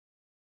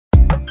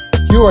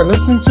You are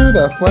listening to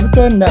the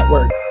Fuerte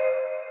Network.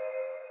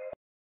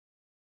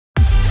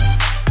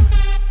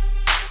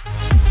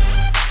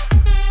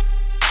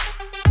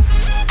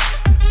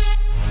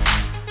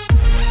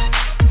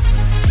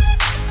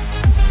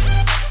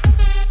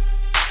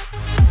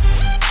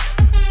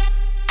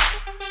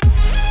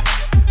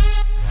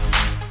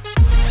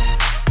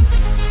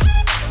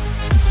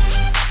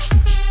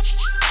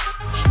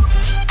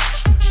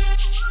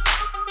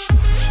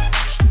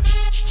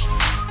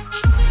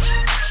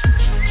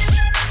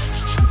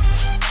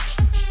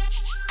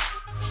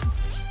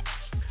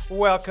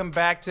 Welcome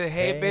back to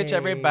Hey Bitch,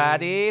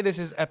 everybody. This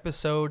is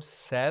episode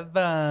 7.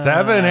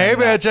 7, hey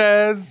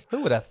bitches.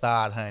 Who would have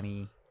thought,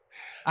 honey?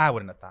 I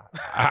wouldn't have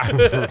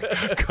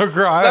thought.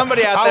 Girl,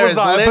 Somebody out there is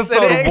on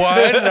listening. episode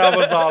 1, and I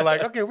was all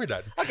like, okay, we're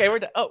done. Okay, we're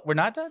done. Oh, we're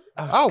not done?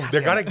 Oh,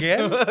 they're gone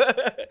again?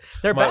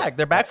 They're back.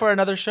 They're back for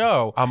another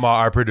show.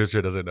 Our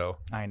producer doesn't know.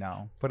 I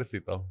know.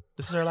 Pobrecito.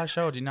 This is our last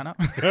show. Do you not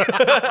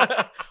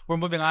know? We're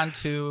moving on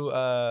to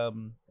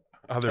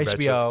Other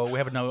HBO. bitches. We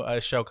have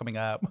a show coming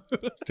up.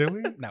 Do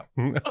we? No.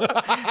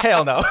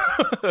 Hell no.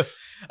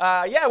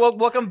 Yeah, well,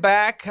 welcome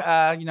back.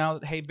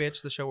 Hey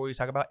Bitch, the show where we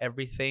talk about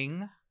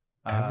everything.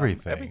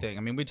 Everything.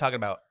 I mean, we're talking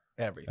about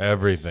everything.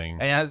 Everything.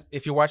 And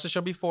if you watched the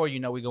show before, you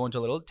know we go into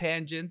little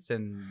tangents,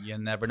 and you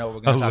never know what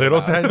we're going to talk little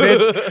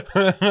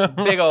about. tangents?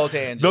 Big old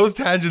tangents. Those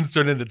tangents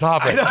turn into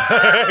topics.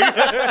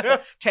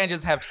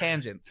 Tangents have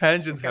tangents.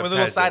 Tangents have with a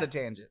little side of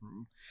tangent.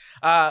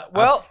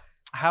 Well,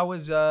 how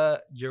was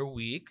your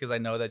week? Because I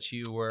know that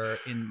you were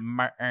in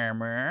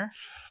Miami.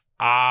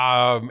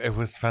 It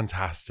was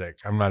fantastic.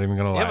 I'm not even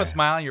gonna lie. You have a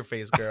smile on your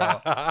face,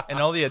 girl, and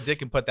only a dick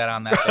can put that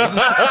on that face.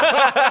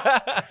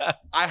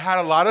 I had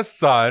a lot of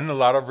sun, a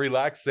lot of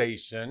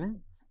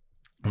relaxation,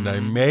 and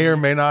I may or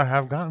may not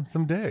have gotten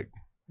some dick.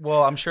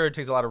 Well, I'm sure it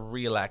takes a lot of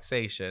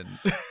relaxation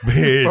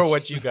Bitch. for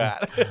what you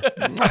got.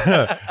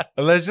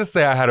 Let's just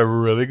say I had a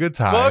really good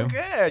time. Well,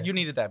 good. You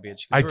needed that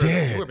bitch. I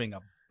did. You were being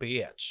a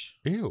bitch.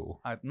 Ew.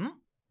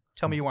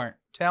 Tell me you weren't.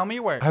 Tell me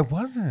you weren't. I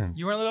wasn't.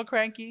 You were a little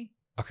cranky?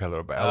 Okay, a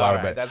little bit. A lot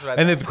of bit. That's what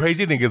I And thought. the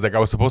crazy thing is, like, I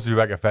was supposed to be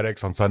back at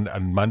FedEx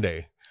on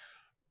Monday.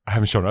 I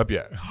haven't shown up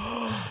yet.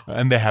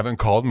 And they haven't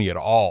called me at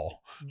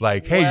all.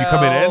 Like, hey, you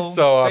coming in?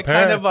 So they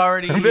kind of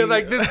already. They're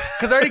like,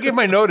 because I already gave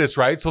my notice,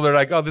 right? So they're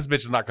like, oh, this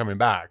bitch is not coming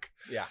back.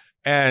 Yeah.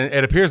 And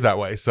it appears that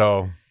way.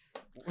 So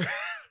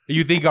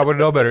you think I would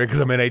know better because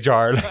I'm in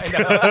HR. Like,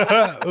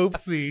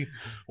 oopsie.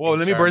 Well,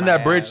 let me HR burn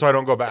that bridge ass. so I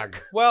don't go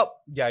back. Well,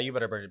 yeah, you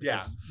better burn it.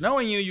 Yeah.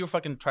 Knowing you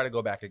fucking try to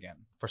go back again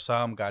for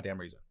some goddamn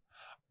reason.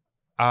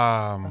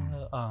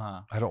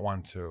 I don't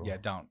want to. Yeah,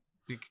 don't.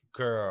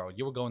 Girl,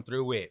 you were going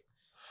through it.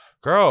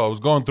 Girl, I was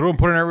going through and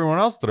putting everyone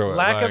else through it.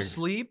 Lack of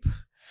sleep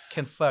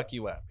can fuck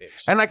you up,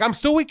 bitch. And like, I'm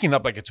still waking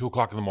up like at 2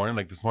 o'clock in the morning.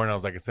 Like this morning, I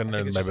was like sitting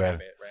in my bed.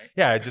 Habit, right?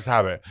 Yeah, I just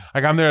have it.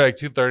 Like I'm there like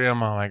 2:30.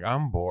 I'm like,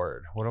 I'm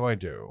bored. What do I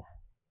do?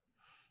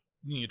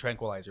 You need a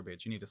tranquilizer,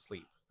 bitch. You need to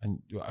sleep. And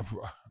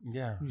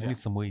yeah, I need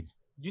some weed.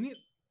 You need.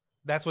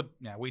 That's what.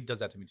 Yeah, weed does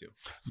that to me too.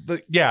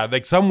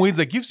 Like some weeds,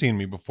 like you've seen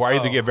me before. I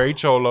either get very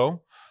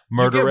cholo,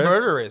 murderous, you get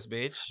murderous,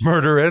 bitch.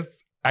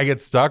 Murderous. I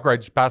get stuck, or I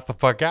just pass the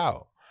fuck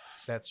out.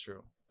 That's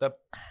true.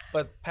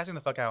 But passing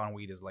the fuck out on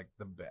weed is like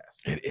the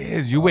best. It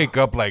is. You wake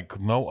up like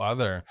no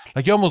other.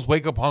 Like you almost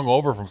wake up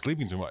hungover from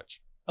sleeping too much.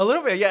 A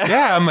little bit, yeah.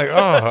 Yeah, I'm like,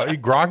 oh, you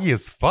groggy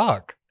as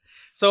fuck.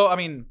 So I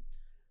mean,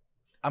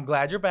 I'm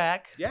glad you're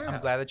back. Yeah.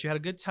 I'm glad that you had a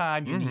good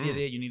time. You needed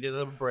it. You needed a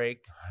little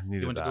break. I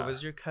needed You went that. to go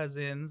visit your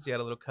cousins. You had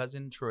a little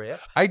cousin trip.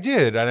 I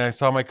did, and I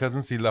saw my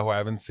cousin Sila, who I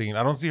haven't seen.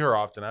 I don't see her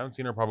often. I haven't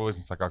seen her probably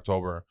since like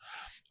October.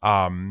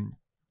 I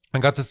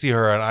got to see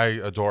her, and I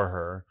adore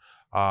her.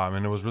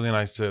 And it was really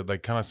nice to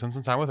like kind of spend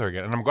some time with her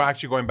again. And I'm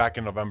actually going back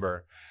in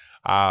November.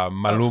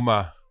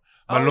 Maluma.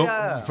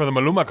 Yeah. For the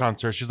Maluma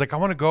concert. She's like, I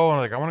want to go. And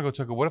I'm like, I want to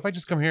go to. What if I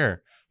just come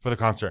here for the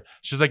concert?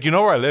 She's like, you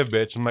know where I live,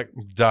 bitch. I'm like,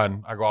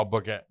 done. I go, I'll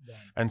book it. Done.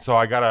 And so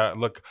I gotta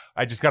look.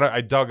 I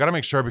gotta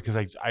make sure because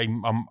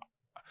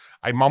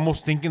I'm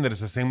almost thinking that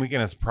it's the same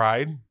weekend as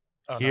Pride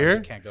here. No,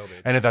 you can't go,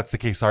 bitch. And if that's the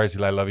case, sorry,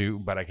 Sila, I love you,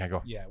 but I can't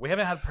go. Yeah, we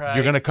haven't had Pride.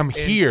 You're gonna come in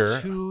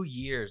here 2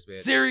 years,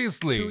 bitch.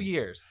 Seriously, 2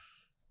 years.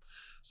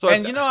 So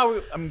And you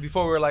know how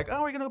before we were like,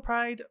 oh, we're gonna go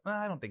Pride?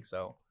 I don't think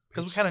so.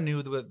 Because we kind of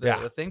knew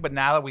the thing, but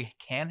now that we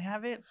can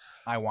have it,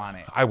 I want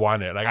it. I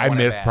want it. Like I I want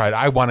it miss bad. Pride.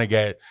 I want to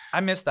get. I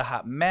miss the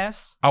hot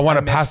mess. I want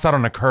to pass out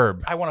on a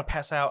curb. I want to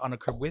pass out on a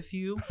curb with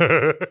you.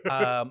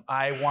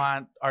 I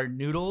want our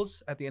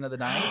noodles at the end of the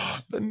night.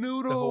 The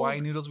noodles, The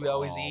Hawaiian noodles we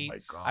always Oh eat. my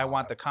God. I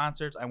want the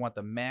concerts. I want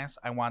the mess.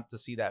 I want to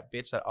see that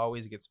bitch that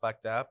always gets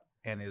fucked up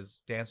and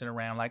is dancing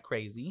around like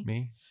crazy.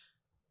 Me.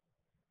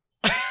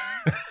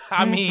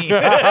 I mean,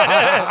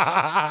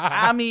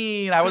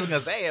 I wasn't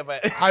gonna say it,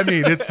 but I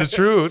mean, it's the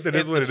truth. It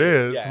It's is what the it truth.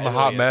 is. Yeah, I'm it a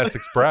hot really mess is.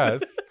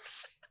 express.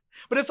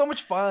 but it's so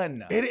much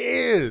fun. It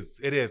is.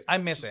 It is. I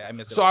miss it. I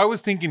miss it. So I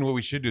was thinking what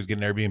we should do is get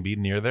an Airbnb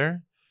near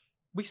there.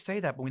 we say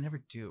that, but we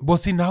never do. Well,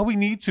 see, now we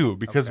need to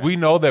because Okay. we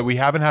know that we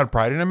haven't had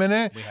Pride in a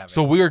minute. We haven't.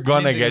 So we are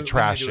going to We need get do-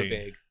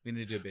 trashy. We need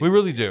to do it big. We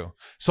really do.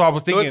 So I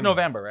was So thinking. it's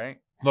November, right?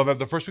 November,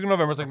 the first week of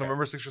November is like Okay.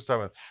 November 6th or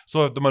 7th.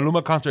 So if the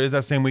Maluma concert is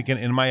that same weekend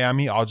in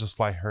Miami, I'll just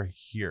fly her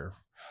here.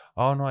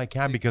 Oh no, I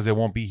can't because it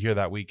won't be here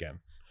that weekend.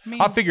 I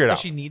mean, I'll figure it out.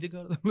 Does she need to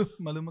go to the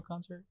Maluma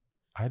concert?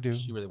 I do.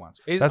 She really wants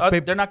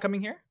to. They're not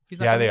coming here? He's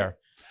not Yeah, coming they here? are.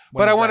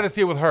 But I wanted to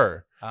see it with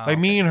her. Oh, Like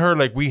me and her,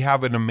 like we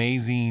have an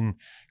amazing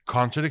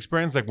concert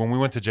experience. Like when we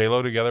went to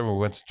J-Lo together, we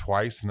went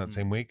twice in that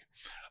same week.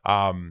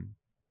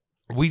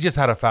 We just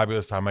had a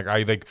fabulous time.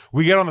 Like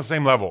we get on the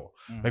same level.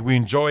 Like we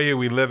enjoy it,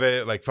 we live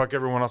it. Like fuck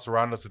everyone else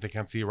around us if they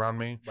can't see around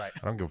me. Right.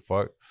 I don't give a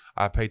fuck.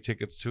 I pay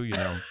tickets too, you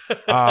know.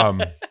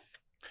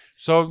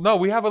 So no,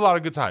 we have a lot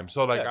of good time.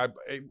 So like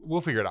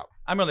we'll figure it out.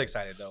 I'm really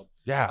excited though.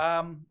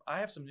 Yeah. I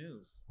have some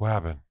news. What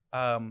happened?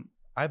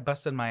 I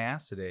busted my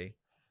ass today.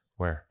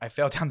 Where? I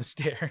fell down the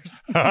stairs.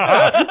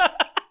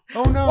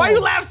 Oh no. Why you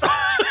laugh so?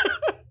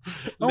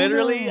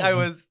 Literally, no. I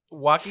was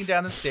walking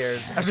down the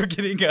stairs after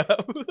getting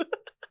up.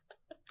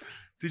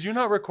 Did you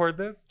not record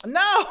this?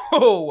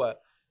 No.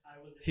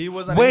 He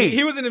was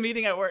he was in a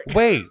meeting at work.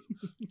 Wait.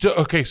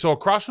 Okay, so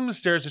across from the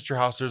stairs at your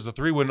house, there's the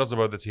 3 windows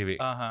above the TV.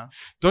 Uh-huh.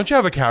 Don't you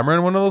have a camera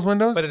in one of those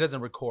windows? But it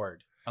doesn't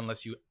record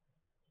unless you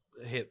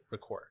hit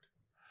record.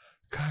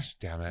 Gosh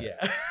damn it.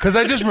 Yeah. Because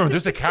I just remember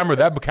there's a camera.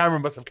 That camera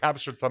must have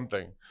captured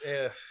something.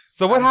 Yeah.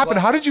 So what happened?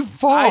 How did you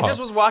fall? I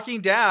just was walking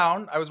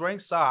down. I was wearing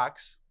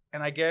socks.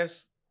 And I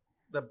guess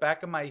the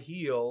back of my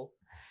heel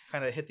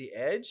kind of hit the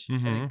edge.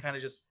 And it kind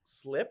of just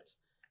slipped.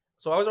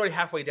 So I was already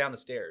halfway down the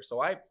stairs. So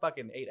I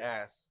fucking ate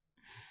ass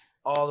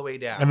all the way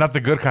down. And not the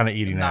good kind of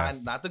eating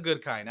ass. Not the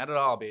good kind. Not at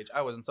all, bitch.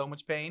 I was in so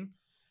much pain.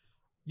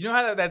 You know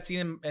how that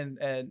scene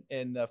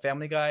in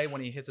Family Guy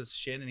when he hits his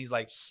shin and he's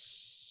like...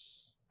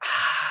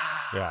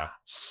 Yeah.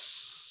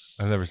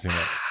 I've never seen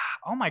it.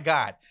 Oh my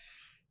God.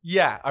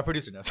 Yeah, our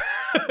producer knows.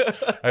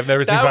 I've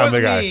never seen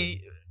Family Guy.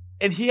 Me,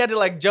 and he had to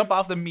like jump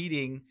off the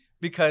meeting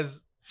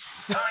because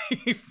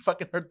he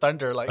fucking heard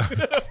thunder like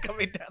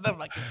coming down the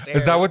fucking stairs.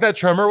 Is that what that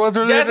tremor was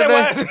earlier yes,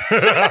 today?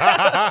 It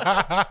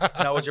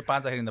was. No, it was your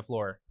panza hitting the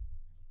floor.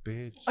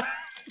 Bitch.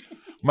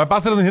 My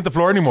panza doesn't hit the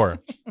floor anymore.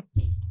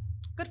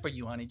 Good for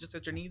you, honey. Just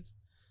hit your knees.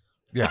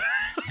 Yeah.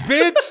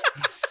 Bitch.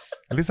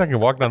 At least I can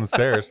walk down the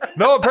stairs.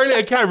 No, apparently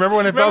I can't. Remember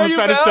when I fell on the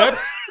Spanish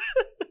steps?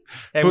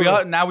 Hey,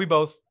 we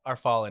both are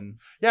falling.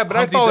 Yeah, but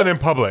I've fallen in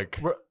public.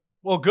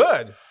 Well,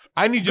 good.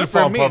 I need you to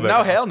fall in public.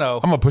 No, hell no.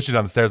 I'm going to push you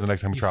down the stairs the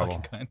next time we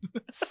travel.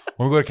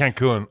 When we go to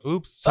Cancun.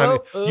 Oops.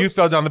 You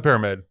fell down the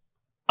pyramid.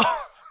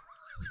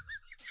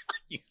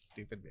 You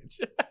stupid bitch.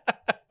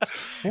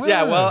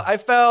 Yeah, well, I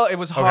fell. It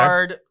was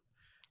hard.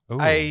 Ooh.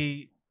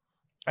 I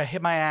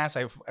hit my ass.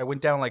 I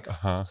went down like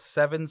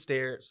 7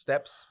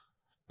 steps.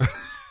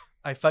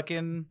 I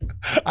fucking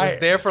was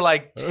there for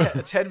like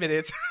 10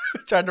 minutes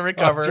trying to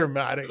recover.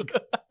 Dramatic.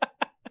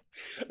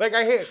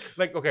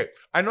 Okay,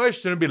 I know I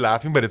shouldn't be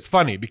laughing, but it's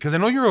funny because I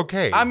know you're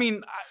okay. I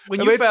mean,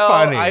 when you fell,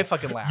 funny. I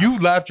fucking laughed. You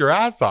laughed your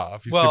ass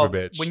off, you stupid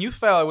bitch. When you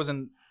fell, it was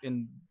in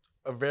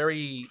a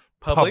very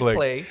public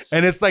place.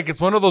 And it's like, it's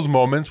one of those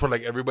moments where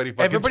like everybody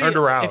turned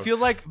around. It feels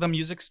like the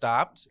music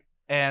stopped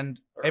and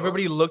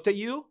everybody looked at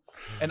you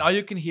and all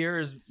you can hear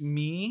is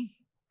me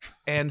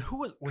and who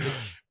was it?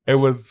 It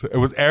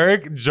was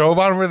Eric,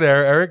 Jovan were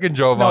there. Eric and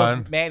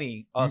Jovan. No,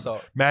 Manny also.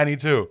 Manny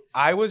too.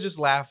 I was just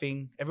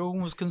laughing.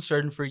 Everyone was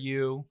concerned for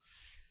you.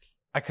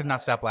 I could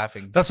not stop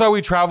laughing. That's why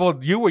we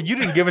traveled. You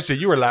didn't give a shit.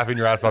 You were laughing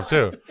your ass off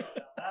too.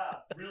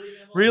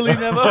 Really,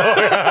 Nemo?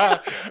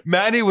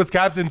 Manny was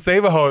Captain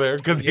Save-A-Ho there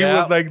because he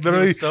was like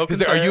literally. He's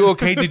like, "Are you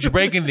okay? Did you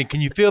break anything?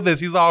 Can you feel this?"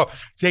 He's all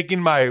taking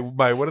my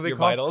what are they called?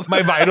 Vitals.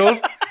 My vitals.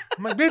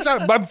 I'm like, bitch,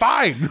 I'm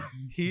fine.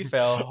 He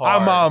fell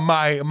hard.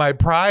 My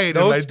pride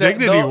and my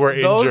dignity were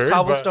injured. Those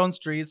cobblestone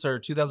streets are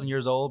 2,000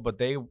 years old, but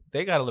they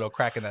got a little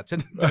crack in that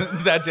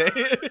that day.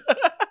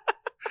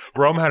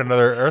 Rome had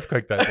another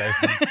earthquake that day.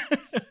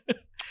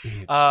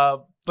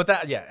 But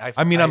that, yeah.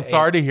 I'm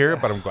sorry to hear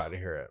it, but I'm glad to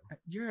hear it.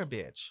 You're a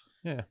bitch.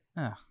 Yeah.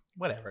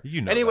 Whatever.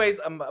 You know.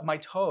 Anyways,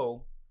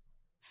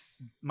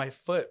 my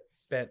foot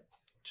bent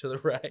to the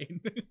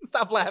right.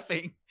 Stop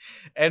laughing.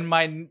 And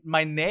my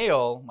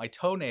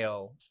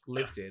toenail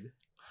lifted.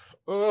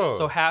 Oh.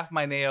 So half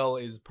my nail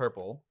is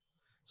purple.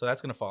 So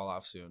that's gonna fall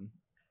off soon.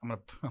 I'm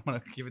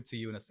gonna give it to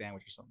you in a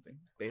sandwich or something,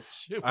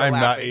 bitch. I'm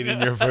not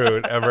eating your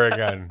food ever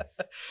again.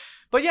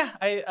 But yeah,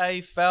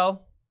 I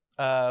fell.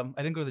 I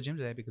didn't go to the gym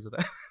today because of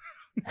that.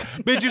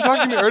 Bitch, you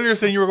talked to me earlier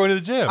saying you were going to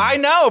the gym. I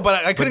know,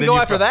 but I couldn't go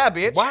after that,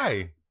 bitch.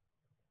 Why?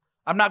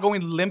 I'm not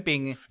going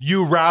limping.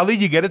 You rally,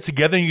 you get it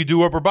together, and you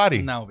do upper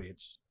body. No,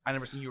 bitch. I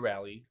never seen you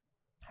rally.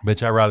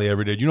 Bitch, I rally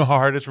every day. Do you know how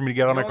hard it is for me to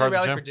get on my car?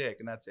 Rally for dick,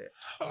 and that's it.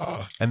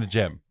 And the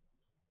gym.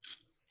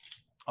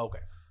 Okay.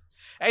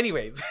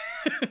 Anyways.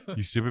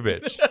 You stupid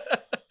bitch.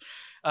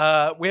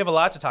 We have a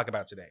lot to talk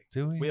about today.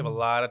 Do we? We have a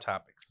lot of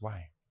topics.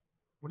 Why?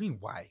 What do you mean,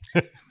 why?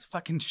 It's a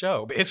fucking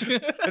show, bitch.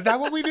 Is that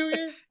what we do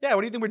here? Yeah,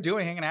 what do you think we're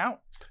doing, hanging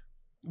out?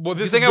 Well,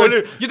 you think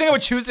I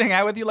would choose to hang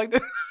out with you like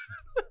this?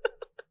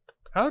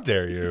 How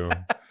dare you?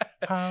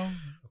 How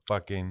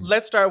fucking...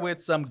 Let's start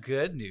with some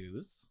good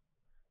news.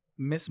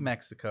 Miss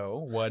Mexico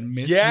won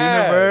Miss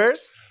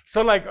Universe.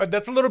 So, like,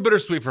 that's a little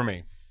bittersweet for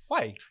me.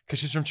 Why? Because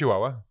she's from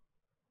Chihuahua.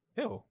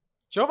 Ew.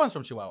 Jovan's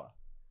from Chihuahua.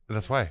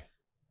 That's why.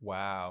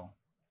 Wow.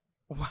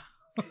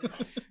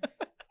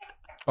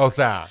 O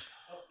sea,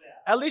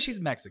 At least she's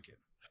Mexican.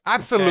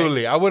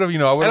 absolutely. I would have, I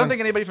don't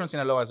think anybody from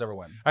Sinaloa has ever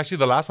won. Actually,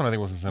 the last one I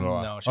think was in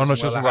Sinaloa. No,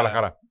 she was in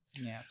Guadalajara.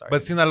 Yeah, sorry.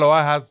 But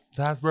Sinaloa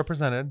has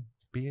represented.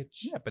 Bitch.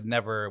 Yeah, but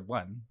never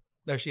won.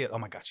 There she is. Oh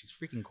my God, she's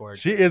freaking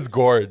gorgeous. She is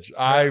gorge.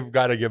 I've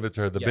got to give it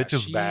to her. The bitch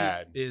is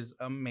bad. She is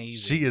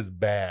amazing. She is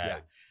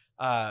bad.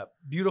 Yeah.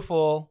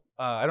 Beautiful.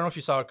 I don't know if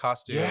you saw her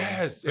costume.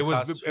 Yes, it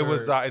was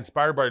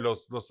inspired by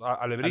los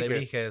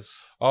alebrijes.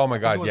 Oh my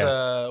God, it was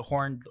a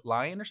horned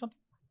lion or something.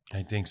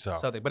 I think so.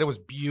 Something, but it was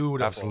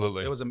beautiful.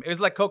 Absolutely, it was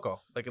like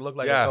Coco. Like it looked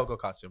like a Coco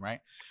costume, right?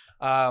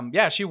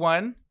 Yeah, she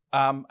won.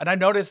 And I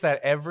noticed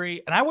that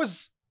I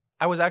was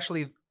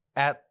actually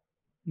at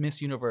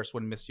Miss Universe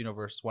when Miss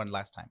Universe won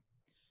last time.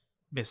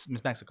 Miss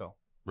Mexico.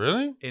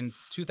 Really? In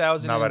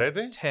 2010.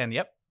 Navarrete?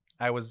 Yep.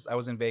 I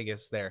was in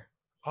Vegas there.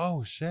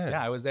 Oh shit.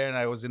 Yeah, I was there and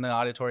I was in the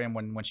auditorium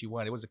when she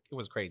won. It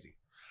was crazy.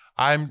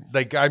 I'm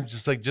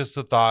just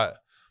the thought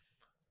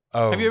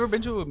of. Have you ever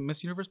been to a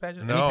Miss Universe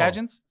pageant? No. Any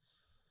pageants?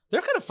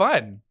 They're kind of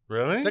fun.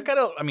 Really? They're kind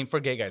of, for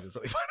gay guys, it's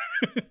really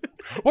fun.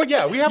 Well,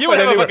 yeah, we have fun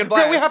anyway.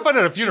 Yeah, we have fun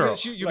at a funeral.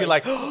 You'd be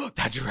like, oh,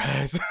 that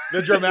dress.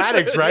 The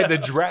dramatics, right?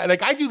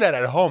 Like I do that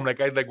at home. Like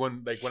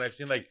when I've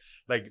seen like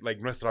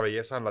Nuestra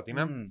Belleza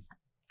Latina.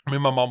 I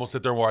mean, my mom will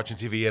sit there watching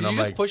TV, and I'm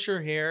like, push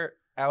your hair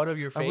out of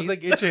your face. I was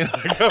like itching.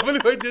 I can't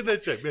believe I did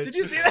that shit, bitch. Did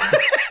you see that?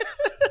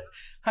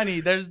 Honey,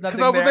 there's nothing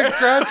there. Because I was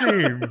like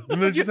scratching,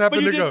 and it just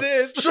happened to go.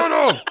 This. Shut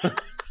up!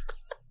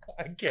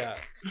 I can't.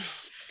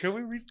 Can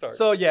we restart?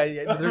 So yeah,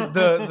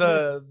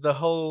 the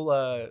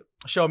whole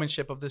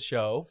showmanship of the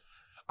show.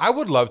 I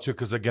would love to,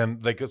 because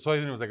again, so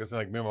it was like I said,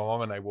 like me and my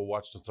mom and I will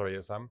watch Nuestra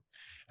Belleza,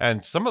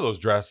 and some of those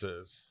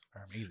dresses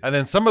are amazing, and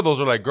then some of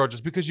those are like, girl,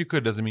 just because you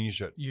could doesn't mean you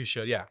should. You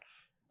should, yeah.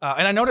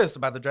 And I noticed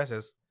about the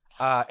dresses.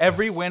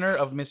 Every winner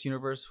of Miss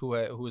Universe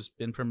who's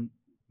been from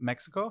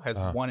Mexico has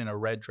won in a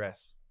red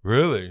dress.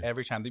 Really?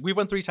 Every time. We've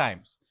won 3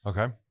 times.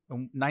 Okay.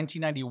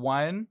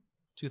 1991,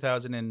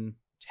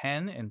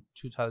 2010, and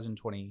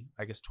 2020.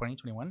 I guess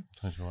 2021.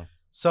 2021.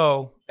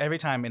 So every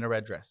time in a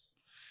red dress.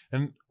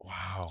 And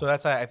wow. So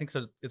that's I think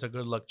it's a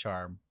good luck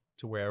charm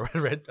to wear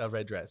a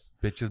red dress.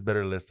 Bitches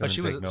better listen and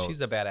take notes.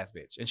 She's a badass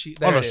bitch, and she's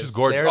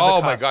gorgeous.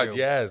 Oh my God,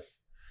 yes.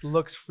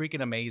 Looks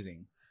freaking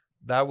amazing.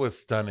 That was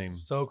stunning.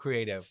 So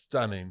creative.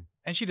 Stunning.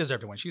 And she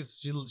deserved to win.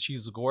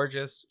 She's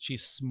gorgeous.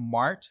 She's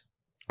smart.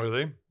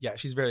 Really? Yeah,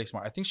 she's very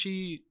smart. I think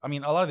a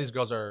lot of these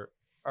girls are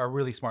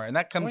really smart. And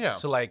that comes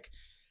to like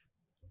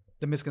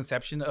the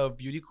misconception of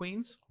beauty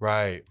queens.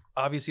 Right.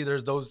 Obviously,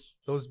 there's those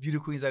beauty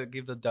queens that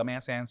give the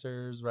dumbass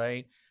answers,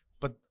 right?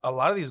 But a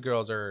lot of these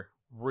girls are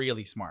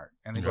really smart.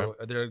 And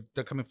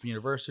they're coming from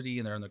university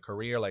and they're in their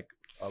career. Like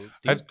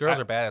these girls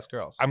are badass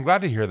girls. I'm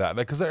glad to hear that.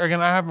 Like, because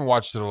again, I haven't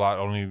watched it a lot.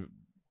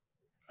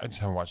 I just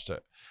haven't watched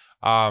it.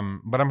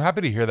 But I'm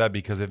happy to hear that,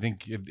 because I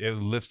think it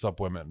lifts up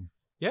women.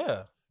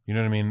 Yeah. You know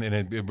what I mean?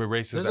 And it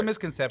erases. There's a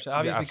misconception,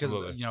 obviously, because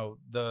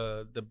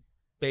the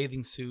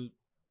bathing suit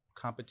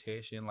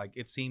competition, like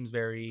it seems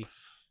very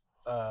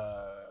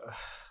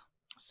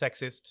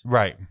sexist.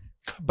 Right.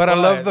 But I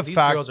love the these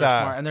fact girls that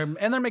are smart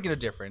and they're making a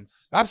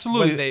difference.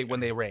 Absolutely.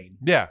 When they reign.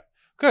 Yeah.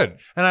 Good.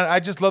 And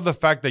I just love the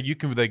fact that you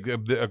can, like,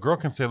 a girl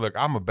can say, look,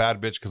 I'm a bad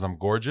bitch because I'm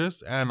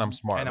gorgeous and I'm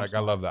smart. I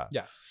love that.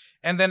 Yeah.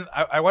 And then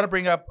I want to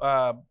bring up,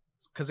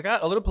 because it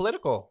got a little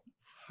political.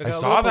 I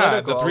saw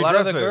that. The 3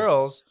 dresses. Of the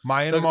girls.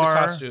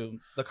 Myanmar.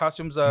 The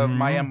costumes of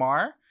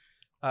Myanmar.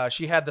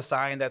 She had the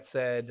sign that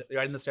said,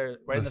 right in the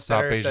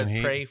center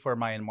said, pray for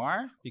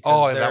Myanmar.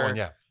 Because that one,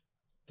 yeah.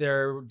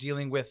 They're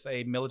dealing with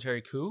a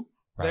military coup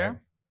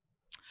there.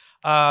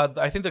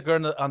 I think the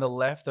girl on the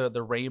left,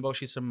 the rainbow,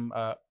 she's from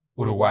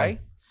Uruguay.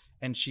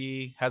 And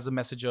she has a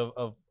message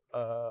of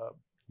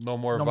no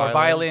more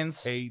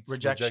violence, hate,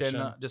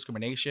 rejection,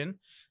 discrimination.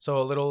 So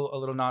a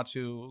little nod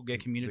to gay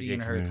community in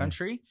her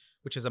country,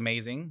 which is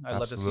amazing. I'd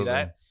love to see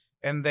that.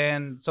 And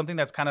then something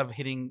that's kind of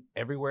hitting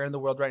everywhere in the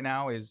world right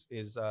now is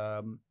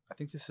I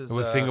think this is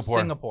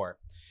Singapore.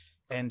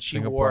 And she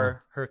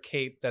wore her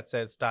cape that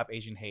said "Stop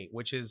Asian Hate,"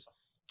 which is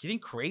getting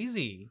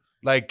crazy.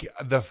 Like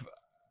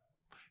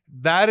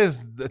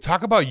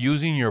talk about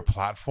using your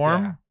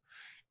platform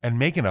and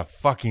making a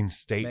fucking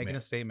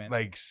statement.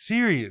 Like,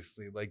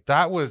 seriously, like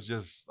that was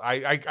just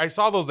I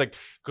saw those, like,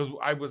 because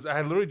I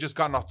had literally just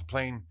gotten off the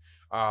plane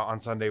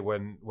on Sunday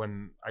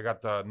when I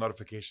got the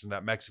notification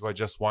that Mexico had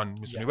just won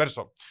Miss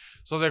Universo.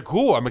 So they're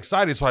cool. I'm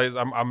excited. So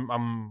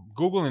I'm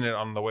Googling it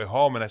on the way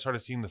home, and I started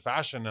seeing the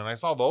fashion, and I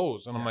saw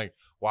those, and I'm like,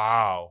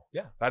 wow,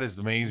 that is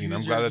amazing.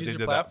 I'm glad that they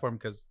did platform,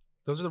 because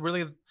those are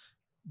really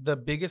the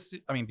biggest.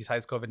 I mean,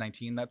 besides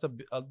COVID-19,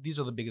 these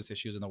are the biggest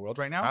issues in the world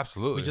right now.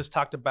 Absolutely. We just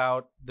talked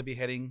about the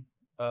beheading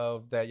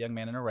of that young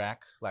man in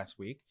Iraq last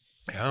week.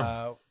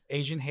 Yeah.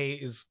 Asian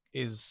hate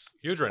is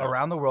huge right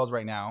around the world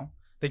right now.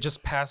 They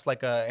just passed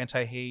like a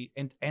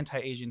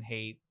anti-Asian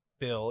hate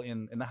bill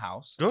in the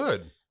House.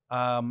 Good.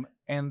 And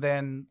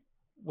then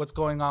what's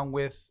going on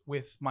with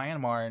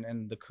Myanmar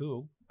and the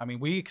coup? I mean,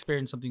 we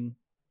experienced something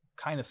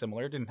kind of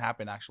similar. It didn't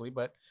happen actually,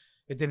 but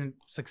it didn't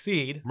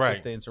succeed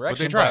with the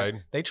insurrection. But they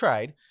tried. They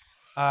tried.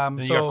 Then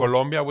you got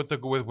Colombia with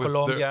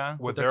Colombia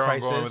with their their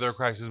crisis. ongoing with their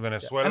crisis.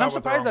 Venezuela, and I'm with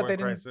their surprised that they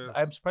ongoing didn't. crisis.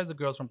 I'm surprised the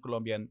girls from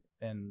Colombia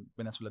and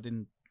Venezuela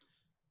didn't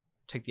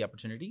take the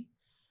opportunity.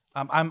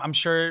 I'm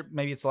sure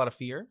maybe it's a lot of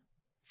fear,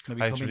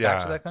 maybe coming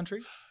back to that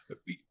country.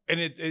 And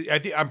I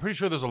think I'm pretty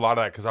sure there's a lot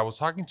of that because I was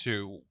talking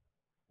to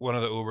one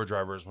of the Uber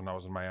drivers when I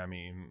was in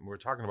Miami, and we were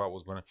talking about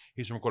what's going on.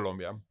 He's from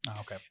Colombia. Oh,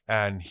 okay.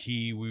 And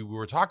we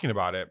were talking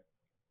about it,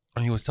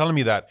 and he was telling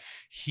me that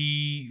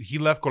he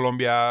left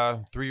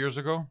Colombia 3 years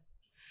ago,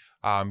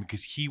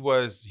 because he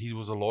was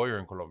a lawyer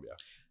in Colombia.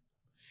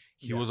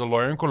 He was a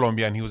lawyer in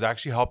Colombia, and he was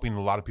actually helping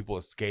a lot of people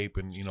escape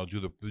and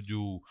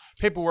do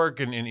paperwork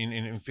and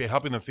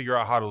helping them figure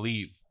out how to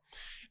leave.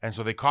 And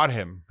so they caught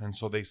him, and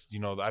so they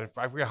I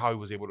forget how he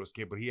was able to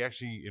escape, but he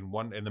actually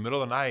in the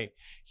middle of the night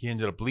he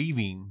ended up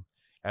leaving.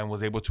 And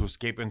was able to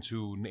escape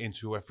into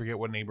I forget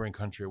what neighboring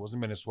country. It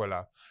wasn't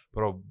Venezuela,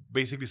 but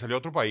basically salió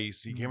otro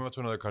país. He came out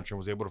to another country and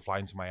was able to fly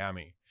into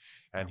Miami,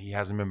 and he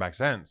hasn't been back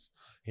since.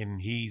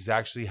 And he's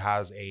actually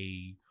has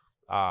a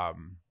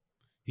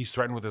he's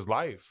threatened with his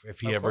life if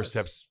he ever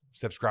steps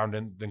ground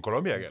in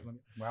Colombia again.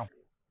 Wow.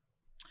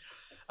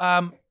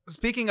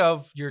 Speaking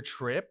of your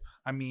trip,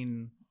 I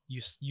mean,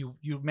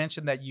 you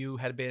mentioned that you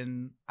had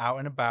been out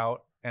and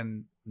about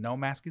and no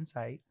mask in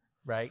sight,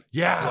 right?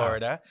 Yeah,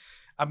 Florida.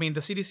 I mean,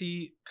 the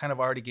CDC kind of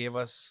already gave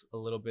us a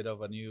little bit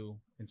of a new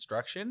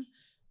instruction.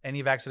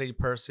 Any vaccinated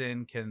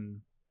person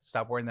can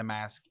stop wearing the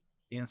mask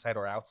inside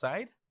or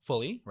outside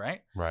fully,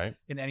 right? Right.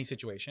 In any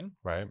situation.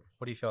 Right.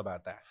 What do you feel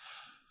about that?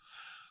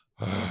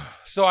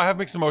 So I have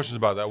mixed emotions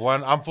about that.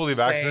 One, I'm fully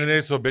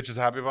vaccinated, so bitch is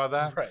happy about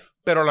that. Right.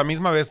 Pero la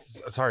misma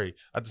vez, sorry.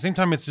 At the same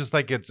time, it's just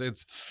like it's.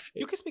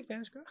 You can speak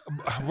Spanish, girl.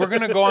 We're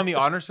gonna go on the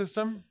honor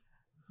system,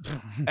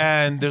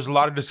 and there's a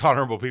lot of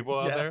dishonorable people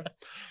out there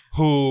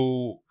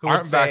who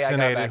aren't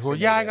vaccinated.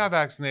 I got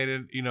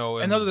vaccinated.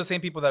 And those are the same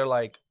people that are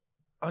like,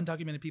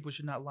 undocumented people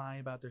should not lie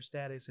about their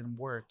status and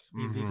work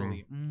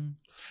illegally.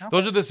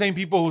 Those are the same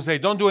people who say,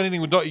 don't do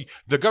anything.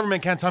 The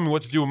government can't tell me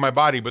what to do with my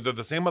body, but they're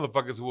the same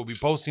motherfuckers who will be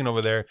posting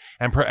over there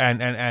and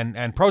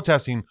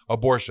protesting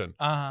abortion.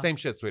 Same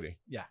shit, sweetie.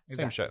 Yeah,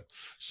 exactly. Same shit.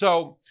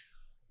 So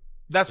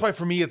that's why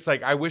for me, it's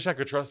like, I wish I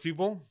could trust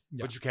people,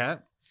 but you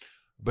can't.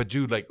 But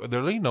dude, like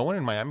literally no one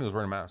in Miami was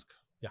wearing a mask.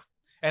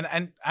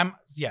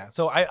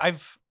 So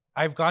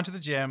I've gone to the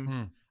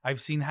gym. I've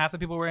seen half the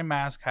people wearing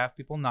masks, half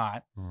people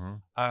not.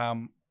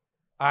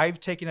 I've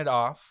taken it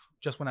off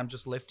just when I'm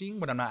just lifting,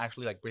 when I'm not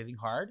actually like breathing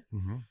hard.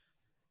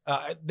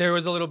 There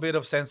was a little bit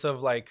of sense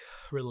of like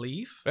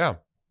relief. Yeah.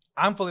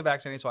 I'm fully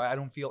vaccinated, so I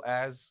don't feel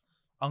as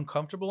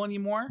uncomfortable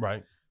anymore.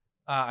 Right.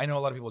 I know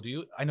a lot of people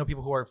do. I know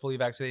people who are fully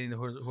vaccinated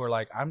who are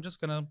like, I'm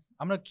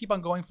gonna keep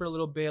on going for a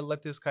little bit,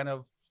 let this kind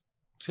of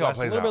last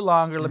a little bit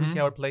longer. Let me see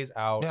how it plays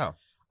out. Yeah.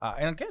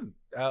 And again,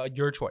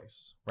 your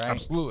choice, right?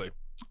 Absolutely.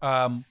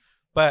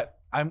 But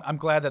I'm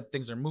glad that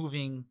things are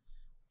moving.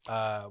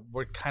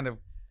 We're kind of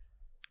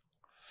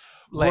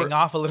laying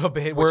off a little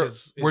bit.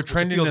 We're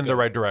trending in the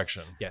right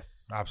direction.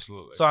 Yes,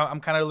 absolutely. So I'm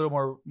kind of a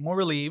little more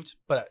relieved,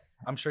 but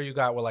I'm sure you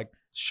got like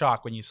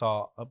shocked when you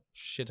saw a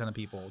shit ton of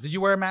people. Did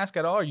you wear a mask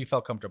at all, or you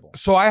felt comfortable?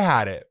 So I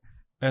had it,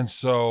 and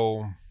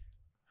so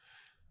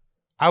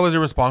I was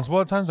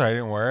irresponsible at times. I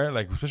didn't wear it,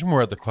 like especially when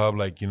we're at the club,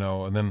 like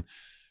and then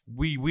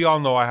we all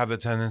know I have the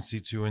tendency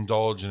to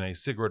indulge in a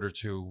cigarette or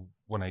two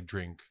when I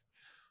drink.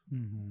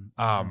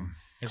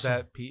 Is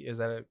that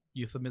a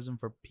euphemism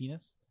for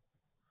penis?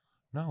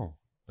 No,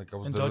 like I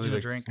was indulging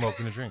literally like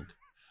smoking a drink.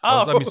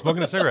 Oh, I mean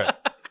smoking a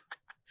cigarette.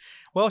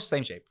 Well,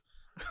 same shape.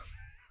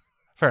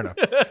 Fair enough.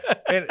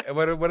 And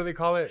what do they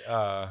call it?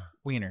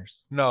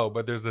 Wieners. No,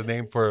 but there's a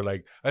name for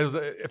like it's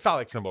a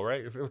phallic symbol,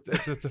 right?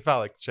 It's a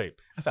phallic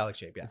shape. A phallic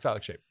shape, yeah. A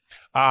phallic shape.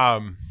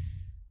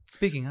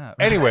 Speaking of.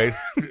 Anyways,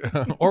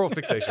 oral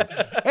fixation.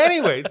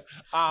 Anyways,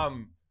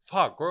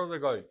 fuck, where was I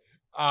going?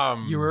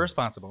 You were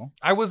responsible.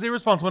 I was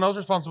irresponsible. When I was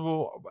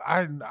responsible,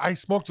 I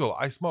smoked a lot.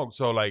 I smoked,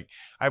 so like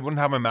I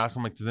wouldn't have my mask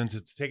on, like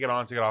to take it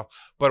on, take it off.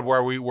 But where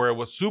it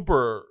was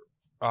super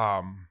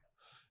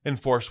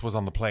enforced was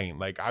on the plane.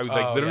 Like I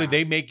like literally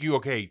they make you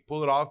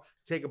pull it off,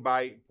 take a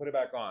bite, put it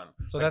back on.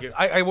 So like that's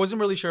I wasn't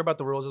really sure about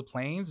the rules of the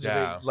planes. Do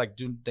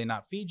they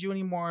not feed you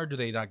anymore? Do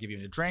they not give you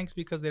any drinks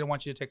because they don't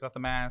want you to take off the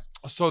mask?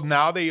 So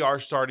now they are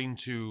starting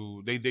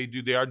to they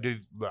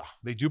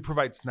do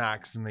provide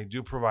snacks, and they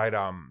do provide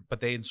but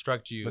they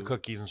instruct you the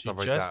cookies and stuff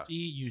like that. Just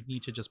eat. You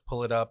need to just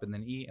pull it up and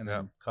then eat and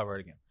then cover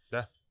it again.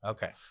 Yeah.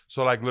 Okay.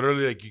 So like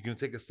literally, like you can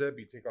take a sip,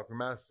 you take off your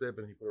mask, sip,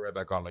 and you put it right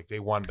back on. Like they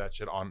want that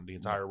shit on the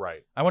entire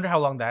ride. I wonder how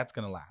long that's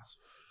gonna last.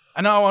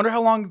 I wonder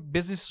how long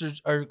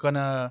businesses are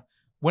gonna.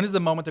 When is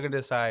the moment they're gonna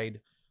decide?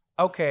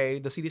 Okay,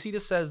 the CDC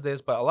just says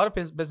this, but a lot of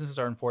businesses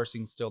are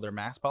enforcing still their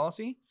mask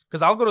policy.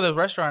 Because I'll go to the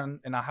restaurant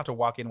and I'll have to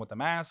walk in with a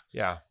mask.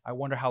 Yeah. I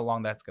wonder how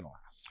long that's gonna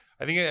last.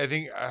 I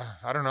think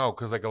I don't know,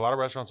 because like a lot of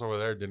restaurants over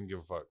there didn't give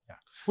a fuck. Yeah.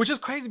 Which is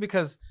crazy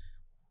because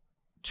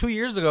 2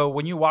 years ago,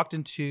 when you walked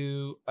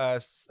into a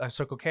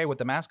Circle K with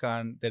the mask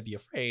on, they'd be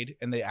afraid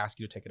and they ask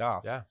you to take it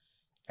off. Yeah.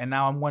 And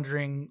now I'm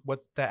wondering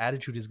what the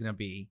attitude is going to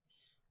be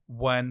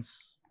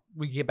once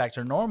we get back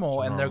to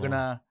normal, and they're going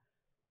to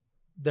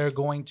they're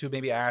going to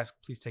maybe ask,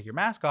 please take your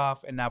mask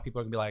off. And now people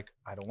are gonna be like,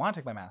 I don't want to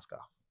take my mask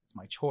off. It's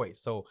my choice.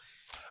 So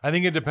I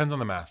think it depends on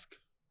the mask.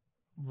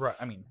 right.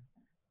 I mean,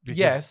 Because,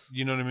 yes.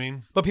 You know what I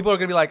mean? But people are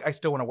gonna be like, I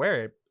still want to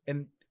wear it.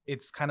 And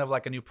it's kind of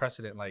like a new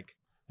precedent. Like,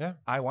 Yeah.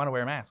 I want to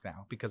wear a mask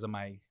now because of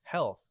my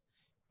health.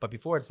 But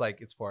before it's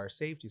like, it's for our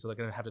safety. So they're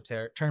gonna have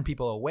to turn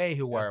people away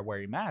who are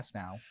wearing masks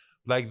now.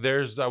 Like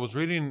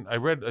I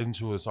read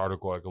into this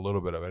article, like a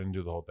little bit of it. I didn't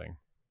do the whole thing.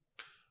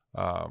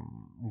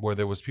 Where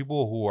there was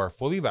people who are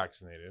fully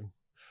vaccinated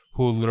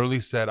who literally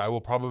said, I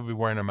will probably be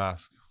wearing a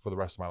mask for the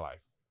rest of my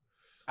life.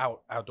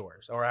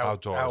 Outdoors or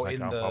Outdoors, out like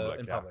in out the public,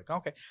 in yeah. public.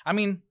 Okay. I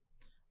mean,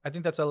 I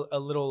think that's a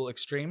little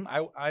extreme.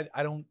 I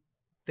don't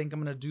think I'm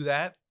gonna do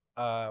that.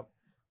 But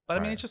I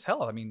mean, Right. it's just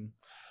health. I mean,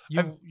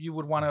 you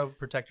would want to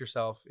protect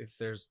yourself if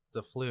there's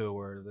the flu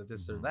or the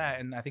this or that.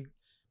 And I think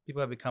people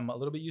have become a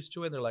little bit used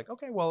to it. They're like,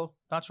 okay, well,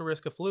 not to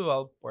risk a flu,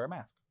 I'll wear a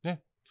mask. Yeah.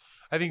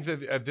 I think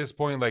that at this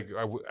point, like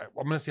I'm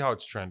gonna see how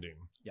it's trending.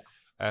 Yeah.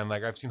 And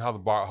like I've seen how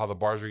the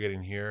bars are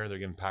getting here. They're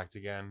getting packed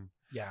again.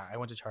 Yeah, I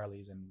went to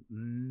Charlie's and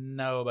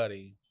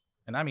nobody,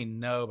 and I mean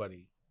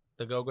nobody,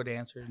 the go-go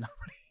dancer,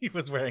 nobody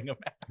was wearing a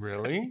mask.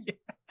 Really? Yeah.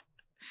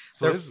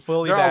 So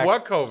they're back. on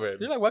what COVID?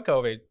 They're like, what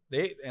COVID?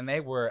 They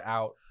were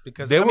out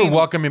because They I were mean,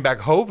 welcoming back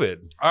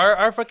COVID.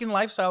 Our fucking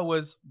lifestyle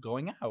was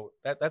going out.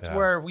 That's Yeah.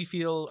 where we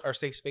feel our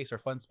safe space, our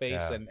fun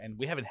space, Yeah. and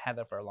we haven't had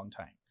that for a long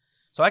time.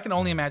 So I can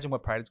only imagine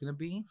what Pride is going to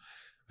be.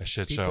 A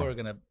shit People show. are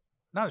going to,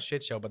 not a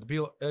shit show, but I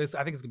think it's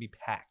going to be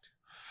packed.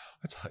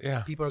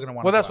 Yeah. People are going to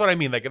want. Well, that's what I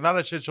mean. Like not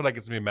a shit show. Like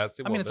it's gonna be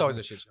messy. I mean, it's always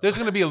a shit show. There's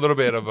gonna be a little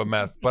bit of a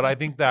mess, but I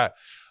think that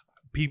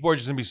people are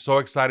just gonna be so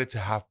excited to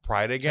have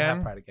Pride again. To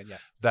have Pride again, yeah.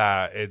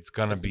 That it's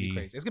gonna It's gonna be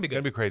crazy. It's gonna be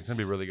good. crazy. It's gonna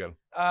be really good.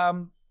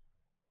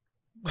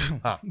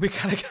 We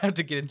kind of have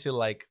to get into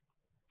like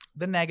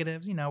the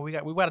negatives. You know, we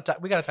got to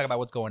talk about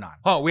what's going on.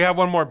 Oh, we have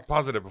one more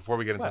positive before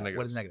we get into What? negatives.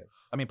 What is negative?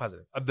 I mean,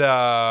 positive.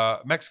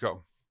 The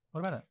Mexico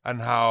What about it?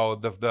 and how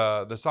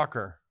the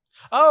soccer.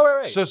 Oh,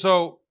 right.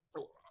 So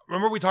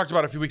remember we talked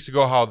about a few weeks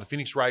ago how the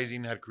Phoenix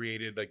Rising had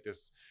created like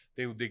this.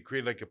 They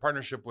created like a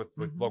partnership with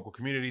local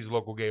communities,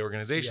 local gay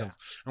organizations,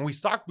 and we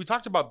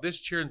talked about this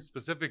cheer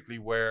specifically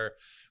where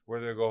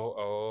they go,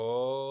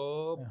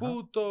 oh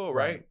puto,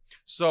 right?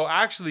 So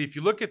actually, if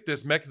you look at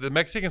this, the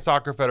Mexican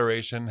Soccer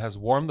Federation has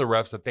warned the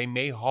refs that they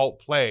may halt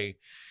play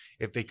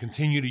if they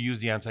continue to use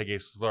the anti-gay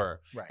slur.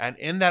 Right. And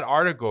in that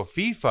article,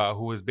 FIFA,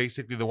 who is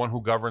basically the one who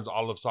governs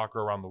all of soccer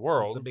around the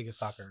world, It's the biggest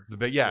soccer.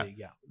 league, yeah.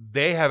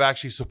 they have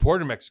actually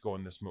supported Mexico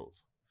in this move.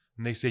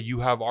 And they say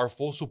you have our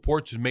full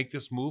support to make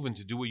this move and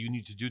to do what you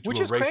need to do to Which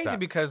erase is crazy that.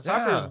 because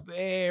soccer is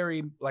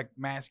very like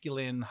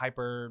masculine,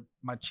 hyper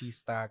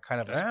machista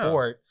kind of a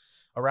sport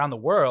around the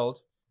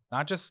world,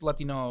 not just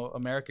Latino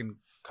American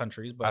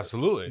countries, but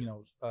Absolutely,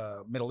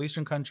 Middle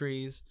Eastern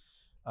countries.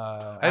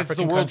 And African it's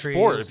the world countries.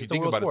 sport. If you It's a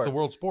think world about it, sport. it's the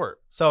world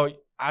sport. So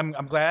I'm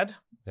glad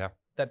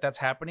that's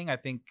happening. I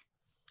think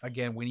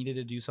again we needed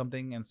to do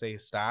something and say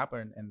stop,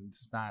 and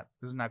this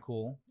is not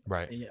cool.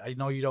 Right. I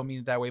know you don't mean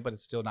it that way, but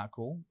it's still not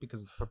cool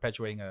because it's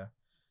perpetuating a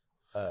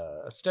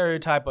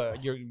stereotype.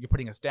 You're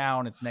putting us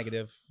down. It's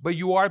negative.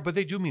 But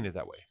they do mean it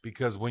that way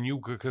because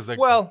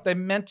Well, they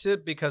meant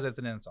it because it's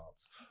an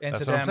insult, and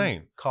That's to what I'm them,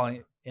 saying. calling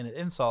it an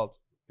insult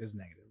is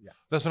negative. Yeah.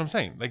 that's what I'm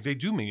saying. Like they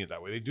do mean it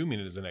that way. They do mean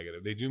it as a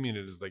negative. They do mean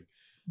it as like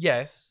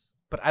Yes,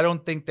 but I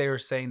don't think they were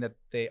saying that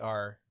they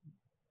are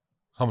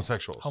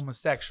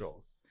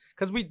homosexuals.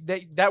 because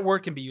that word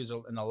can be used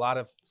in a lot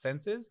of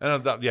senses.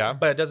 And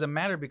But it doesn't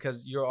matter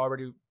because you're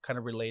already kind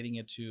of relating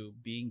it to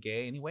being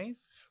gay,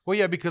 anyways. Well,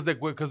 yeah, because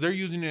they're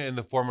using it in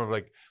the form of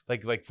like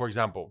for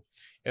example,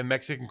 in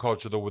Mexican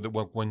culture,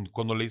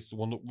 cuando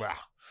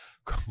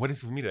what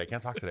is with me today? I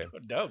can't talk today.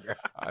 No, girl.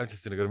 I'm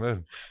just in a good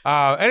mood.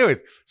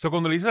 Anyways, so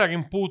cuando le dices a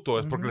alguien puto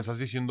es porque le estás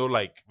diciendo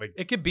like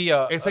It could be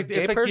a it's like gay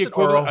it's like the person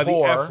or a equivalent of the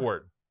whore F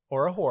word,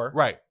 or a whore.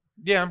 right?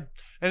 Yeah,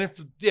 and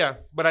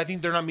but I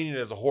think they're not meaning it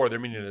as a whore. They're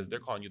meaning it as they're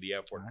calling you the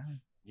F word.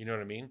 You know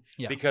what I mean?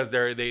 Yeah. Because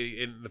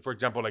for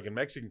example, like in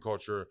Mexican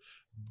culture,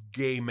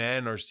 gay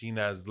men are seen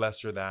as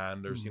lesser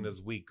than. They're seen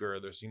as weaker.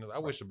 They're seen as I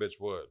wish a bitch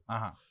would.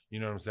 You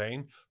know what I'm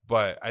saying?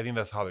 But I think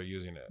that's how they're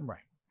using it. Right.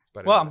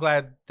 But well, I'm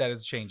glad that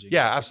it's changing.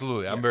 Yeah,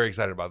 absolutely. I'm very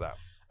excited about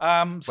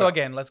that. So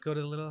again, let's go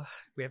to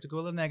we have to go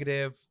a little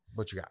negative.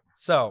 What you got?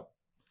 So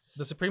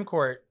the Supreme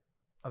Court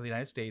of the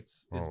United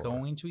States is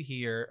going to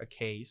hear a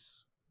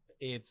case.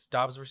 It's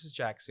Dobbs versus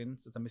Jackson.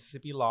 It's a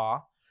Mississippi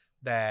law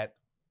that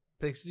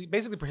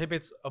basically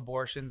prohibits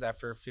abortions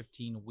after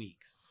 15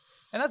 weeks.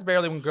 And that's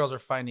barely when girls are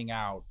finding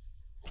out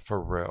For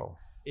real.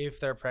 if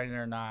they're pregnant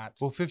or not.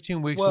 Well,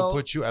 15 weeks will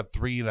put you at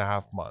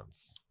 3.5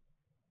 months.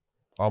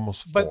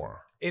 Almost 4.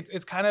 But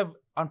it's kind of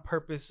on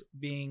purpose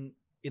being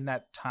in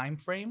that time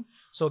frame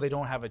so they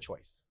don't have a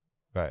choice.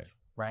 Right.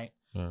 Right?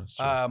 Yeah, that's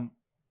true.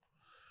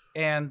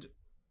 And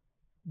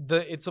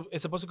it's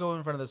supposed to go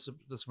in front of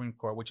the Supreme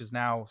Court, which is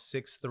now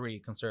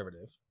 6-3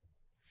 conservative,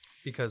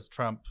 because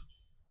Trump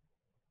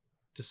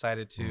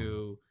decided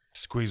to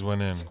squeeze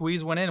one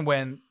in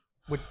when,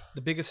 with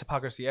the biggest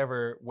hypocrisy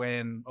ever,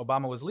 when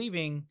Obama was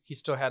leaving, he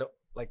still had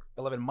like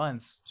 11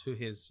 months to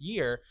his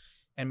year.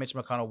 and Mitch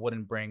McConnell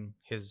wouldn't bring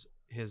his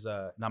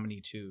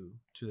nominee to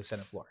the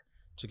Senate floor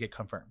to get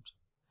confirmed.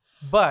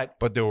 But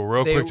they were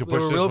real quick to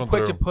push this one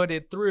through. to put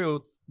it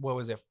through. What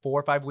was it, 4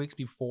 or 5 weeks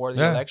before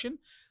the election?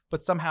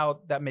 But somehow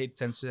that made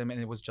sense to him,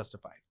 and it was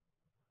justified.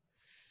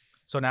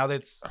 So now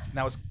it's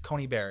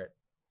Coney Barrett,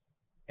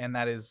 and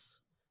that is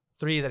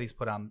 3 that he's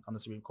put on the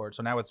Supreme Court.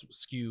 So now it's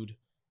skewed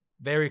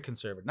very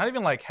conservative. Not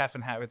even like half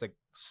and half. It's like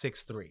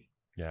 6-3.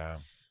 Yeah.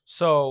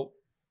 So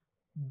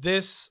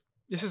this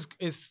is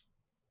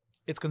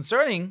it's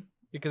concerning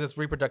because it's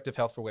reproductive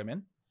health for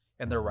women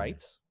and their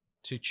rights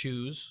to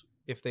choose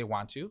if they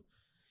want to.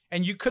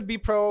 And you could be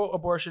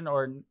pro-abortion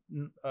or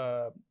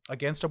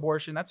against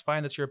abortion. That's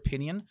fine. That's your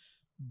opinion.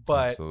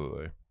 But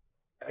absolutely,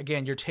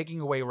 again, you're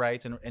taking away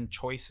rights and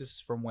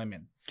choices from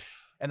women.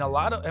 And a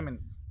lot of,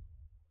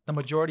 the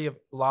majority of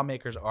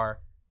lawmakers are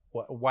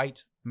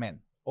white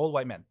men, old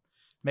white men,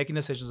 making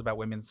decisions about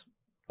women's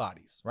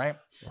bodies, right?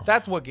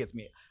 That's what gets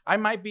me. I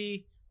might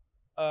be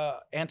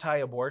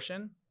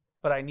anti-abortion,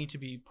 but I need to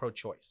be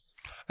pro-choice.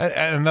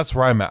 And that's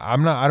where I'm at.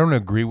 I don't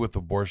agree with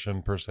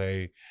abortion per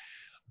se,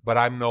 but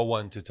I'm no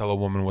one to tell a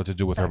woman what to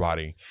do with her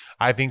body.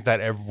 I think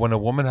that when a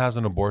woman has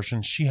an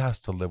abortion, she has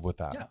to live with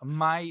that. Yeah,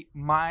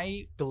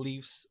 my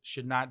beliefs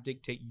should not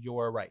dictate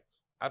your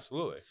rights.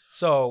 Absolutely.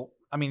 So,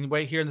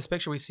 right here in this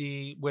picture, we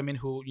see women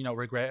who,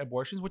 regret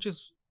abortions, which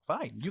is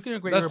fine. You can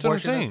regret your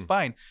abortion. That's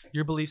fine.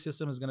 Your belief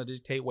system is going to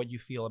dictate what you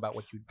feel about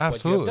what you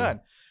have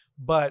done.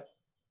 But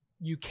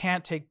you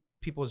can't take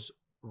people's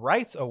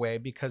rights away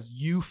because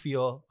you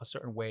feel a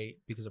certain way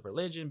because of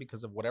religion,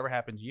 because of whatever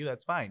happened to you.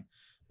 That's fine.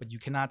 But you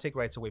cannot take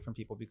rights away from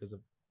people because of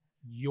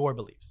your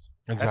beliefs.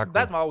 Exactly.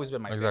 That's always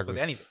been my stance with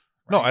anything.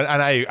 Right? No,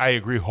 and I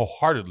agree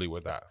wholeheartedly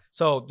with that.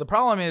 So the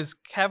problem is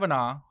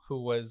Kavanaugh,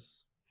 who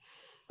was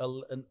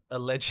an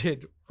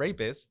alleged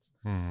rapist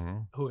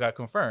who got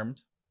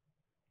confirmed,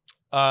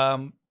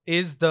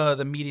 is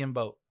the median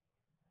vote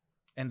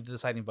and the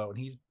deciding vote.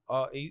 And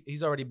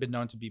he's already been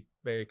known to be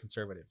very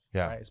conservative,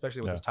 right?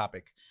 Especially with this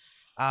topic.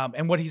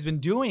 And what he's been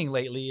doing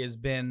lately has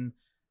been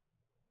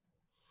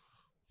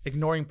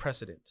ignoring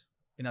precedent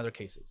in other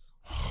cases.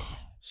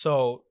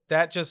 So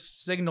that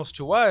just signals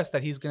to us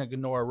that he's going to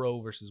ignore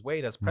Roe versus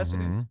Wade as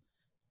precedent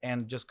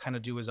and just kind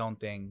of do his own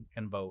thing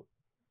and vote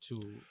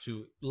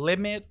to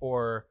limit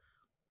or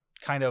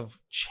kind of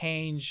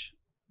change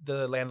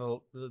the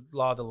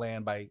law of the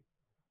land by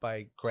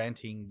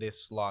granting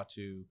this law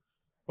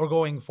or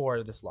going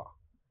for this law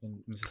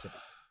in Mississippi.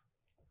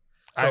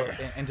 So,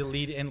 and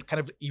delete and kind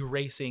of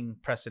erasing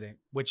precedent,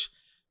 which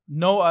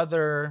no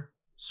other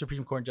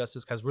Supreme Court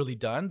justice has really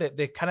done.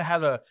 They kind of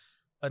have a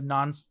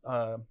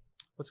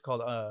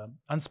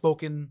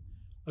unspoken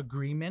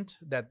agreement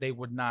that they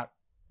would not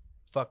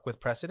fuck with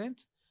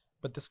precedent,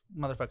 but this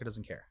motherfucker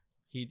doesn't care.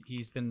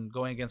 He's been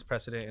going against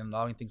precedent and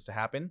allowing things to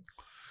happen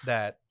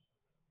that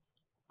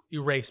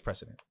erase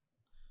precedent.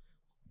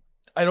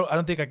 I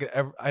don't think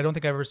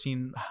I've ever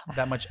seen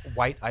that much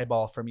white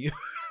eyeball from you.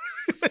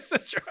 It's a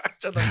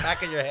charge on the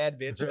back of your head,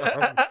 bitch.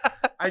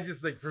 I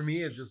just for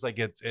me, it's just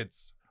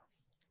it's.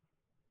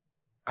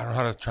 I don't know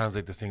how to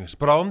translate this English,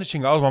 but ¿a dónde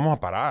chingados vamos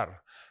a parar?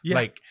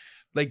 Yeah.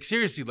 Like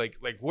seriously,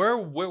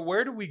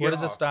 where do we get? Where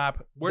does it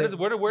stop?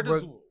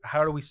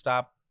 How do we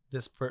stop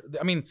this?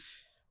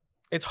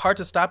 It's hard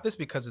to stop this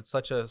because it's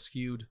such a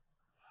skewed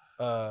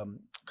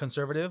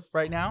conservative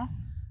right now.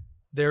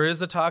 There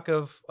is a talk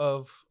of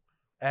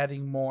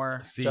adding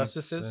more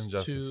justices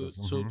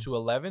to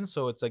 11,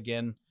 so it's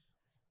again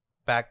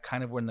back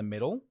kind of we're in the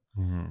middle.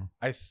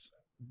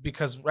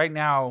 Because right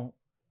now,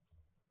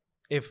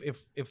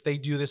 if they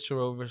do this to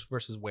Roe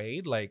versus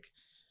Wade,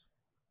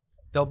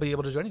 they'll be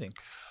able to do anything.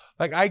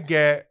 I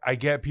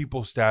get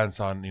people's stance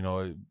on,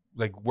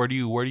 where do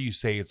you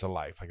say it's a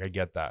life? I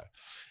get that.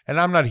 And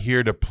I'm not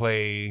here to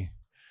play.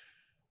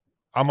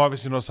 I'm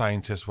obviously no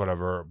scientist,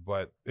 whatever,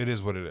 but it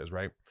is what it is,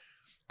 right?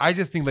 I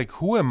just think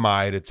who am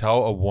I to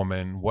tell a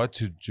woman what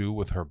to do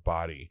with her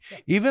body? Yeah.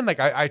 Even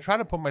I try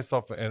to put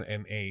myself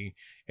in a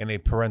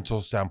parental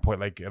standpoint,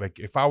 like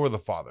if I were the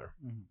father,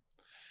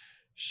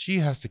 she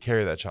has to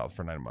carry that child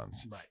for 9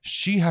 months. Right.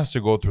 She has to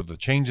go through the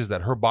changes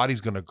that her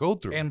body's going to go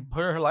through and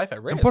put her life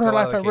at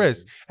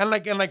risk.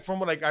 And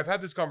from what I've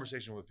had this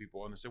conversation with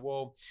people and they say,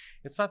 well,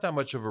 it's not that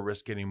much of a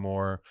risk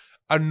anymore.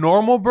 A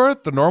normal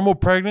birth, the normal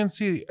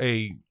pregnancy,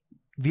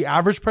 the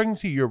average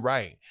pregnancy, you're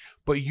right.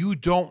 But you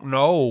don't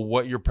know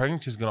what your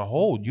pregnancy is going to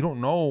hold. You don't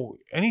know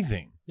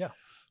anything. Yeah.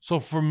 So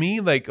for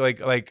me, I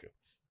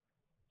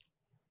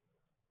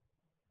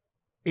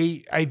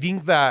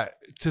think that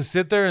to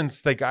sit there and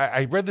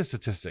I read the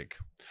statistic.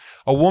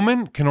 A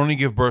woman can only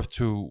give birth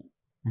to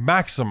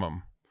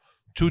maximum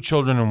 2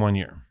 children in 1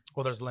 year.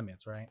 Well, there's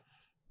limits, right?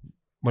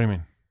 What do you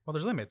mean? Well,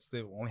 there's limits.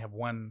 They only have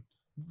one.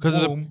 Because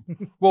of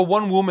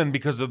one woman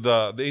because of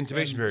the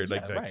intubation period,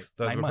 the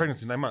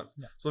pregnancy, 9 months.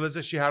 Yeah. So let's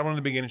say she had one in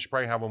the beginning, she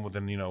probably had one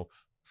within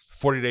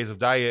 40 days of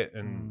diet,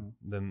 and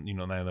then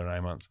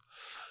 9 months.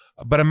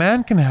 But a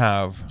man can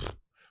have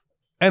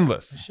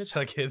endless shit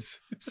ton of kids.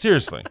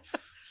 Seriously,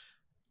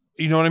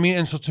 you know what I mean?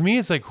 And so to me,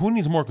 it's who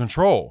needs more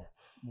control?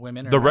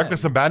 women the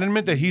reckless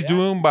abandonment that he's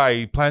doing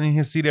by planting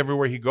his seed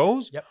everywhere he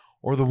goes. Yep.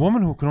 Or the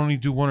woman who can only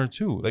do one or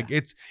two. Like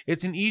it's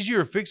an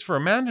easier fix for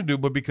a man to do,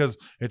 but because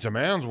it's a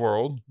man's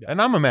world,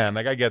 and I'm a man,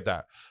 like I get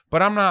that.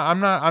 But I'm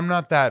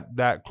not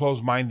that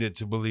close-minded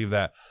to believe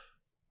that.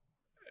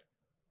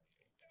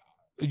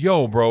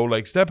 Yo, bro,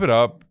 like step it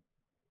up.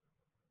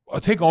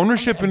 Take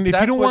ownership, and if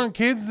you don't want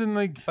kids, then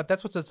like. But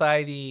that's what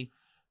society.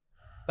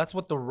 That's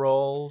what the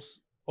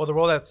roles or the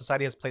role that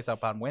society has placed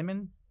upon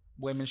women.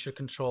 Women should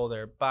control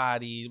their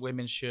body.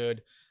 Women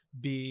should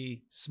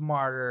be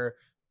smarter.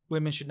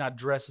 Women should not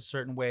dress a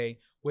certain way.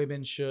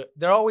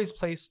 They're always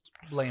placed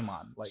blame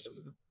on. Like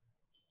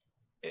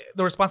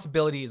the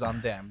responsibility is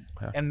on them.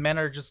 Yeah. And men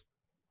are just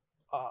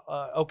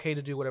okay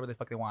to do whatever the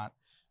fuck they want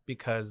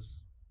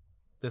because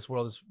this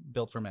world is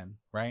built for men,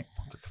 right?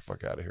 Get the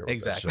fuck out of here.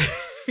 Exactly.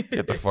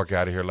 Get the fuck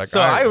out of here. Like so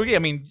I agree. I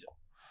mean,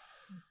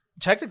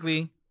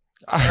 technically,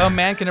 a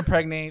man can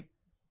impregnate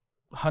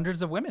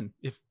hundreds of women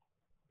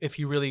if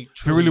he really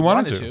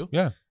wanted to.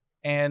 Yeah.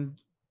 And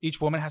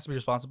each woman has to be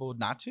responsible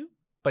not to.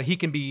 But he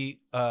can be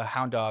a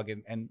hound dog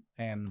and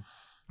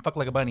fuck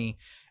like a bunny.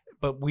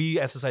 But we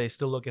as society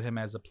still look at him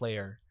as a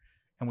player.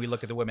 And we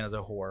look at the women as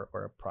a whore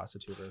or a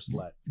prostitute or a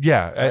slut.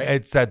 Yeah, right?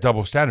 It's that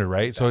double standard,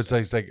 right? Exactly. So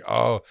it's like,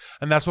 oh,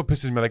 and that's what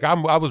pisses me. Like I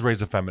was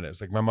raised a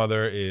feminist. Like my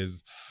mother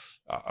is.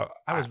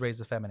 I was raised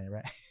a feminine,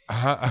 right?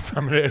 A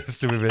feminist,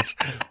 stupid bitch.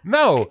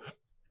 No,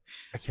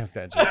 I can't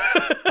stand you.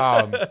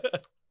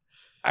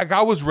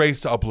 I was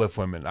raised to uplift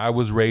women. I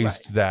was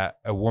raised that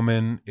a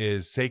woman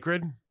is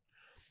sacred.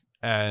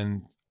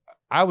 And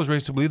I was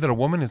raised to believe that a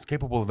woman is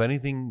capable of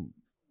anything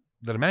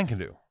that a man can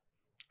do.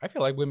 I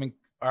feel like women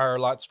are a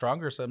lot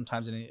stronger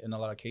sometimes in a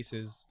lot of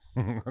cases.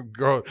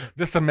 Girl,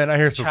 there's some men out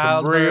here,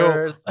 some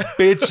real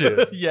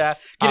bitches. Yeah,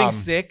 getting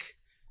sick.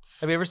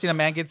 Have you ever seen a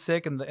man get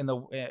sick and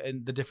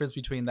the difference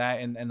between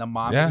that and the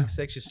mom getting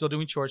sick? She's still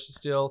doing chores. She's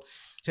still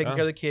taking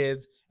care of the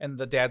kids, and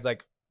the dad's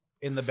like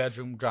in the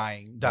bedroom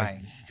dying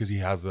because he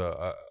has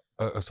a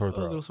sore throat,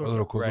 a little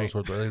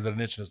sore throat. He's got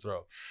an itch in his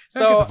throat.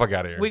 So get the fuck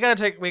out of here.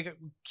 We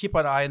keep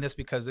an eye on this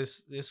because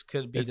this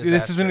could be disastrous.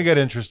 This is going to get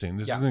interesting.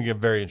 This is going to get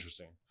very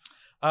interesting.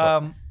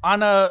 On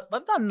a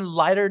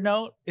lighter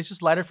note, it's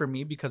just lighter for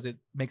me because it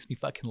makes me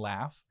fucking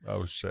laugh.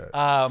 Oh shit.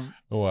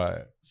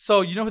 What?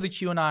 So you know who the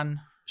QAnon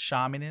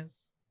shaman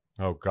is?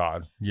 Oh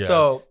God. Yes.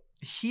 So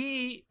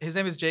his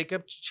name is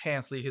Jacob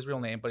Chansley, his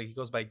real name, but he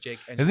goes by Jake.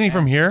 Isn't he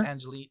from here?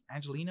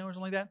 Angelino or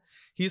something like that.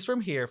 He's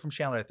from here, from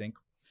Chandler, I think.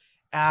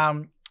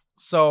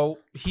 So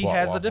he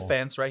has a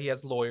defense, right? He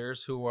has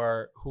lawyers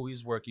who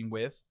he's working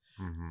with,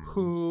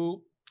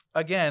 who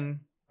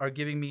again are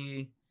giving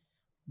me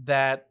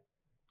that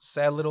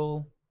sad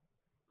little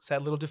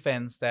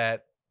defense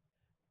that,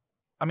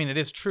 I mean, it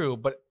is true,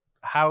 but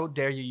how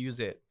dare you use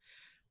it?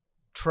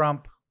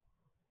 Trump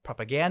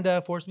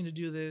propaganda forced me to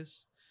do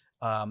this.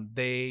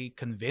 They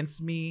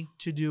convinced me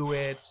to do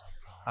it.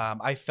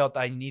 I felt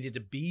I needed to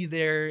be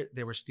there.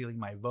 They were stealing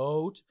my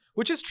vote,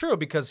 which is true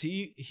because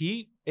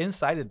he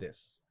incited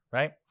this.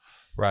 Right.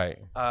 Right.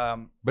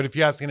 But if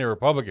you ask any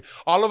Republican,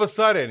 all of a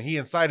sudden he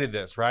incited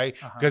this, right?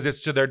 Because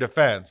it's to their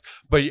defense.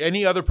 But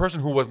any other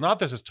person who was not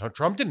this,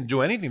 Trump didn't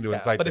do anything to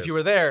incite but this. if you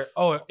were there,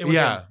 it was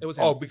him. It was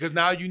him. Oh, because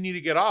now you need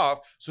to get off.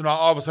 So now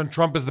all of a sudden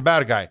Trump is the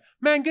bad guy.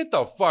 Man, get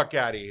the fuck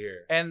out of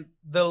here. And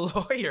the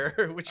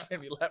lawyer, which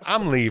made me laugh.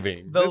 I'm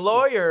leaving. The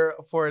lawyer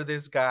for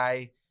this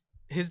guy,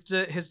 his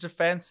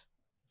defense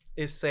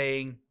is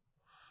saying,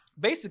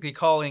 basically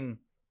calling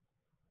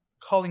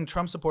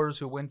Trump supporters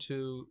who went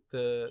to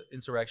the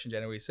insurrection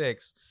January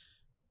 6th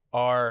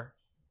are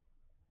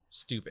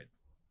stupid,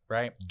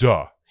 right?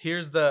 Duh.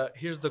 Here's the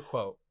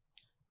quote.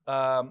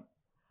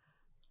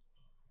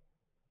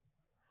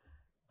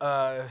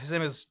 His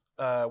name is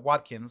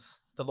Watkins,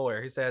 the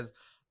lawyer. He says,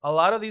 "A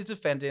lot of these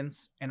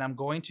defendants, and I'm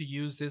going to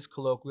use this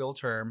colloquial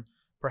term,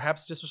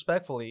 perhaps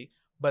disrespectfully,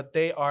 but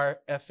they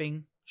are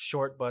effing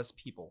short bus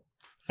people.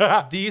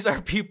 These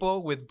are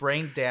people with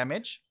brain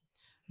damage.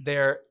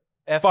 They're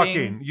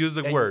fucking use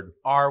the word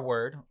R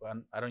word.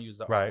 I don't use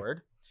the R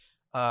word.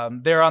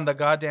 They're on the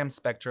goddamn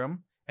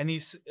spectrum." And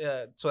he's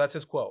so that's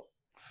his quote.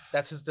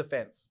 That's his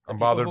defense. I'm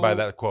bothered by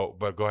that quote,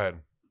 but go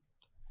ahead.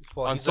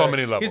 Well, on so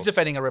many levels, he's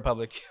defending a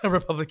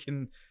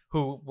Republican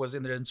who was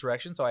in the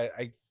insurrection. So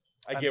I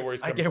get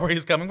where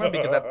he's coming from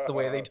because that's the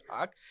way they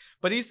talk.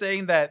 But he's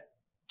saying that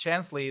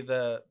Chansley,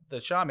 the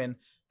shaman,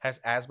 has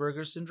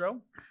Asperger's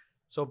syndrome,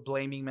 so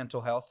blaming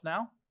mental health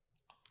now,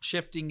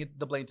 shifting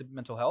the blame to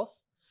mental health,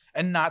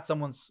 and not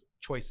someone's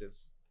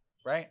choices,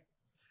 right?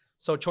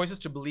 So choices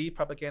to believe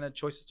propaganda,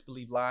 choices to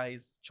believe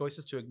lies,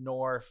 choices to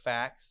ignore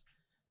facts.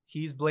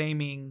 He's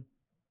blaming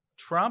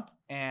Trump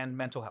and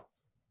mental health,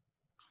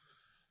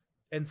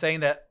 and saying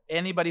that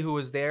anybody who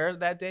was there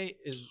that day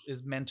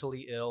is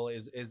mentally ill,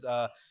 is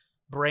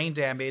brain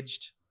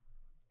damaged.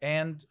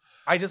 And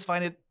I just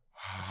find it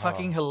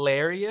fucking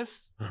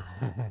hilarious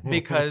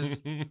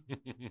because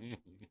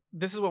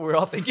this is what we're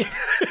all thinking,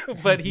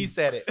 but he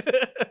said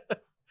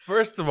it.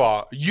 First of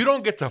all, you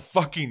don't get to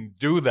fucking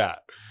do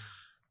that.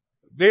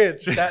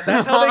 bitch.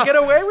 That's how they get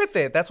away with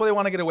it. That's why they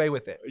want to get away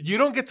with it. You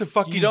don't get to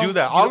fucking do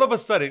that all of a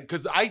sudden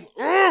because I.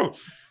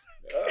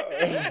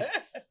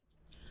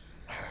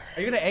 Are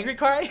you gonna angry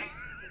cry?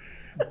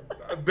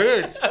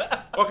 Bitch.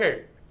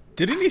 Okay.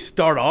 Didn't he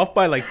start off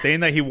by like saying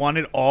that he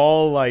wanted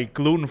all like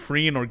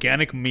gluten-free and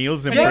organic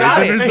meals in He got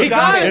prison? it. He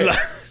got And, it. like,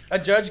 A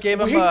judge gave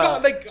him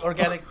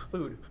organic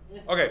food.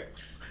 Okay.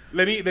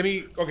 Let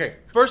me. Okay.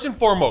 First and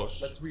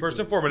foremost, let me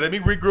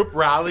regroup,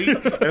 rally,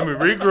 let me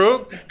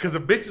regroup, because the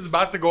bitch is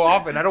about to go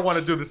off, and I don't want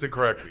to do this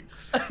incorrectly.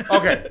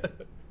 Okay.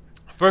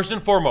 First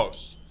and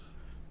foremost,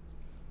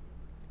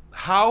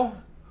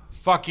 how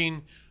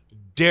fucking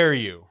dare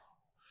you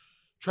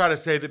try to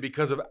say that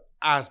because of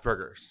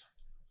Asperger's?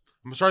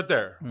 I'm gonna start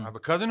there. I have a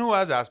cousin who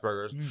has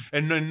Asperger's,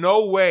 and in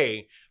no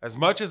way, as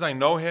much as I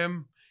know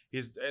him,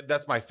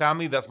 that's my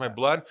family, that's my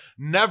blood.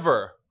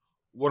 Never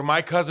would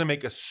my cousin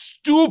make a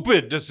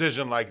stupid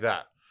decision like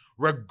that,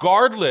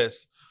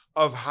 regardless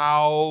of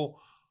how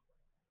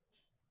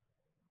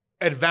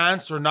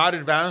advanced or not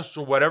advanced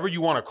or whatever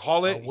you want to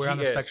call it. Where on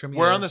the spectrum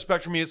Where on the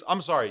spectrum he is.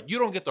 I'm sorry, you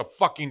don't get to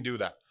fucking do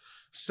that.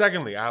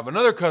 Secondly, I have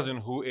another cousin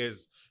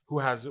who's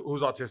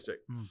autistic,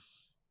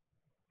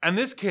 and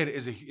this kid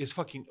is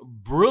fucking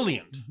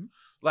brilliant.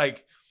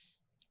 Like,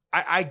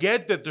 I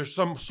get that there's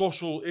some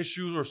social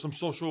issues or some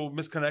social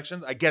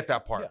misconnections. I get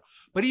that part,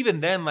 but even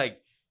then, like,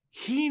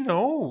 he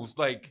knows,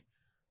 like,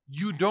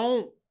 you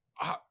don't.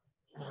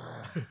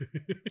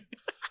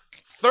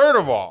 Third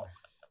of all,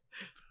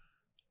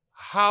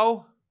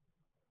 how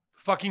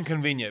fucking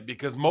convenient,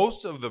 because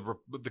most of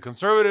the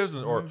conservatives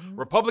or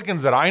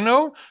Republicans that I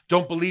know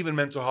don't believe in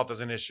mental health as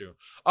an issue.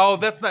 Oh,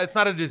 it's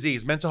not a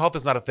disease. Mental health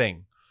is not a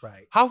thing.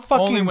 Right. How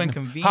fucking Only when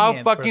convenient.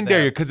 How fucking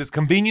dare you? Because it's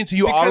convenient to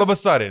you all of a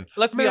sudden.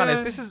 Let's be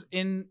honest. This is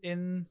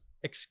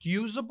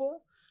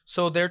inexcusable.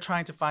 So they're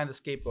trying to find the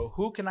scapegoat.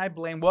 Who can I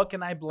blame? What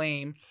can I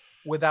blame?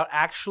 Without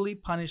actually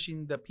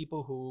punishing the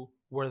people who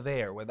were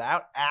there,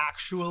 without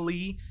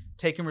actually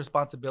taking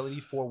responsibility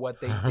for what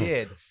they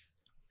did.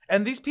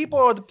 And these people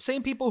are the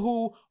same people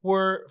who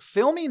were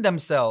filming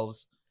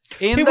themselves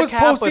in the Capitol.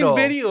 Posting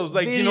videos,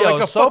 like, you know,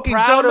 like a so fucking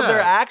proud of dumbass.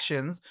 their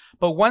actions.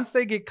 But once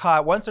they get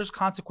caught, once there's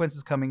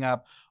consequences coming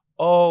up,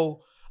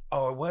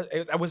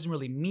 that wasn't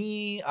really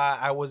me.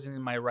 I wasn't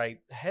in my right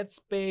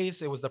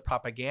headspace. It was the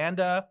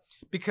propaganda.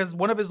 Because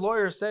one of his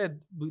lawyers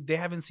said they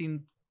haven't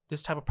seen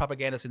this type of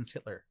propaganda since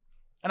Hitler.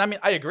 And I mean,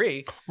 I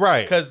agree.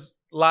 Right. Because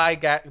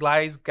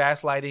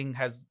gaslighting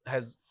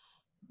has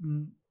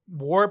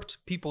warped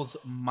people's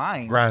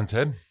minds.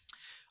 Granted.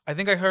 I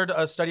think I heard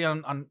a study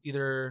on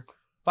either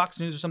Fox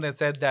News or something that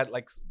said that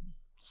like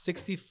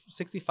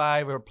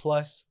 65 or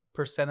plus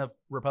 % of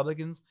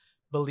Republicans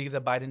believe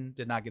that Biden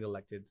did not get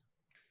elected.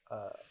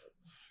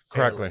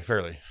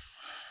 Fairly.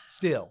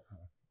 Still.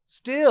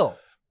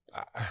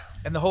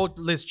 And the whole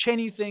Liz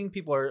Cheney thing,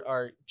 people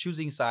are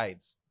choosing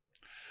sides.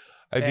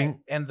 I think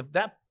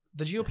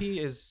the GOP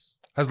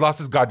has lost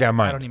his goddamn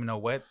mind. I don't even know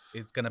what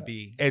it's gonna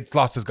be. It's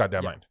lost his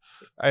goddamn mind.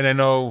 And I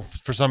know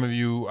for some of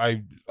you,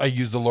 I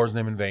use the Lord's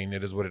name in vain.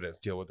 It is what it is.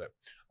 Deal with it.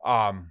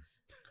 I'm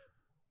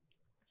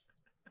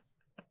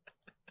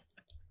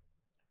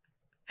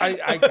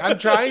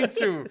trying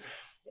to.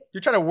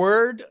 You're trying to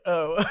word.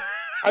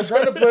 I'm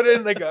trying to put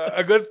in like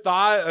a good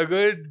thought, a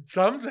good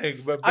something.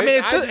 But bitch, I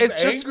mean,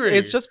 it's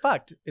angry. just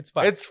fucked. It's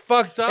fucked. It's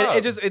fucked up.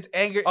 It's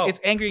anger. It's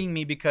angering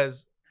me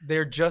because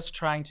they're just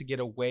trying to get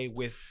away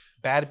with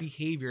bad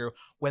behavior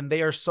when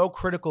they are so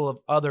critical of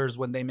others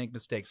when they make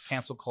mistakes.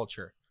 Cancel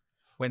culture.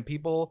 When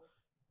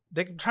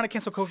they're trying to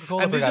cancel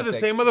Coca-Cola. And these are the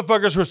same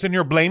motherfuckers who are sitting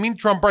here blaming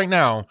Trump right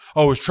now.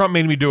 Oh, it's Trump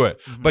made me do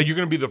it. But you're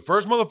going to be the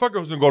first motherfucker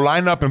who's going to go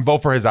line up and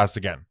vote for his ass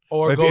again.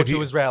 Or go to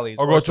his rallies.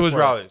 Or go to his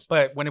rallies.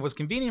 But when it was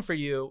convenient for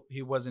you,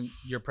 he wasn't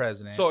your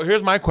president. So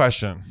here's my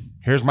question.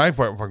 Here's my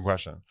fucking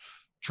question.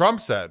 Trump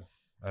said,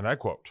 and I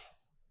quote,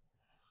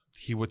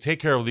 he would take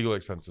care of legal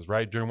expenses,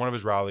 right? During one of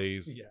his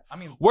rallies. Yeah. I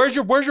mean, where's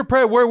your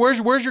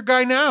your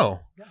guy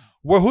now? Yeah.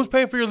 Who's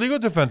paying for your legal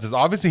defenses?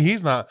 Obviously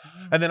he's not.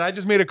 And then I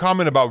just made a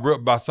comment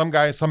about some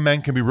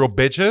men can be real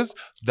bitches.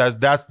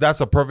 That's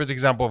a perfect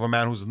example of a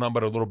man who's nothing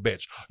but a little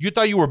bitch. You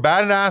thought you were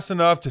badass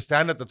enough to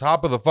stand at the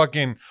top of the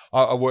fucking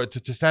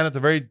to stand at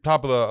the very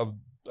top of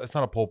it's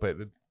not a pulpit.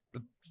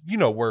 You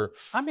know where.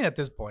 I mean, at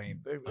this point,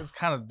 it's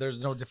kind of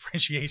there's no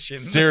differentiation.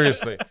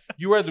 Seriously,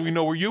 you were at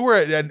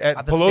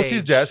Pelosi's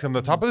stage. Desk on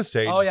the top of the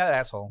stage. Oh yeah, that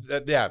asshole.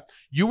 Yeah,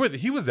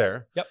 he was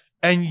there. Yep.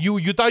 And you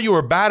thought you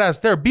were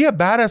badass there. Be a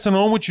badass and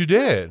own what you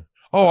did.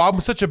 Oh, I'm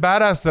such a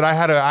badass that I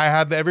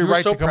had every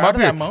right to come up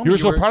here. You were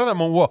so proud of that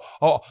moment.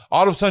 Well,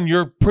 all of a sudden,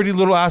 your pretty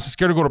little ass is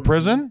scared to go to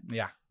prison.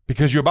 Yeah.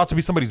 Because you're about to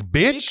be somebody's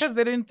bitch. Because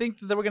they didn't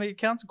think that they were going to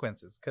get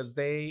consequences. Because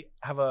they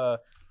have a,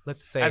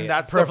 let's say,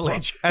 that's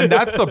privilege. And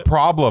that's the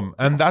problem.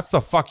 And that's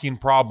the fucking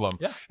problem.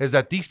 Yeah. Is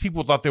that these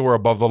people thought they were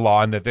above the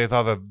law and that they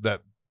thought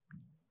that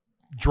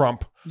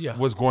Trump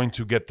was going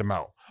to get them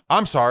out.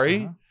 I'm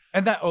sorry.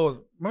 And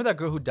remember that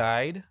girl who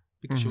died?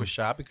 Because she was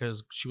shot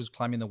because she was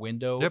climbing the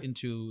window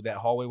into that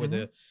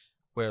hallway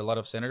where a lot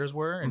of senators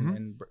were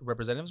and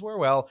representatives were.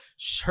 Well,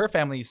 her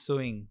family is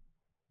suing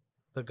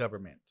the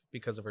government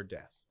because of her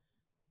death.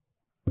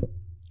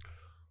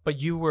 But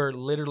you were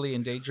literally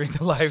endangering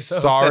the lives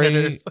of Sorry.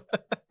 senators.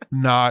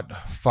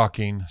 Not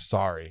fucking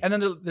sorry. And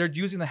then they're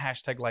using the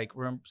hashtag like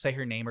say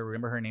her name or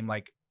remember her name.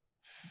 Like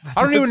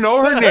I don't even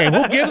know her name.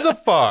 Who gives a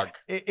fuck?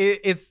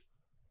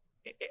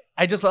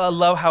 I just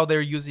love how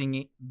they're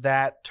using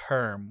that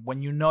term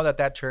when you know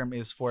that term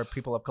is for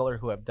people of color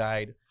who have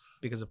died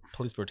because of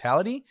police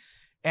brutality.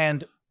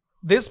 And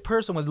this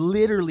person was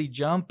literally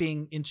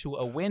jumping into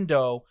a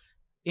window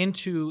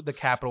into the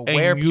Capitol And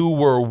where you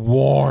were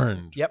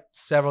warned. Yep,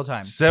 several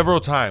times.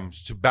 Several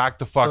times to back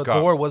the fuck The up.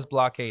 door was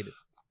blockaded.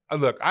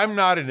 Look, I'm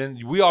not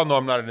we all know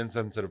I'm not an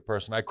insensitive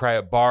person. I cry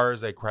at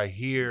bars. I cry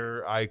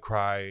here. I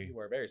cry. You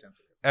were very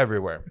sensitive.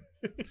 Everywhere.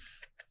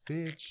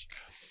 Bitch.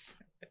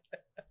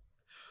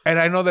 And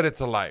I know that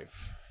it's a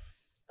life.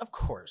 Of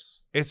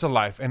course. It's a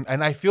life.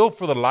 And I feel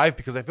for the life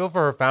because I feel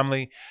for her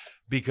family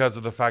because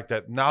of the fact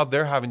that now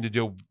they're having to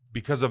deal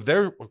because of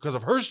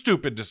her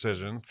stupid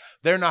decisions.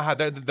 They're not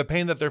the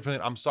pain that they're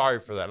feeling. I'm sorry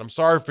for that. I'm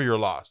sorry for your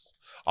loss.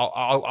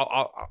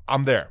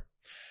 I'm there.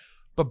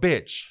 But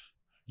bitch,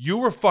 you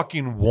were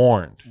fucking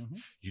warned. Mm-hmm.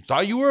 You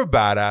thought you were a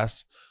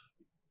badass.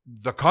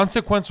 The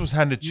consequence was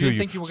handed to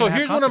you. So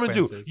here's what I'm gonna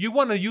do. You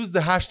want to use the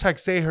hashtag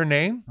say her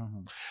name? Mm-hmm.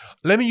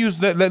 Let me use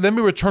that. Let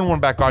me return one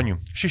back on you.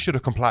 She should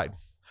have complied.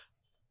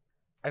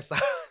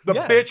 The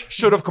bitch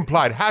should have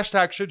complied.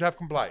 Hashtag should have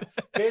complied.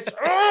 Bitch.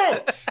 Oh!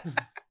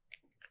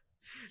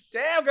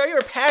 Damn, girl, you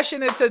were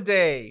passionate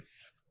today.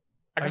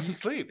 I got some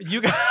sleep.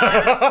 You got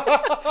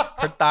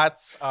her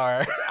thoughts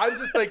are. I'm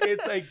just like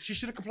it's like she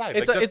should have complied.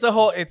 It's a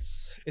whole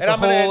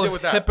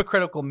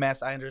hypocritical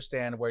mess. I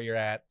understand where you're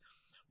at,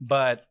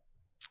 but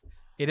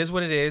it is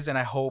what it is, and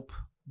I hope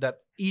that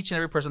each and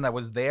every person that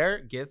was there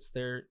gets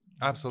their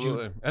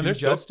absolutely due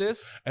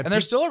justice, and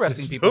they're still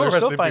arresting people. They're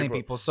still finding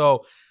people.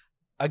 So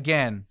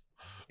again,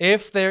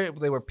 if they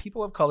were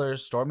people of color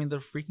storming the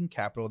freaking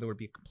Capitol, there would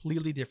be a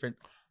completely different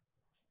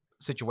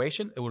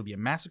situation. It would be a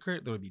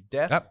massacre. There would be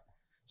death. Yep.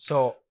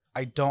 So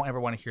I don't ever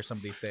want to hear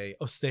somebody say,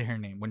 "Oh, say her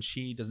name," when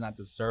she does not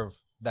deserve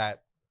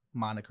that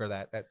moniker,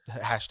 that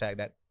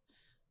hashtag,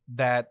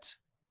 that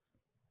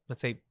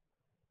let's say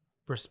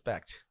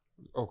respect.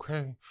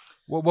 Okay.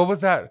 What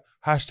was that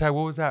hashtag?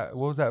 What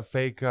was that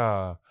fake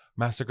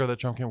massacre that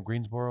Trump came with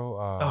Greensboro?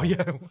 Oh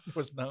yeah,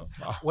 was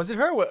it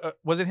her?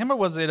 Was it him or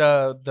was it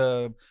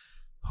who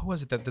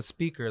was it? The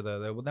speaker,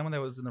 the one that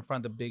was in the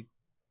front, the big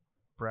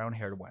brown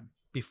haired one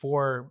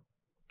before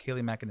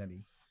Kayleigh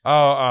McEnany.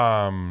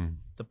 Oh,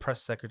 the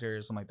press secretary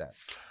or something like that.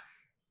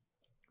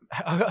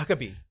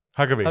 Huckabee.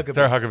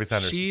 Sarah Huckabee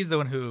Sanders. She's the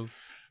one who.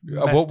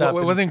 What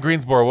wasn't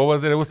Greensboro? What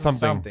was it? It was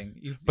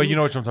something. But you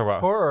know what I'm talking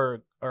about.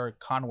 Her or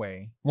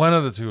Conway. One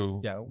of the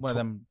two. Yeah, one of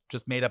them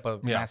just made up a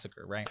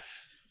massacre, right?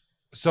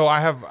 So I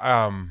have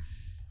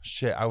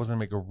shit. I was gonna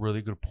make a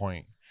really good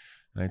point,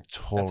 and I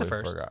totally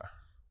forgot.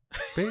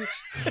 Bitch.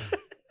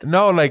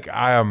 No, like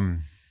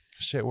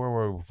shit. Where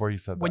were we before you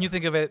said that? When you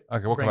think of it,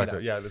 okay, we'll come back to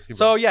it. Yeah, let's keep.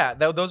 So yeah,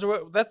 there's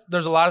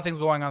a lot of things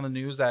going on in the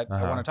news that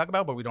I want to talk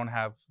about, but we don't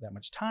have that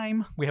much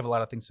time. We have a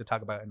lot of things to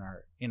talk about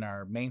in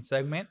our main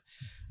segment.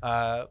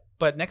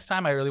 But next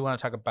time, I really want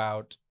to talk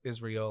about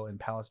Israel and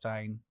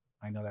Palestine.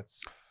 I know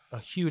that's a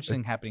huge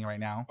thing happening right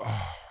now.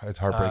 It's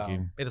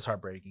heartbreaking. It is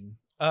heartbreaking.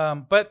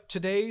 But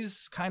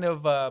today's kind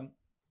of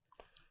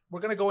we're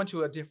gonna go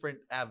into a different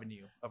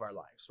avenue of our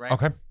lives, right?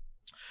 Okay.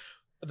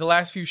 The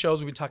last few shows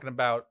we've been talking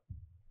about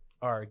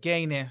our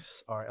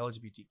gayness, our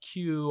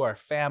LGBTQ, our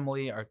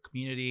family, our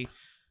community,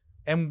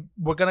 and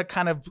we're gonna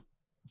kind of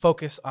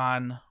focus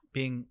on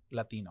being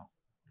Latino.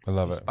 I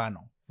love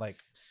Hispano. Like,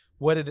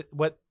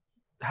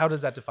 how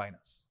does that define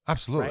us?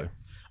 Absolutely.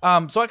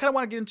 Right? So I kind of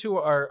want to get into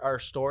our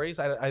stories.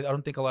 I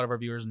don't think a lot of our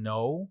viewers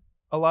know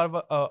a lot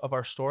of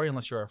our story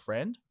unless you're a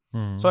friend.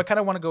 Mm-hmm. So I kind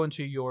of want to go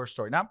into your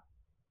story. Now,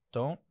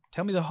 don't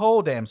tell me the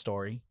whole damn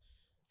story.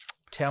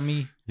 Tell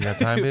me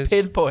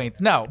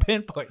pinpoints. No,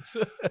 pinpoints.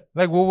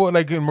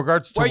 like in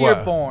regards to where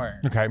you're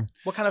born. Okay.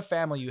 What kind of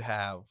family you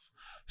have.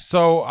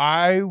 So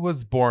I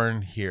was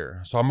born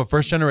here. So I'm a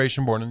first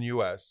generation born in the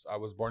U.S. I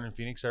was born in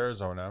Phoenix,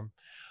 Arizona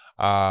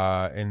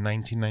in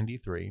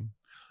 1993.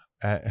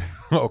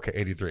 Okay,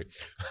 83.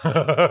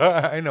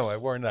 I know I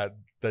worn that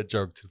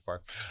joke too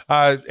far.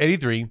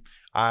 83.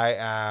 I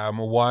am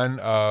one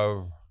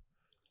of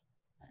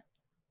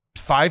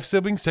 5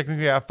 siblings.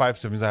 Technically, I have 5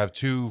 siblings. I have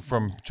two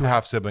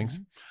half siblings.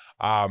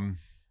 I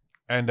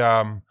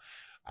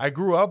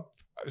grew up.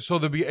 So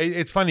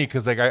it's funny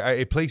because like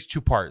it plays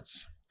 2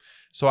 parts.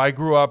 So I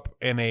grew up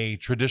in a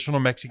traditional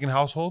Mexican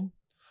household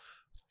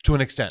to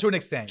an extent.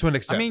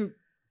 I mean,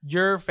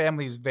 your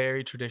family is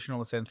very traditional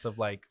in the sense of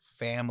like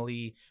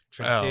family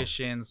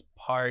traditions,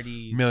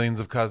 parties, millions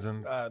of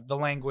cousins, the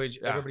language.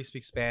 Everybody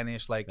speaks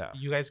Spanish. Like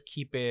you guys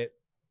keep it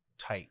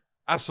tight.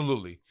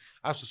 Absolutely.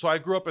 Absolutely. So I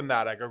grew up in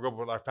that. I grew up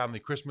with our family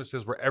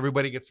Christmases where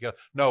everybody gets together.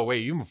 No,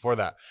 wait, even before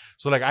that.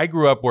 So like I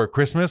grew up where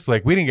Christmas,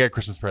 like we didn't get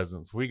Christmas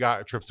presents. We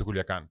got trips to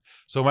Culiacan.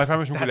 So my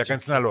family's from That's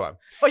Culiacan, Sinaloa.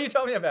 Oh, you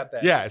told me about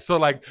that. Yeah. So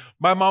like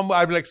my mom,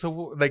 I'd be like,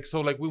 so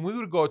when we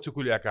would go to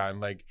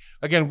Culiacan, like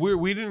again,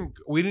 we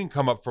didn't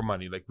come up for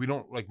money. Like we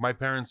don't like my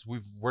parents,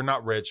 we're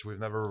not rich. We've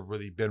never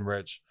really been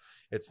rich.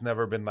 It's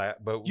never been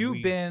that. But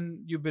You've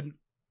been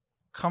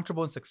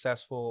comfortable and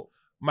successful.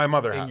 my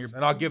mother in has, your-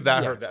 and I'll give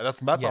that her. Yes.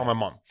 That's all my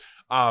Yes.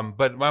 mom.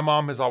 But my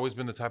mom has always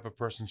been the type of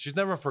person, she's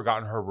never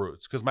forgotten her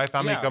roots because my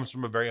family Yeah. comes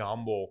from a very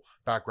humble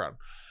background.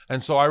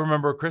 And so I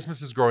remember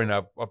Christmases growing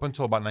up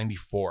until about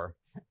 94.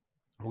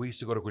 We used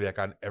to go to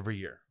Culiacan every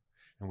year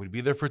and we'd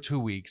be there for 2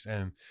 weeks.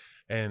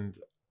 And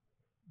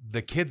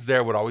the kids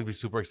there would always be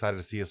super excited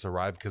to see us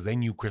arrive because they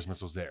knew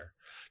Christmas was there.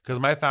 Because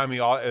my family,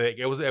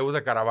 it was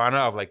a caravana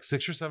of like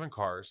 6 or 7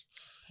 cars.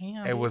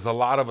 Damn, It was a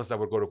lot of us that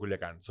would go to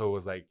Culiacan. So it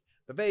was like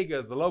the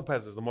Vegas, the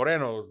Lopez's, the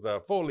Morenos,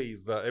 the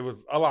Folies, it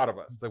was a lot of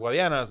us, the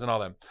Guadianas and all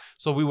them.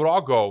 So we would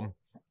all go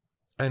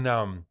and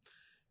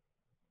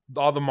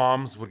all the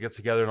moms would get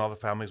together and all the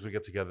families would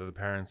get together, the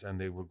parents, and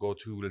they would go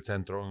to El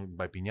Centro and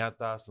buy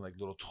piñatas and like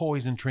little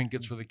toys and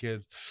trinkets for the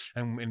kids.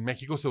 And in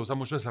Mexico se usa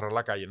mucho cerrar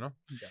la calle, no?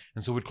 Yeah.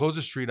 And so we'd close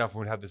the street off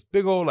and we'd have this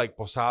big old like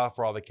posada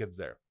for all the kids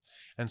there.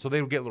 And so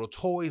they would get little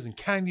toys and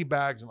candy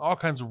bags and all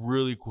kinds of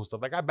really cool stuff.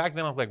 Like back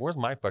then I was like, where's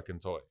my fucking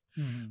toy?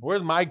 Mhm.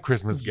 Where's my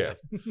Christmas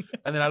gift?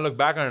 And then I look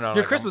back on it and I'm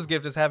Your like, Christmas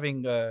gift is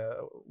having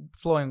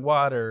flowing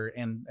water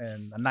and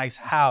a nice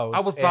house. I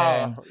was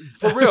and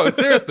for real,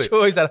 seriously.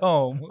 toys at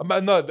home.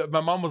 My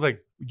mom was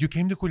like, you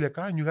came to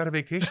Culiacan, you got a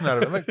vacation out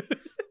of it. I'm like,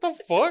 what the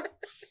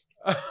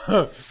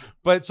fuck?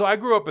 But so I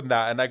grew up in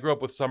that, and I grew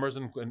up with summers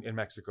in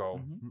Mexico.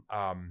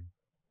 Mm-hmm.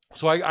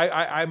 So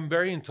I'm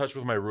very in touch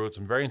with my roots.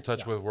 I'm very in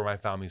touch with where my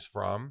family's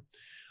from.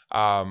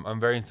 I'm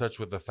very in touch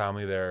with the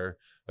family there.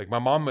 Like my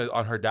mom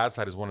on her dad's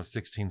side is one of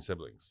 16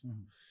 siblings.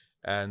 Mhm.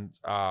 And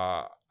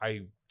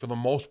for the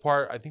most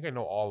part, I think I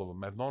know all of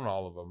them. I've known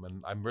all of them,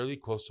 and I'm really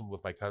close to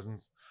with my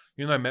cousins.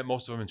 You know, I met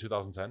most of them in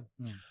 2010.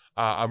 Mm.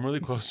 I'm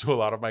really close to a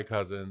lot of my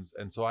cousins,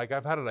 and so I've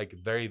had a like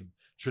very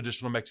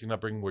traditional Mexican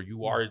upbringing where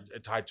you are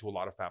tied to a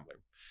lot of family.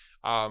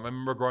 I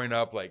remember growing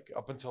up, like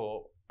up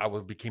until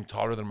became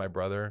taller than my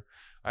brother,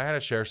 I had to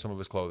share some of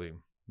his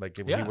clothing. Like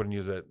if he wouldn't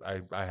use it,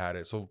 I had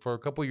it. So for a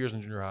couple of years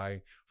in junior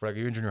high, for like a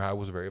year in junior high, I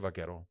was very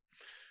vaquero.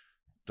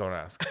 Don't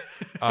ask.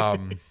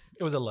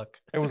 It was a look.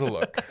 It was a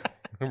look,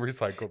 a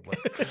recycled look.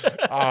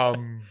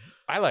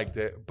 I liked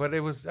it, but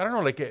it was, I don't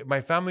know, like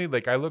my family,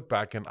 like I look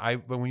back and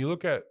when you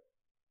look at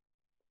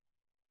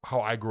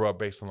how I grew up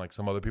based on like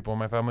some other people in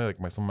my family, like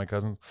some of my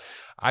cousins,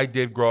 I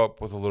did grow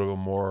up with a little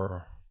bit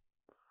more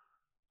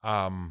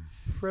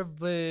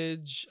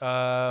privilege.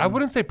 I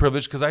wouldn't say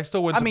privilege because I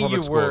still went to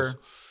public schools.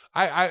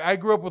 I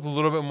grew up with a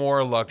little bit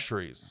more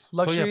luxuries.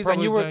 Luxuries, so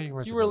and you were a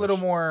little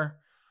privileged. more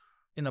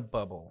in a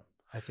bubble,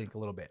 I think, a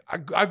little bit.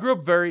 I grew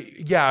up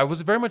I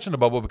was very much in a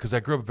bubble because I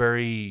grew up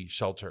very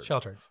sheltered.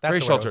 Sheltered. That's Very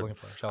the word I was sheltered.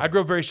 looking for. I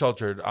grew up very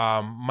sheltered.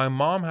 My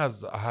mom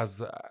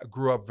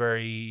grew up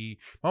my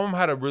mom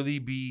had to really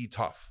be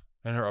tough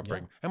in her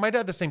upbringing. And my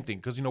dad, the same thing,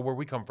 because you know where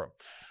we come from.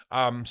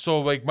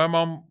 So like my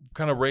mom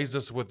kind of raised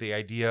us with the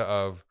idea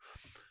of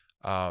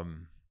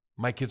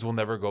my kids will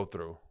never go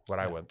through what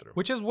I went through.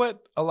 Which is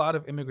what a lot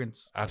of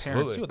immigrants'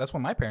 Absolutely. parents do. That's what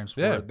my parents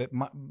were.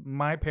 Yeah.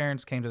 My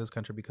parents came to this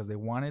country because they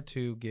wanted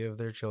to give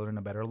their children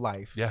a better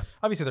life. Yeah.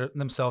 Obviously,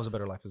 themselves a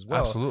better life as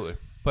well. Absolutely.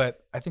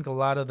 But I think a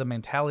lot of the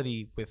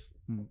mentality with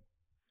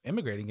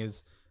immigrating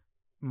is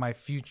the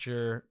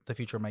future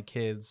of my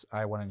kids,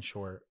 I want to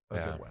ensure a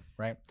good one,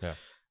 right? Yeah.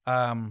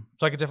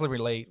 So I could definitely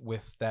relate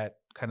with that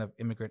kind of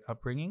immigrant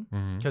upbringing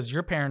because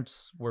your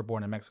parents were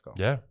born in Mexico.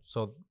 Yeah.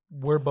 So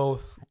we're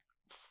both.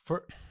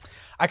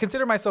 I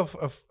consider myself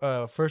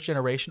a first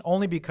generation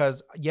only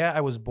because I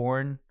was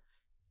born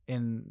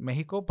in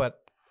Mexico, but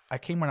I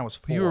came when I was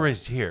 4. You were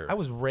raised here. I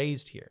was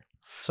raised here.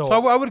 So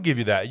I would give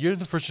you that. You're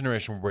the first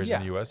generation raised in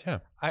the U.S. Yeah.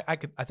 I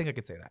think I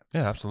could say that.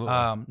 Yeah, absolutely.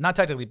 Not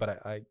technically,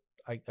 but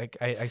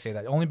I say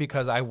that only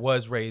because I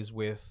was raised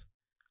with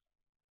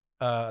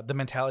the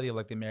mentality of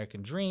like the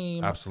American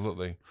dream.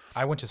 Absolutely.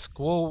 I went to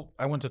school.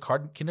 I went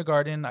to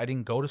kindergarten. I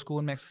didn't go to school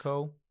in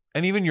Mexico.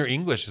 And even your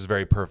English is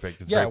very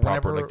perfect. It's very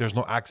proper. Like there's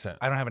no accent.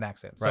 I don't have an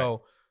accent. Right.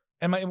 So,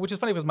 which is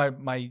funny because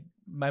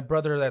my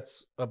brother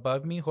that's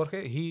above me,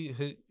 Jorge,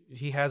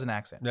 he has an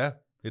accent. Yeah,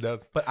 he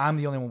does. But I'm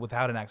the only one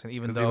without an accent,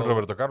 even though even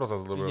Roberto Carlos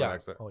has a little bit of an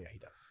accent. Oh yeah, he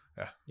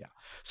does. Yeah.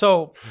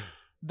 So,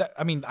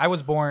 I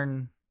was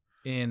born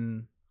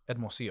in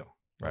Hermosillo.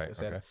 Like Right. I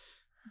said.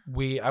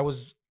 Okay.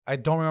 I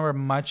don't remember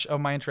much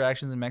of my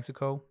interactions in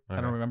Mexico. I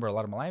Okay. don't remember a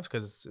lot of my lives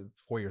because it's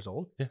 4 years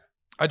old. Yeah.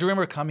 I do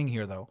remember coming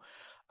here though.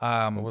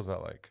 What was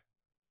that like?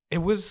 It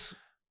was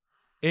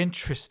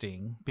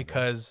interesting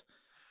because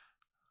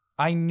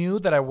I knew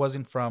that I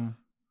wasn't from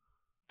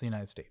the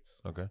United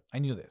States. Okay. I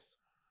knew this.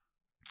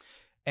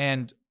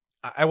 And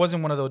I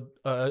wasn't one of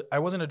those, I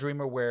wasn't a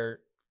dreamer where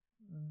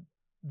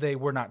they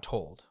were not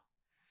told.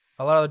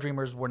 A lot of the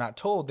dreamers were not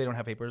told they don't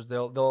have papers.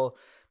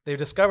 They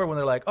discover when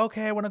they're like,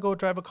 okay, I want to go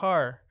drive a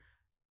car.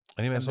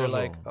 Anime and they're social.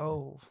 like,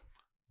 oh,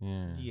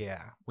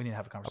 yeah, we need to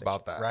have a conversation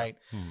About that. right?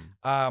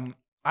 I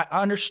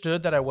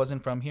understood that I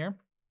wasn't from here.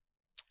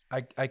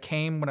 I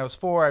came when I was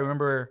 4. I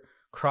remember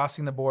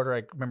crossing the border.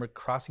 I remember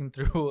crossing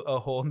through a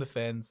hole in the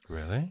fence.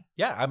 Really?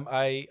 Yeah,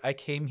 I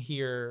came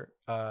here.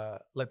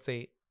 Let's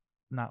say,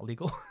 not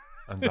legal,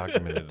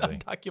 Undocumented.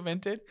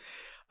 undocumented.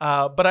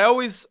 But I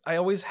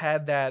always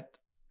had that.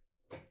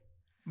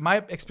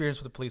 My experience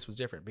with the police was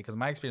different because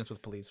my experience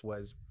with police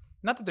was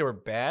not that they were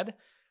bad,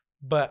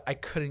 but I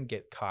couldn't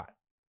get caught.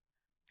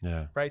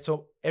 Yeah. Right.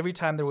 So every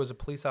time there was a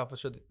police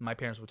officer, my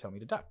parents would tell me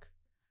to duck.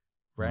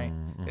 Right.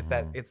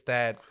 Mm-hmm. It's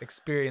that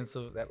experience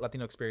of that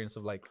Latino experience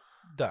of like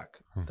duck.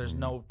 There's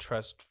no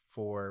trust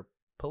for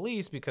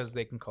police because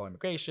they can call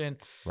immigration.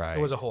 Right.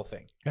 It was a whole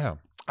thing. Yeah.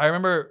 I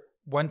remember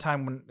one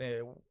time when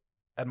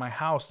at my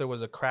house there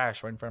was a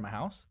crash right in front of my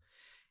house,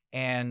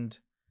 and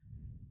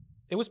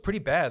it was pretty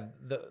bad.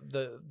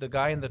 The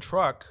guy in the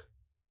truck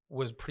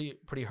was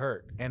pretty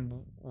hurt,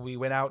 and we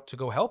went out to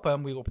go help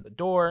him. We opened the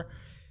door.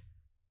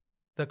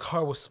 The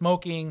car was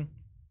smoking,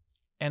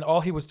 and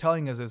all he was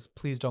telling us is,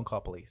 "Please don't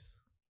call police.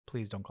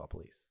 Please don't call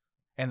police."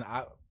 And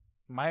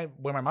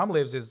where my mom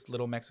lives is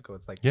Little Mexico.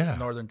 It's like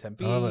northern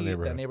Tempe,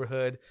 that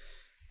neighborhood,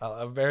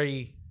 a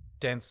very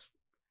dense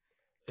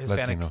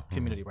Hispanic Latino.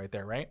 community right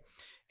there, right?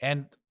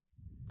 And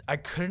I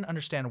couldn't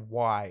understand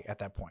why at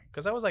that point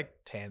because I was like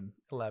 10,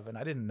 11.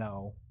 I didn't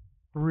know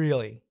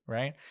really,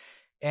 right?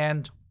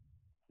 And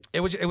it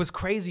was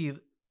crazy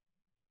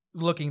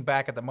looking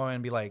back at the moment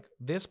and be like,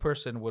 this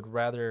person would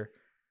rather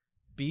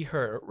be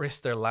hurt,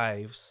 risk their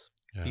lives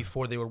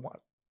before they would want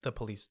the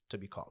police to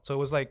be called. So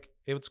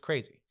it was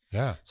crazy.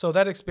 Yeah. So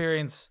that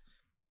experience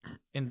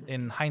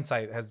in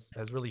hindsight has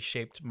really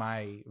shaped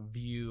my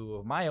view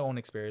of my own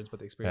experience with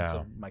the experience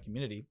of my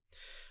community.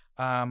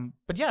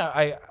 But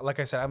yeah,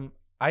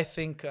 I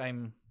think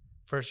I'm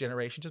first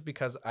generation just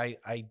because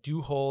I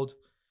do hold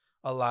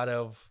a lot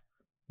of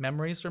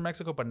memories from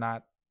Mexico, but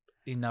not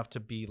enough to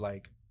be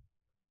like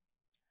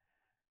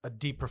a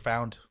deep,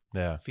 profound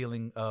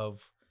feeling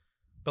of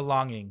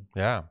belonging.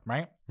 Yeah.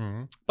 Right?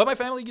 Mm-hmm. But my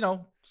family,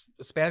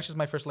 Spanish is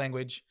my first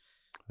language.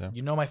 Yeah.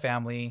 My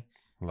family.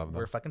 Love them.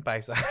 We're fucking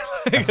paisa.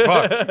 As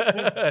fuck.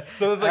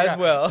 So it's like, as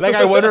well. Like,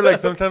 I wonder, like,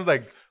 sometimes,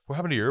 like, what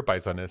happened to your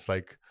paisaness?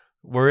 Like,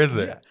 where is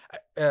it?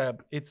 Yeah.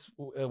 It's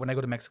when I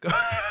go to Mexico.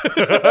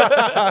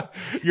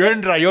 You're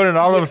in Rayon and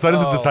all of a sudden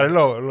se te sale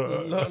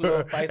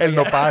el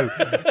nopal.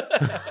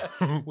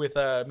 With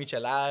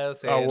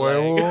micheladas and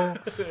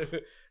like,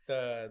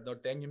 the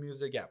norteño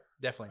music. Yeah,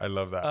 definitely. I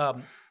love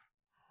that.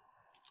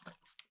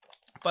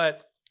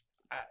 But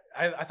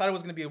I thought it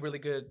was going to be a really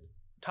good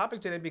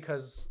topic today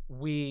because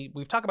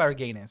we've talked about our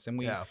gayness and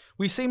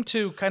we seem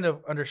to kind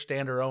of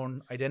understand our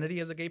own identity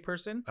as a gay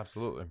person.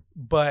 Absolutely.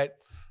 But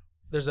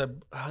there's a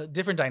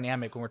different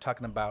dynamic when we're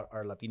talking about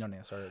our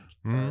Latino-ness,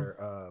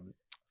 our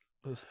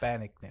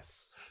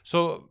Hispanicness.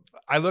 So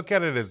I look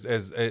at it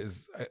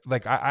as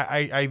like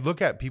I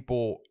look at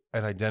people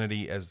and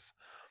identity as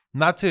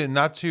not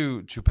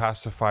to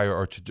pacify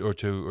or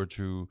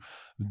to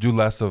do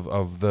less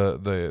of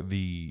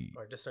the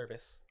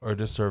or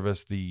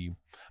disservice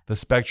the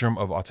spectrum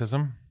of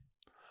autism.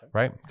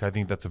 Right? I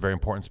think that's a very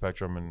important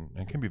spectrum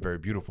and can be a very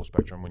beautiful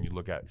spectrum when you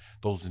look at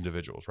those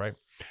individuals, right?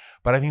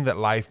 But I think that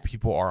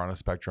people are on a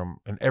spectrum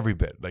in every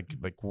bit. Like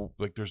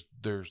there's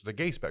the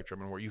gay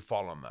spectrum and where you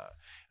fall on that.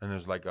 And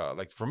there's like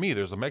for me,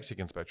 there's a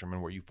Mexican spectrum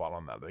and where you fall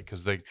on that.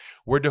 Because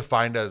we're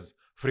defined as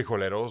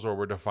frijoleros or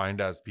we're defined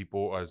as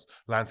people, as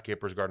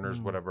landscapers, gardeners,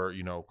 whatever,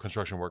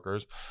 construction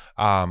workers.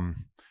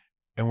 And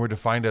we're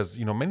defined as,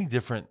 many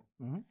different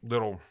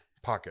little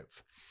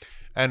pockets.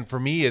 And for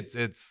me,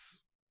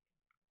 it's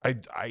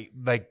I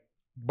like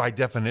by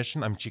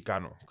definition I'm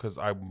Chicano because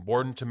I'm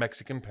born to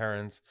Mexican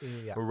parents,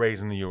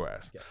 raised in the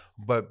U.S. Yes.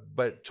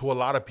 But to a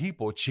lot of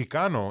people,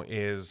 Chicano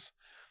is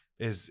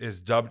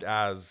dubbed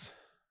as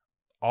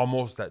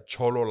almost that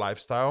cholo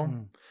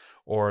lifestyle,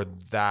 or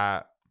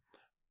that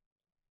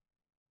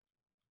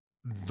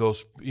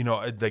those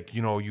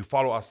you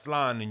follow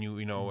Aslan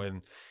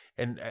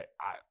and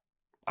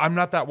I'm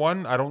not that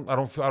one. I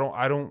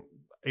don't.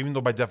 Even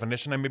though by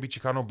definition I may be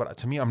Chicano, but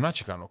to me I'm not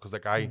Chicano because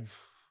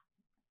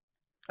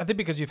I think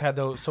because you've had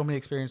so many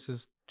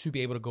experiences to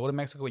be able to go to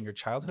Mexico in your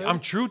childhood. I'm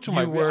true to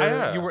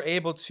you were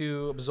able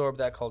to absorb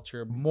that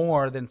culture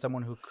more than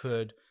someone who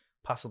could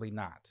possibly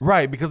not.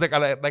 Right, because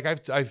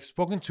I've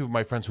spoken to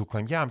my friends who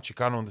claim, I'm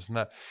Chicano and this and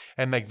that,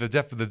 and like the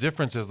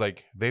difference is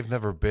like they've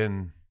never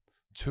been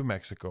to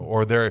Mexico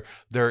or their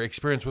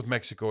experience with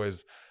Mexico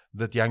is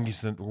the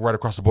tianguis right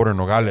across the border in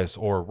Nogales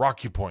or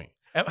Rocky Point.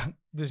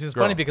 This is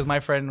funny because my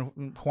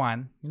friend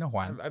Juan,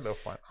 Juan. I love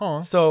Juan.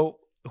 Oh. So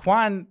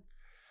Juan,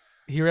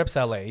 he reps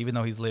LA, even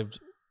though he's lived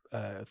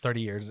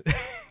 30 years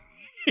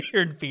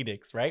here in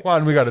Phoenix, right?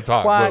 Juan, we got to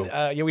talk. Juan,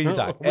 we need to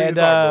talk.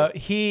 And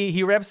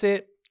he reps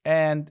it,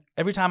 and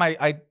every time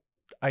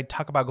I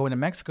talk about going to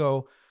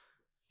Mexico,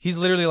 he's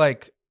literally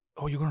like,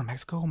 "Oh, you're going to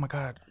Mexico? Oh my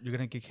God, you're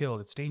gonna get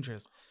killed. It's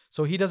dangerous."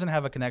 So he doesn't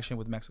have a connection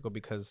with Mexico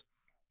because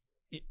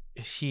I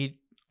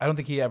don't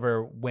think he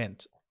ever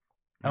went.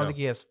 I don't think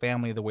he has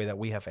family the way that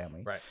we have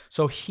family. Right.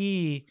 So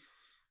he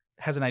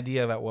has an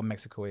idea about what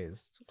Mexico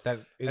is. That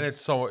is, And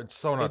it's so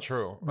not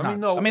true. not- I mean,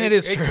 no. I mean, it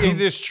is true. It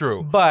is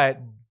true.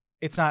 but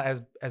it's not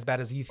as bad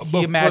as he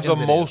But imagines. for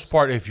the it most is.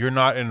 part, if you're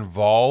not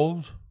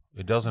involved,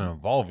 it doesn't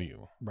involve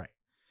you. Right.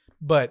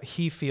 But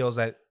he feels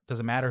that it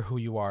doesn't matter who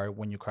you are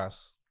when you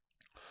cross.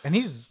 And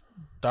he's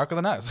darker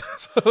than us.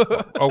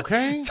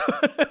 Okay. So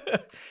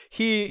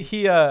he's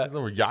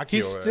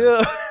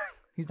Still.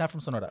 he's not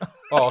from Sonora.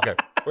 Oh, okay.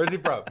 Where's he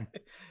from?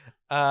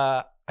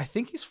 I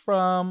think he's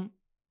from,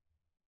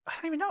 I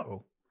don't even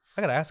know.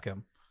 I gotta ask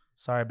him.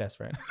 Sorry, best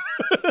friend.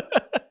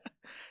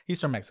 He's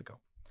from Mexico.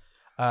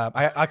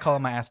 I call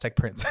him my Aztec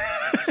prince.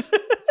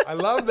 I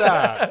love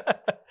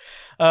that.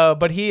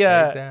 But he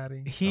Hey,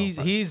 Daddy. he's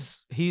Oh,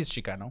 he's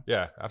Chicano.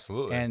 yeah,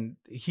 absolutely. And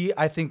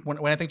I think when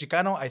I think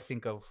Chicano, I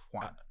think of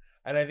Juan.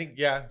 And I think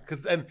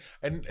because and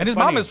His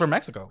mom is from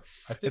Mexico.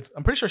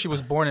 I'm pretty sure she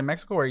was born in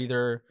Mexico, or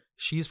either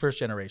she's first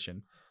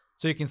generation.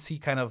 So you can see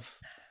kind of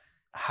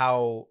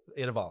how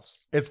it evolves.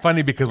 It's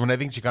funny because when I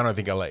think Chicano, I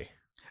think LA.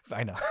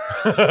 I know.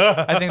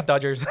 I think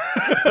Dodgers.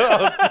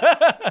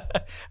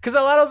 Because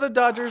a lot of the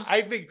Dodgers.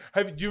 I think.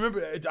 Do you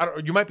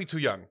remember? You might be too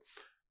young.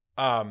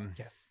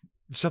 Yes.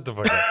 Shut the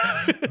fuck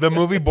up. The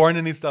movie Born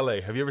in East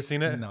LA. Have you ever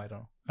seen it? No, I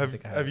don't.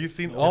 Have you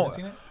seen? You haven't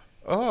seen it?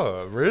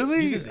 Oh,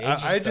 really? You just aged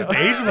I just yourself.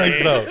 aged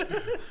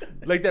myself.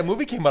 Like that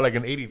movie came out like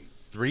in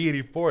 83,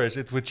 84 ish.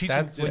 It's with Cheech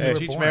That's and when you were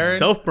Cheech born. Marin.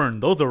 Self-burn,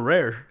 those are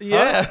rare.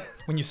 Yeah.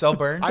 When you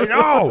self-burn. I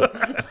know.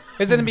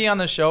 Isn't it be on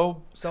the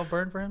show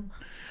self-burn for him?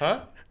 Huh?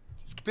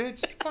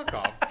 Bitch, fuck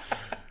off.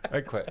 I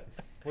quit.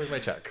 Where's my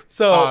check?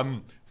 So,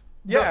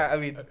 yeah, I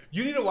mean,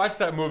 you need to watch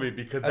that movie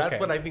because that's Okay.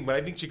 what I think. When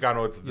I think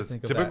Chicano, it's this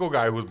think of typical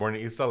guy who was born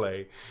in East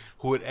LA,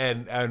 who would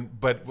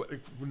but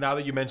now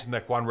that you mentioned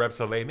that Juan reps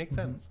LA, it makes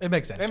sense. it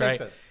makes sense, It right? makes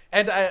sense.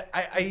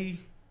 And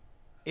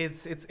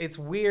it's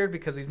weird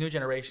because these new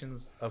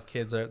generations of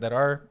kids that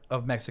are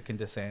of Mexican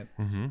descent,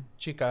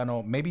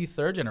 Chicano, maybe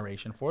third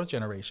generation, fourth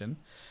generation,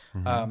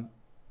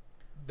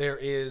 there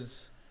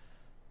is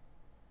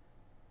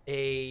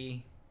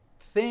a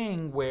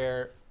thing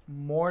where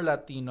more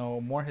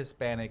Latino, more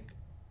Hispanic,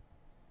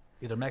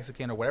 either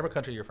Mexican or whatever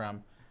country you're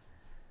from,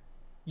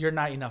 you're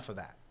not enough of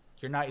that.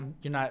 You're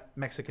not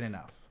Mexican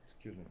enough.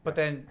 Excuse me. But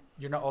then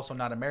you're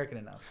not American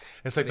enough.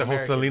 It's like The the whole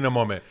Americans. Selena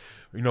moment.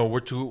 You know,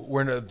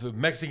 the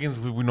Mexicans,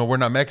 we know we're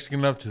not Mexican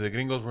enough. To the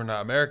gringos, we're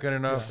not American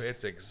enough.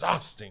 It's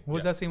exhausting. What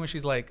was that scene when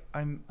she's like,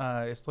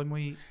 estoy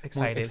muy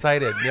excited.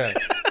 Excited, yeah.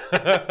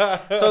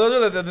 So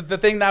those are the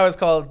thing now is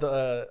called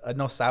a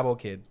no sabo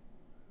kid,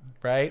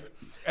 right?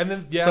 And then,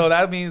 So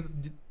that means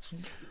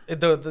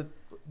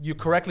you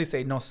correctly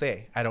say no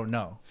sé, I don't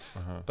know.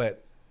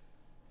 But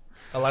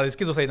a lot of these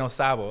kids will say no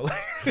sabo.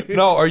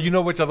 No, or you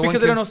know which other one? Because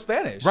they don't know kills-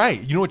 Spanish.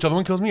 Right. You know which other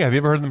one kills me? Have you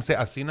ever heard them say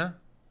asina?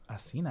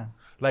 Asina.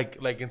 Like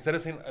instead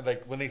of saying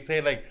like when they say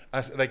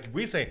like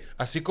we say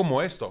así como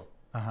esto,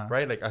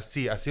 right? Like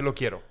así lo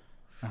quiero.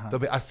 They'll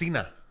be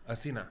asina.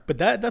 But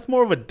that's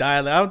more of a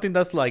dialect. I don't think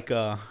that's like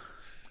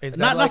Is that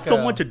not like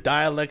so much a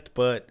dialect,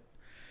 but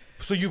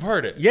So you've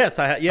heard it? yes,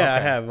 I Okay.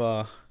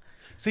 have.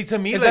 See, to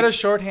me, Is like, that a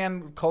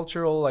shorthand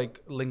cultural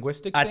like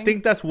linguistic thing? I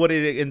think that's what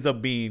it ends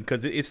up being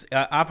because it's.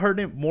 I've heard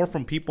it more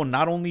from people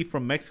not only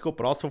from Mexico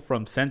but also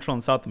from Central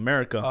and South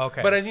America.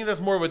 Okay. But I think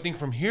that's more of a thing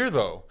from here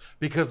though,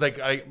 because or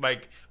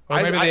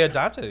maybe they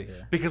adopted it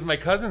here. because my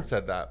cousin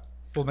said that.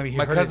 Well, maybe he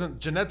My heard cousin it.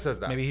 Jeanette says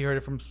that. Maybe he heard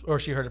it from, or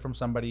she heard it from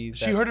somebody.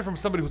 She heard it from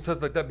somebody who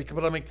says like that. Because,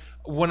 but I mean,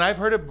 when I've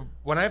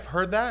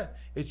heard that,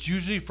 it's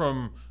usually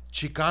from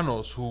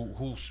Chicanos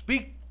who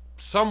speak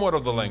somewhat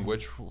of the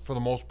language for the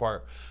most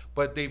part,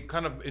 but they've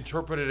kind of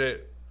interpreted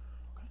it.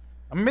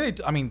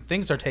 I mean,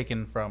 things are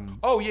taken from.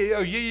 Oh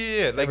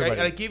yeah. Like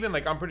Everybody. even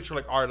like I'm pretty sure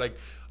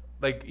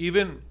like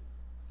even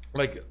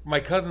like my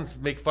cousins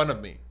make fun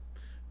of me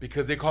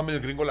because they call me the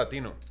gringo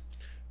Latino.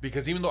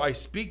 Because even though I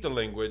speak the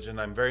language and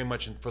I'm very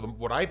much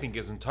what I think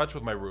is in touch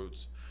with my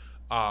roots,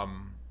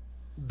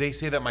 they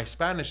say that my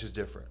Spanish is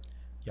different.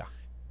 Yeah.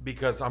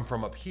 Because I'm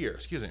from up here.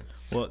 Excuse me.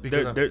 Well,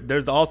 Because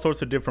there's all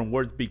sorts of different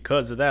words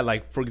because of that.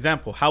 Like for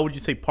example, how would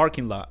you say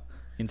parking lot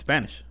in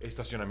Spanish?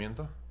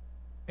 Estacionamiento.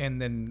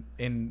 And then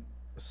in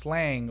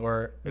slang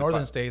or El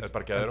northern pa- states, el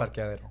parqueadero.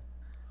 parqueadero.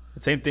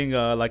 The same thing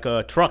like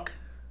a truck.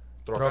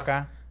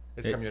 Troca.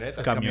 It's It's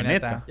camioneta.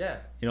 camioneta. Yeah.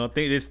 You know,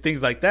 it's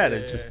things like that.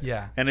 It's just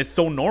Yeah. and it's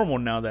so normal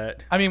now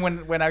that I mean,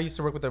 when I used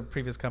to work with a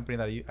previous company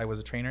that I was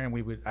a trainer,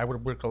 and I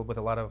would work with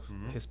a lot of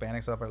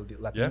Hispanics or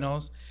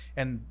Latinos,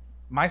 and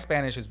my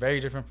Spanish is very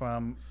different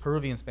from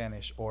Peruvian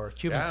Spanish or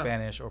Cuban Yeah.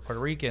 Spanish or Puerto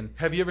Rican.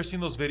 Have you ever seen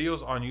those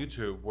videos on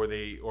YouTube where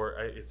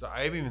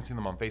I haven't even seen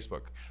them on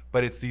Facebook,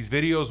 but it's these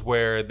videos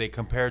where they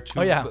compare two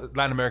Oh, yeah.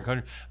 Latin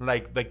American countries,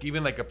 like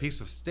even like a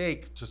piece of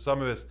steak to some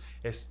of us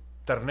is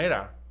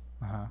ternera,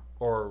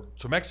 or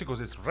to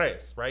Mexico's it's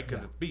res, right?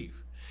 Because it's beef,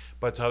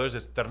 but to others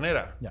it's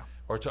ternera, Yeah.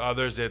 or to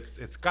others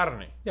it's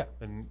carne, Yeah.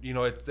 and you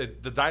know it's the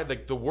diet,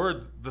 like the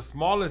word, the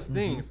smallest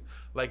things,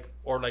 like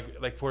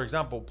for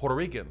example, Puerto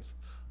Ricans,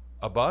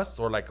 a bus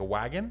or like a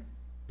wagon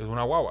is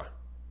una guagua.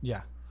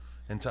 Yeah.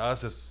 And to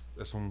us,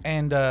 it's un...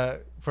 And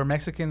for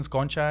Mexicans,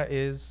 concha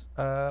is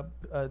a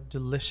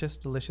delicious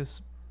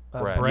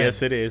bread.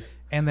 Yes, it is.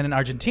 And then in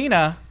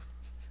Argentina,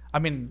 I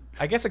mean,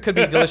 I guess it could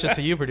be delicious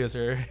to you,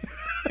 producer,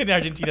 in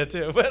Argentina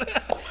too. But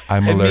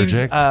I'm it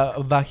allergic.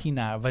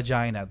 Means,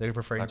 vagina. They're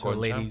referring to a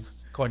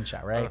lady's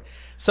concha, right?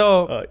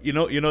 So You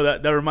know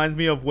that reminds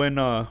me of when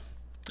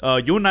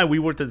you and I, we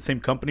worked at the same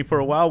company for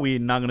a while. We're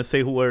not gonna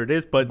say where it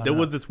is, but there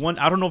was this one.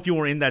 I don't know if you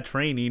were in that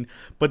training,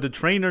 but the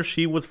trainer,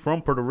 she was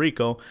from Puerto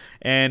Rico,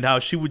 and how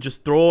she would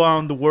just throw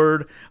on the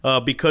word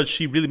because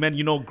she really meant,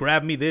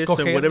 grab me this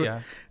and whatever.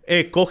 Yeah.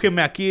 Hey,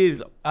 cógeme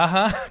aquí.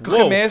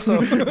 Cógeme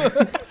eso.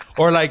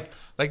 Or like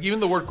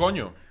even the word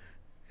coño.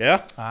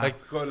 Yeah. Like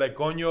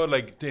coño,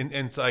 like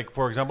in like,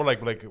 for example, like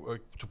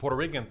to Puerto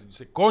Ricans, you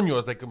say coño,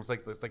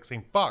 it's like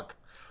saying fuck.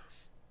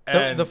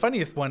 And The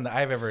funniest one that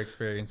I've ever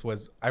experienced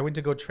was I went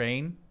to go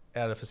train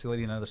at a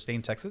facility in another state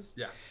in Texas.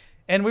 Yeah.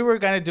 And we were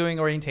kind of doing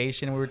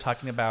orientation, and we were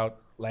talking about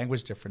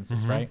language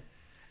differences, right?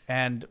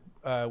 And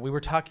we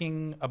were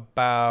talking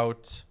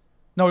about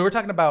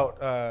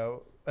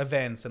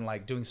events and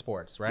like doing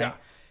sports, right? Yeah.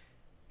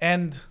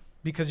 And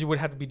because you would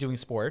have to be doing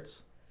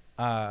sports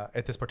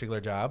at this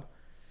particular job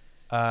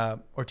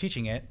or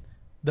teaching it,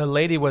 the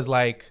lady was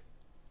like,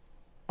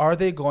 are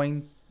they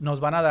going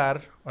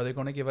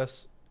to give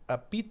us a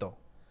pito?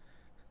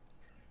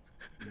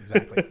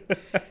 Exactly.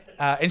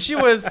 And she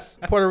was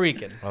Puerto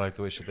Rican. I like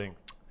the way she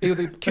thinks.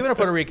 Either Cuban or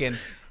Puerto Rican.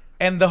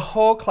 And the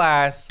whole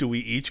class, Do we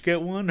each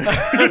get one?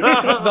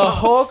 the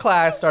whole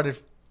class started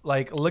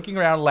like looking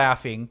around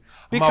laughing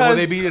because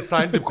Will they be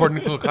assigned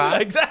according to the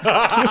class?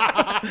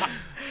 Exactly.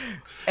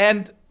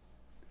 And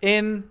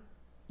in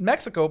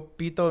Mexico,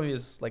 pito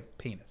is like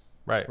penis.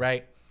 Right.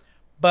 Right.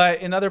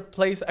 But in other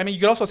places, I mean,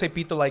 you could also say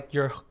pito like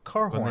your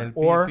car Con horn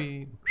el or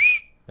pipi.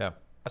 Yeah.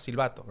 a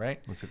silbato, right?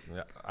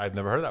 Yeah. I've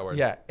never heard that word.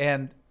 Yeah.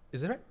 And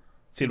is it right?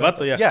 Silbato,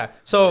 yeah. Yeah. Never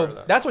So heard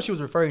that. that's what she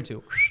was referring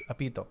to, a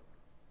pito.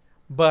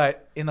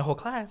 But in the whole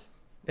class,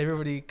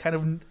 everybody kind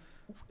of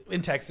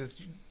in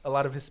Texas, a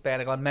lot of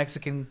Hispanic, a lot of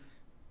Mexican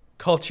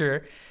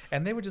culture,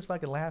 and they were just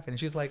fucking laughing. And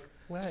she's like,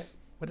 "What?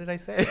 What did I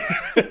say?"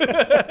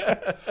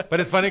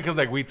 But it's funny because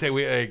like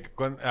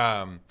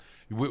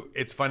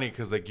it's funny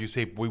because like you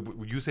say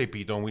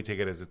pito and we take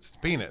it as it's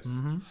penis,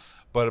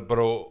 but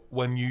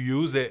when you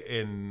use it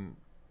in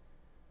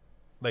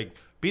like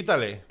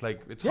pítale,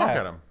 like it's honk Yeah.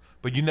 at him,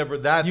 but you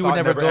would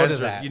never go to answers,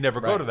 that. you never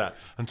go Right. to that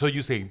until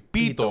you say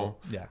pito.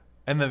 Yeah.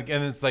 And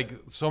it's like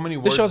so many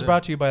This words. show's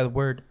brought to you by the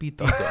word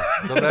pito.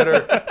 the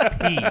letter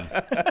P.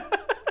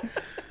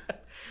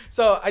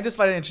 So I just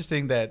find it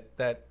interesting that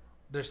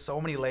there's so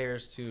many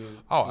layers to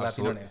Oh,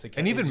 absolutely. Latino-ness.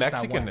 And even it's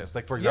just not Mexicanness. once.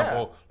 Like, for Yeah.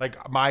 example,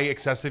 like my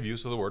excessive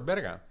use of the word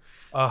verga.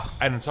 Oh,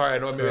 And sorry, I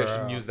know maybe I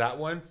shouldn't use that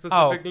one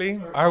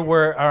specifically.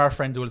 our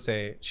friend Dulce,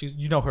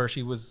 her,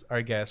 she was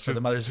our guest for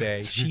the Mother's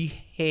Day. She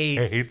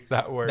Hates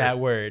that word. that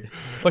word,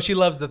 but she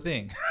loves the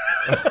thing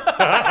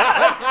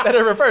that it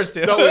refers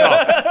to. Don't we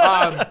all?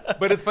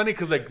 But it's funny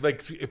because like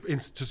to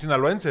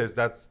Sinaloenses, You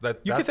that's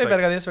can say like,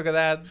 verga this, verga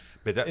that.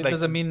 but that- It like,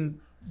 doesn't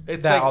mean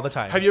it's that like- all the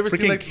time. Have you ever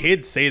seen Freaking like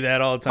kids say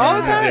that all the time.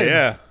 All the time.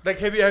 Yeah. like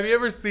have you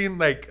ever seen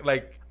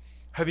like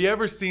have you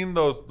ever seen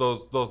those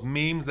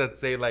memes that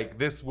say like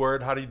this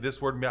word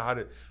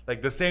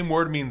like the same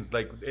word means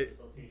like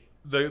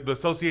the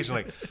association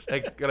like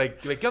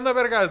 ¿Qué onda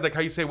verga is like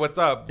how you say what's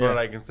up or Yeah.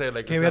 like and say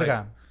like ¿Qué say, verga?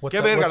 like, What's ¿Qué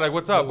up? verga? What's- Like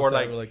what's up or what's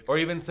like, up? Like- or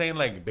even saying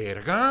like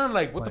verga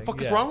like what the Like,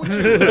 fuck is yeah. wrong with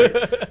you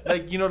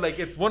like like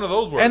it's one of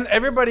those words. And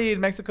everybody in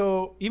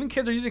Mexico, even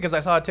kids are using it because I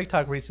saw a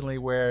TikTok recently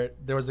where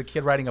there was a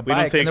kid riding a We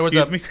bike don't say and there was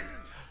excuse me.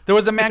 there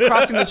was a man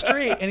crossing the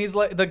street and he's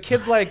like, the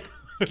kid's like,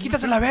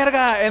 "Quítate la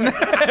verga," and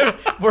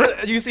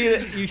you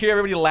hear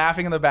everybody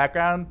laughing in the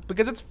background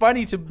because it's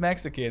funny to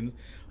Mexicans,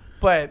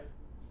 but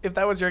if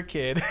that was your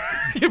kid,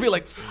 you'd be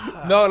like,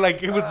 "Fuck." No,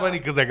 like it was funny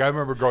because like I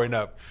remember growing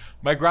up,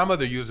 my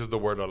grandmother uses the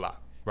word a lot,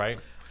 right?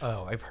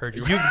 "Oh, I've heard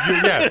you."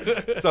 Yeah.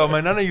 So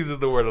my nana uses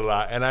the word a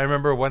lot, and I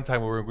remember one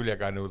time we were in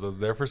Culiacan. I was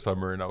there for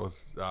summer, and I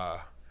was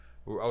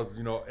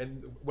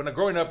and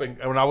growing up, and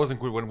when I was in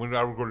when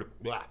I would go to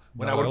Culiacan,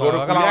 when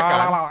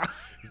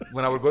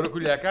I would go to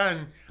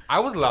Culiacan, I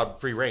was allowed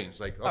free range.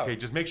 Like, okay,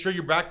 just make sure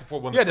you're back before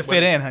when You had to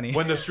fit in, honey.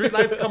 When the street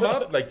lights come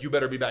up, like you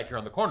better be back here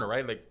on the corner,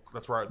 right? Like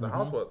that's where the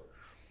house was.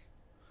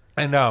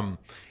 And no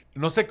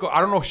sé,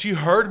 I don't know if she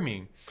heard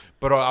me,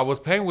 but I was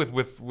playing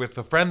with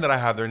a friend that I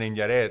have there named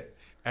Yaret,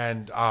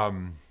 and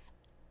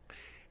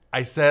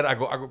I said, I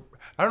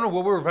don't know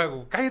what we were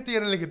playing. Cállate,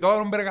 Yaret, le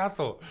quitó un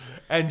vergazo.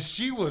 And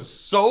she was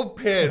so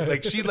pissed,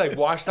 like she like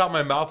washed out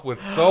my mouth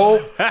with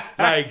soap,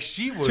 like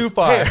she was Too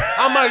far. pissed.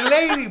 I'm like,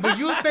 lady, but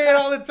you say it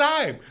all the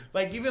time.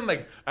 Like even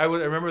like I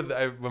remember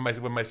when my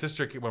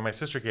sister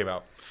came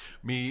out,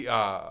 me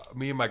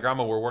and my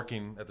grandma were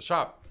working at the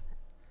shop,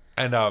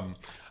 and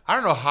I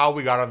don't know how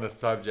we got on the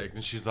subject,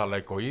 and she's all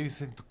like, "Oye,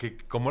 dice,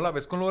 ¿cómo la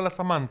ves con lo de la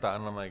Samantha?"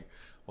 And I'm like,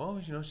 well,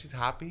 you know, she's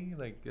happy.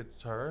 Like,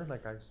 it's her.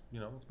 Like,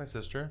 you know, it's my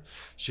sister.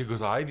 She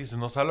goes, ay, dice,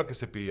 no sabe lo que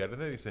se pierde.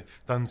 Dice,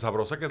 tan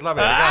sabrosa que es la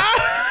verga.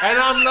 And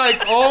I'm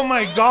like, oh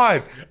my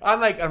God. I'm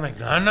like,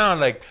 no.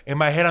 Like, in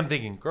my head, I'm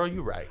thinking, girl,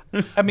 you're right.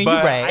 I mean, you're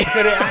right.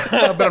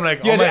 But I'm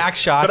like, you had to act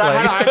shocked. But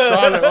I had to act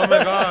shocked. Like, oh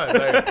my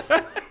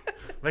God.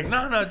 Like,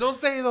 no, don't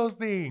say those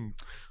things.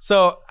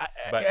 So,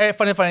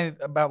 funny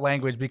about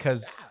language,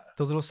 because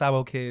those little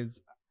Sabo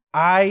kids,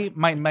 my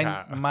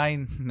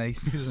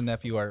nieces and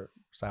nephew are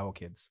Sabo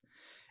kids.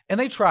 And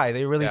they try.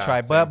 They really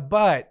try. Same.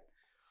 But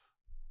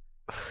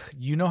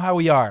you know how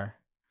we are.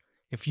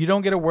 If you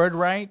don't get a word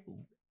right,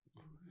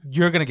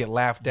 you're going to get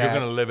laughed at. You're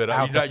going to live it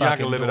up. You're not going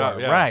to live it up.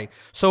 Yeah. Right.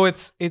 So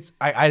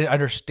I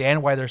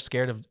understand why they're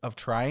scared of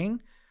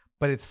trying,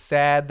 but it's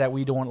sad that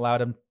we don't allow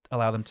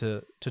them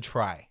to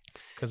try.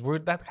 Because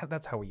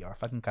that's how we are.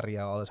 Fucking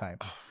carrilla all the time.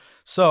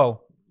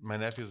 So my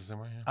nephew's the same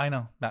way. Yeah. I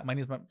know. My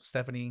niece,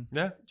 Stephanie,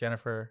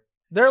 Jennifer.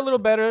 They're a little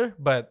better,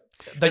 but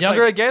the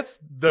younger it gets,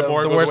 the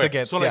worse it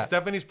gets. So like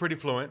Stephanie's pretty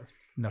fluent.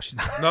 No, she's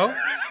not. No?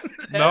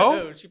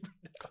 No?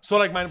 So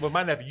like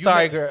my nephew.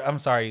 Sorry, girl. I'm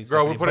sorry, girl.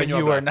 Stephanie, We're putting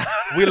you on blast.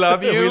 Not. We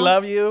love you. We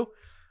love you.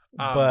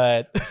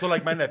 But so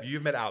like my nephew,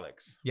 you've met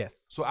Alex.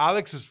 Yes. So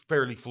Alex is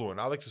fairly fluent.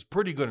 Alex is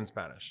pretty good in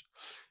Spanish.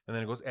 And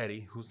then it goes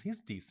Eddie,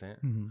 he's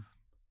decent. Mm-hmm.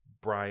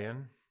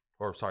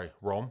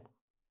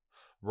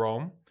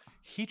 Rome.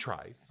 He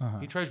tries. Uh-huh.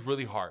 He tries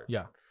really hard.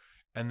 Yeah.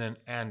 And then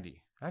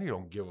Andy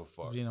don't give a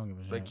fuck. He don't give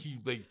a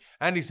shit. Like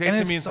Andy said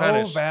to me in Spanish. And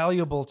it's so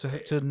valuable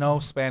to know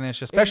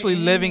Spanish, especially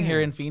living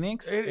here in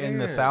Phoenix, in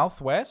the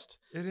Southwest.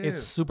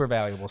 It's super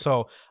valuable.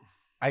 So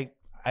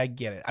I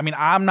get it. I mean,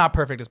 I'm not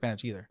perfect at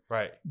Spanish either.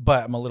 Right.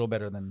 But I'm a little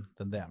better than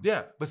them.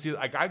 Yeah. But see,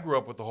 like I grew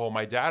up with the whole,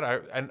 my dad,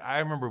 I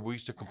remember we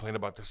used to complain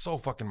about this so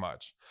fucking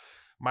much.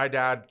 My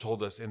dad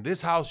told us, in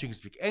this house, you can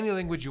speak any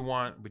language you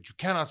want, but you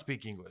cannot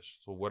speak English.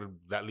 So what did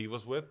that leave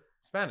us with?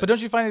 Spanish. But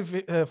don't you find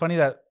it funny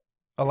that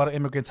a lot of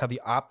immigrants have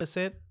the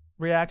opposite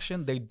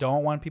reaction? They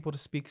don't want people to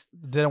speak.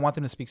 They don't want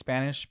them to speak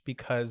Spanish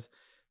because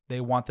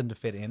they want them to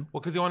fit in. Well,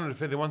 because they want them to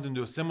fit. They want them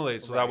to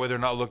assimilate, so that way they're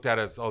not looked at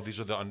as, oh, these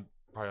are the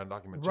probably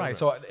undocumented children. Right.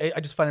 So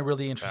I just find it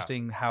really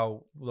interesting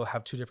how we'll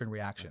have two different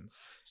reactions.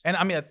 And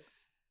I mean,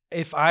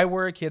 if I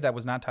were a kid that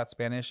was not taught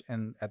Spanish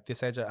and at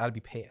this age, I'd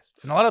be pissed.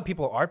 And a lot of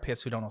people are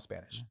pissed who don't know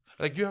Spanish.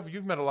 Like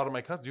you've met a lot of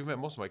my cousins. You've met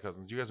most of my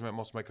cousins. You guys have met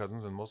most of my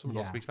cousins, and most of them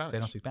don't speak Spanish. They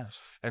don't speak Spanish.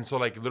 And so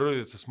like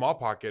literally it's a small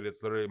pocket.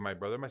 It's literally my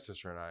brother, my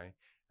sister, and I.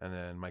 And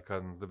then my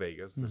cousins, the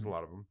Vegas. There's a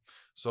lot of them.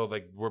 So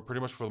like we're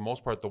pretty much for the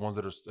most part the ones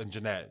that are. And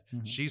Jeanette,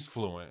 she's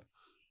fluent,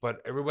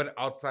 but everybody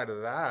outside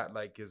of that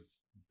like is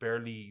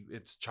barely.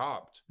 It's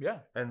chopped. Yeah.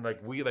 And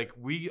like we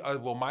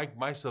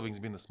my siblings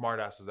being the smart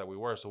asses that we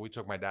were, so we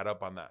took my dad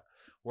up on that.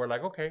 We're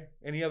like, okay,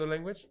 any other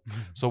language?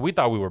 So we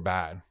thought we were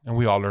bad, and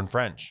we all learned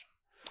French.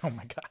 Oh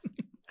my God.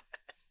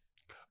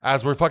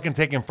 As we're fucking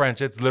taking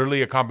French, it's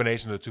literally a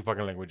combination of the two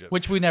fucking languages.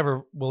 Which we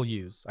never will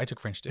use. I took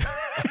French too.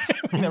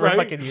 We never right?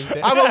 fucking used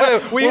it.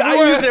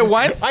 I used it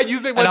once. I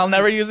used it once. And I'll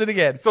never use it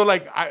again. So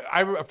like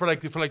I for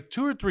like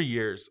 2 or 3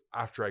 years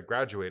after I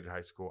graduated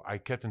high school, I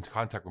kept in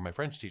contact with my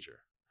French teacher.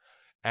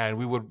 And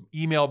we would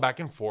email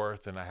back and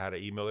forth, and I had to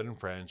email it in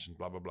French and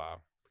blah, blah, blah.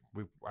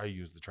 I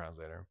used the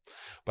translator,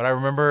 but I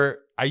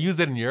remember I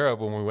used it in Europe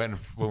when we went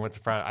to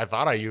France. I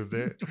thought I used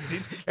it.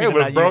 It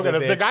was broken.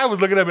 The guy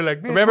was looking at me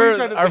like, remember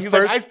he's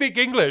like, I speak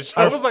English.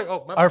 I was like,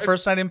 oh, our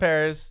first night in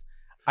Paris,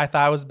 I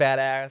thought I was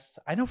badass.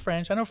 I know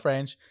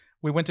French.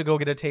 We went to go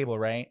get a table,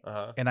 right?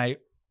 And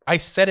I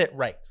said it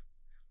right,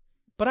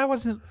 but I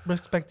wasn't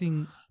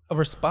expecting a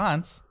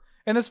response.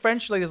 And this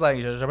French lady's like,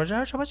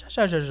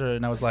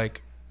 and I was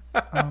like,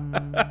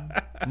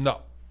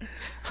 no.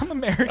 I'm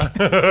American.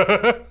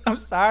 I'm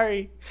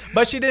sorry.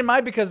 But she didn't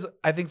mind because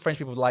I think French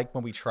people like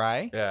when we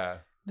try. Yeah.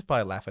 They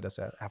probably laugh at us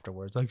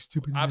afterwards. Like,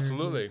 stupid.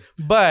 Absolutely.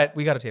 American. But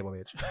we got a table,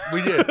 bitch.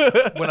 We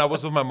did. When I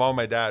was with my mom and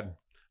my dad,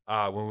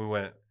 when we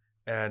went,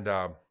 and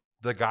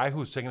the guy who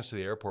was taking us to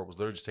the airport was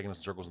literally just taking us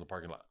in circles in the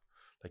parking lot.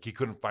 Like, he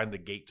couldn't find the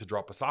gate to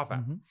drop us off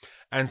at.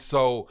 And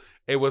so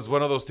it was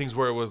one of those things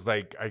where it was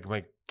like,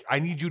 I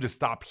need you to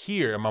stop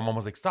here. And my mom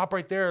was like, stop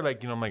right there.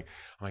 Like, you know, I'm like,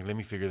 let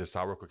me figure this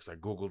out real quick. So I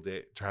Googled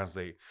it,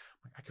 translate.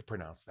 I'm like, I could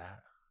pronounce that.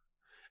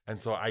 And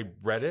so I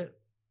read it.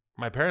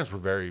 My parents were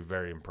very,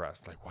 very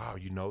impressed. Like, wow,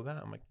 you know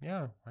that? I'm like,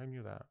 yeah, I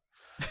knew that.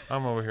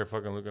 I'm over here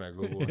fucking looking at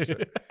Google and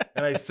shit.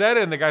 And I said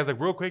it, and the guy's like,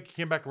 real quick, he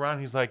came back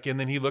around. He's like, and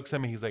then he looks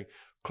at me. He's like,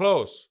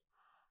 close.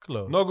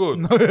 No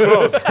good.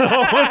 Close.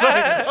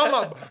 I'm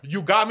like,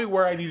 you got me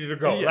where I needed to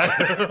go. Yeah.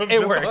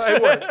 It worked.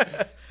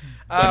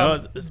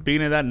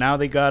 Speaking of that, now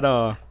they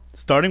got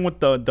starting with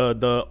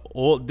the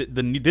old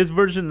this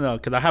version,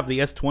 because I have the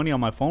S20 on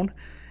my phone,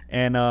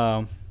 and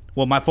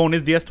well, my phone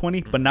is the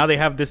S20, but now they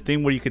have this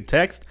thing where you could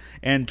text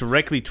and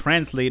directly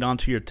translate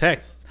onto your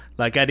texts.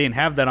 Like, I didn't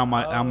have that on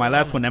my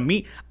last one.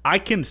 And I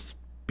can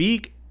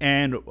speak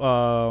and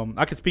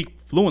I can speak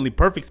fluently,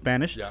 perfect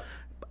Spanish. Yeah.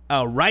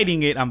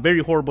 writing it, I'm very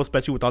horrible,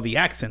 especially with all the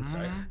accents,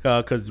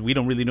 because we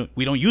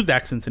don't use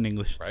accents in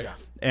English. Right.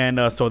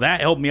 And so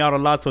that helped me out a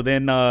lot. So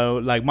then,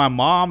 like my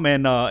mom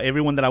and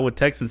everyone that I would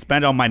text in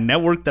Spanish on my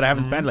network that I have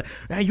in Spanish, like,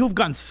 hey, you've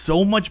gotten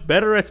so much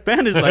better at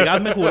Spanish. Like,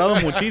 has mejorado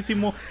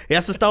muchísimo.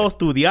 Has estado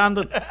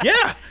estudiando.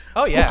 Yeah.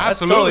 Oh yeah,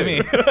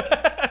 absolutely. That's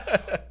totally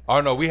me.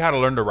 Oh no, we had to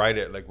learn to write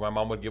it. Like my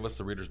mom would give us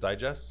the Reader's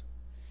Digest,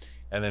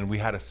 and then we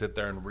had to sit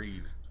there and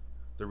read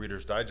the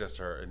Reader's Digest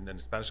to her. And in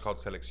Spanish called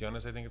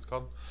Selecciones, I think it's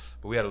called.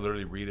 But we had to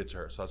literally read it to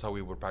her. So that's how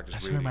we would practice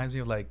reading. That reminds me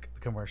of like the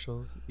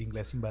commercials,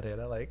 Inglés sin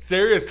barrera, like.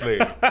 Seriously. We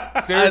could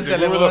have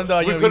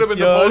been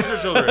the poster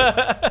children.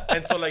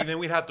 And so like then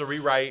we'd have to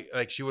rewrite,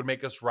 like she would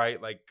make us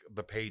write like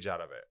the page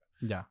out of it.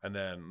 Yeah. And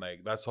then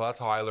like that's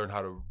how I learned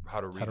how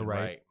to read and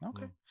write.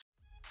 Okay.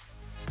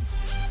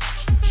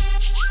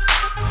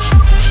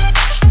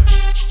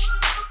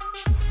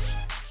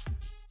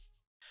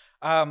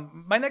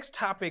 My next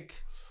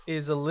topic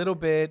is a little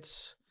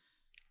bit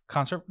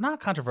not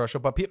controversial,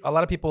 but a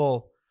lot of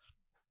people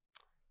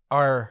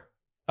are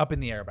up in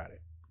the air about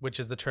it, which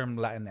is the term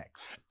Latinx.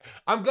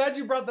 I'm glad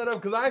you brought that up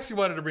because I actually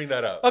wanted to bring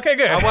that up. Okay,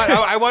 good.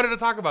 I wanted to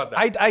talk about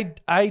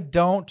that. I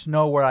don't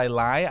know where I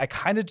lie. I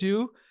kind of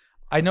do.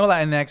 I know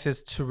Latinx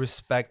is to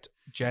respect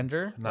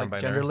gender, like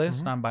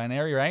genderless,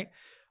 non-binary, right?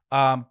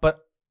 But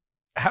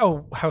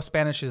how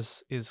Spanish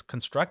is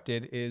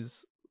constructed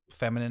is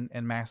feminine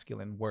and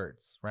masculine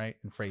words, right?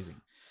 And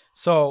phrasing.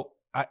 So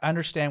I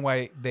understand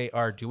why they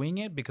are doing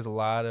it because a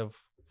lot of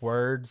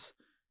words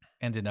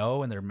end in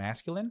O and they're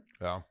masculine.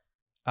 Yeah.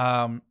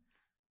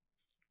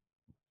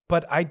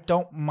 But I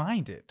don't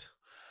mind it.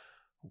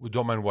 We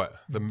don't mind what?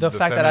 The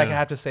fact that I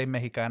have to say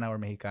Mexicana or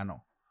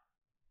Mexicano.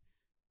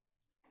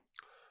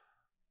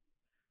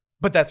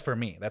 But that's for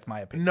me. That's my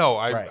opinion. No,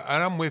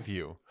 and I'm with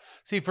you.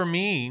 See, for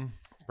me,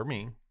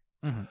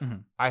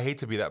 I hate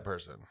to be that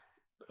person.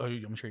 Oh,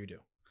 I'm sure you do.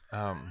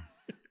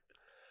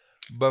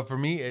 But for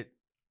me,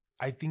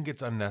 I think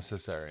it's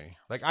unnecessary.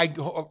 Like and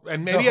the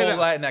maybe whole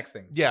Latinx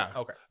thing. Yeah.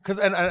 Okay. Because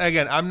and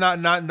again, I'm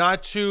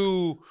not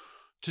to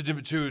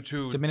diminish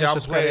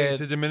downplay,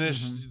 to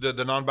diminish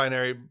the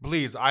non-binary.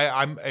 Please,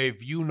 I'm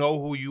if you know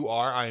who you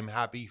are, I am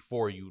happy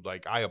for you.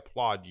 Like I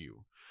applaud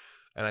you,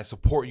 and I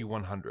support you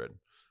 100.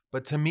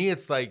 But to me,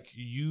 it's like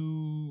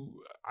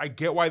I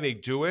get why they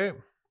do it,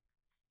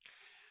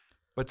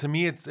 but to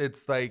me, it's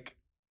like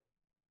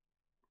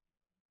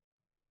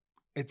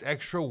it's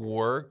extra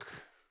work.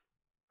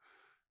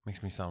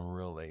 Makes me sound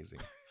real lazy,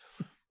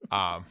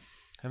 and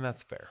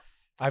that's fair.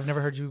 I've never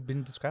heard you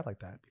been described like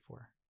that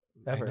before.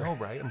 Ever. I know,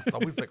 right? I'm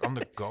always like on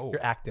the go.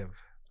 You're active,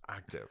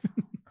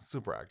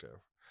 super active.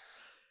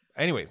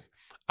 Anyways,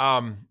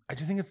 I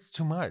just think it's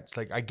too much.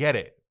 Like I get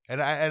it,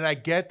 and I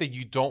get that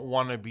you don't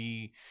want to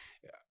be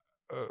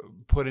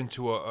put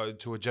into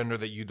a gender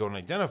that you don't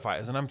identify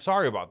as, and I'm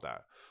sorry about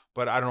that.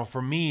 But I don't know.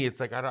 For me, it's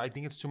like I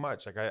think it's too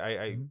much. Like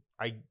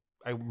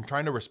I'm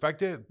trying to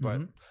respect it,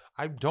 but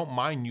I don't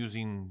mind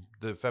using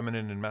the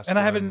feminine and masculine.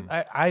 And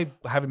I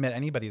haven't met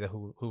anybody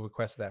who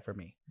requested that for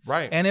me.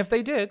 Right. And if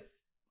they did,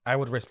 I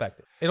would respect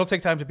it. It'll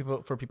take time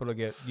for people to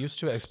get used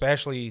to it,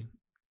 especially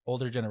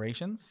older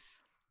generations.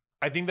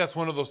 I think that's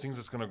one of those things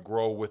that's going to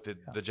grow with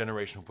the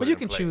generation. But you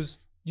can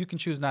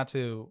choose not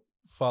to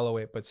follow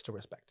it, but still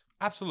respect.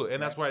 Absolutely,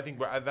 and that's why I think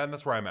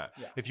that's where I'm at.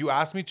 Yeah. If you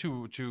ask me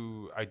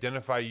to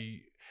identify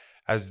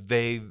as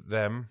they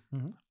them.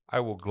 I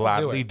will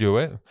gladly do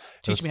it.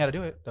 Teach me how to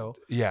do it, though.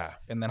 Yeah.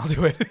 And then I'll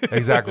do it.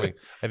 Exactly.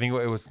 I think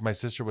it was my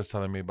sister was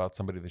telling me about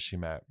somebody that she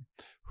met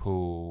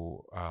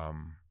who,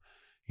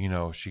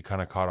 she kind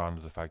of caught on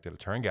to the fact that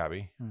it's her and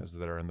Gabby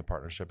that are in the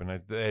partnership.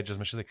 And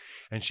she's like,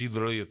 and she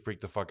literally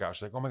freaked the fuck out.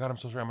 She's like, oh my God, I'm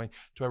so sorry. I'm like,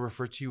 do I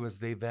refer to you as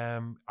they,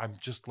 them? I'm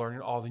just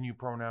learning all the new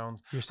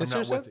pronouns. Your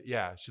sister said?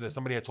 Yeah.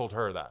 Somebody had told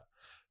her that.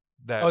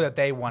 That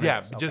they wanted.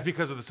 Yeah, just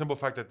because of the simple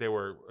fact that they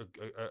were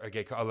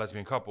a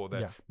lesbian couple.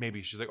 That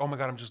maybe she's like, oh my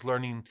God, I'm just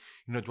learning.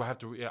 Do I have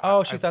to?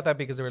 Yeah, she thought that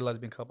because they were a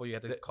lesbian couple, you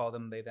had to call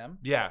them they them.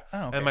 Yeah,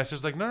 and my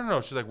sister's like,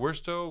 no. She's like, we're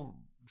still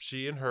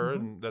she and her,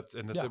 and that's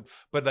it.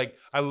 But like,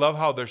 I love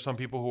how there's some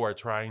people who are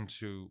trying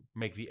to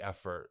make the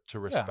effort to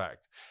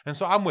respect, and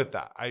so I'm with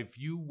that. If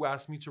you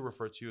ask me to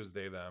refer to you as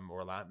they them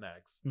or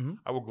Latinx,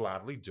 I will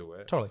gladly do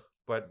it. Totally.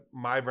 But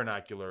my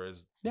vernacular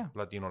is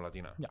Latino,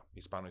 Latina,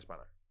 Hispano,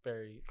 Hispana.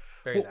 Very,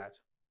 very that.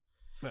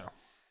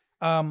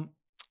 No.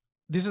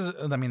 This is.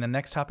 I mean, the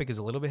next topic is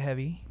a little bit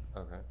heavy.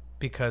 Okay.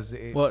 Because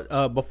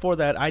before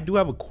that, I do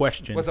have a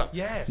question. What's up?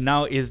 Yes.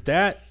 Now, is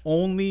that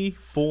only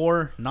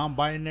for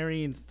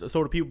non-binary and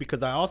sort of people?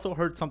 Because I also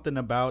heard something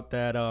about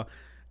that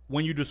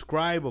when you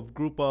describe a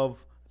group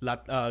of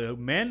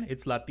men,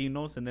 it's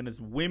Latinos, and then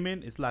it's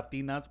women, it's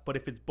Latinas. But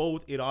if it's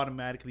both, it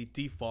automatically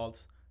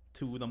defaults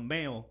to the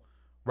male.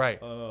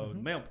 Right.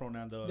 Male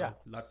pronoun,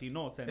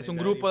 Latinos. And it's un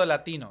grupo de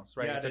Latinos,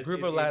 right? Yeah, it's a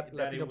group of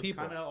Latino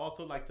people. Kind of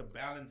also like to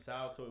balance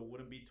out so it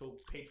wouldn't be too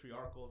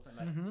patriarchal.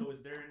 And so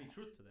is there any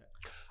truth to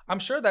that? I'm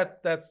sure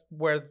that's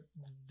where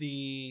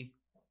the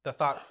the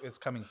thought is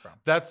coming from.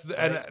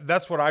 And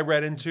that's what I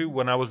read into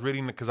when I was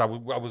reading, because I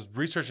was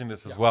researching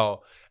this as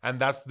well. And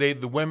that's the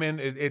women.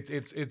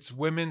 It's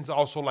women's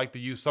also like the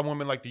use. Some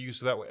women like the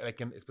use of that,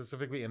 like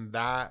specifically in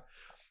that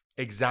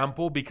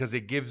example, because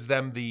it gives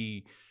them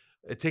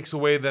it takes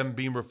away them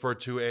being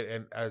referred to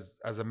as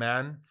a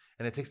man,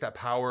 and it takes that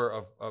power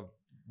of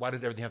why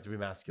does everything have to be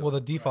masculine? Well,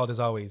 the default is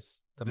always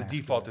the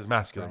default is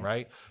masculine,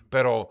 right?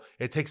 But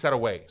it takes that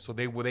away. So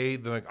they're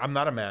like, I'm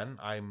not a man,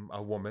 I'm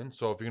a woman.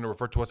 So if you're going to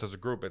refer to us as a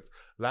group, it's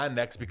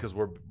Latinx because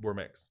we're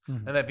mixed.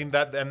 Mm-hmm. And I think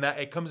that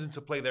it comes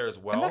into play there as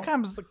well. And that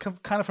comes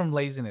kind of from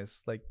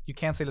laziness. Like you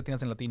can't say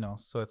Latinas and Latinos,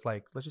 so it's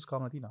like let's just call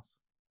them Latinos.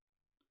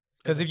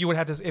 Because if you would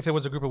have to, if it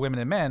was a group of women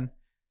and men,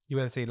 you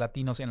would have to say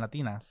Latinos and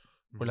Latinas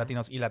or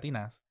Latinos y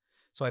Latinas.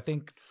 So I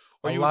think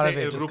a lot of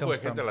it just comes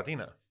from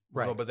Latina,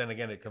 right? No, but then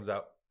again, it comes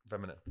out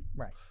feminine,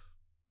 right?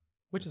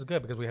 Which is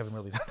good because we haven't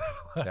really done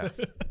that.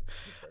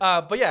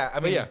 Yeah. But yeah, I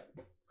mean,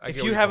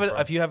 if you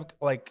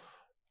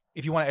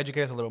want to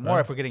educate us a little bit more,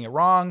 if we're getting it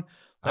wrong,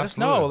 let us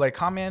know. Like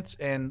comment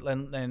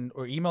and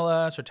or email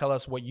us or tell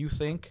us what you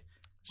think.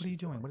 What are you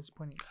doing? What is the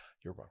point?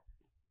 You're wrong.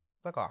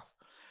 Fuck off.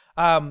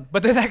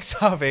 But the next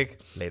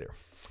topic later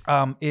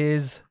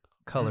is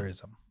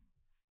colorism.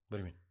 What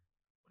do you mean?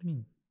 What do you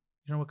mean?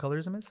 You know what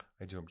colorism is?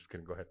 I do. I'm just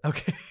kidding. Go ahead.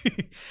 Okay.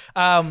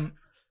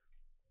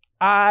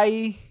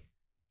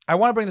 I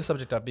want to bring the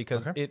subject up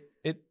because it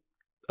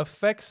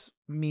affects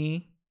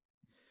me.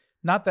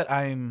 Not that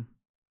I'm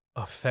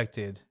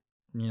affected,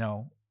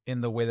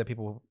 in the way that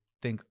people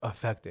think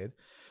affected,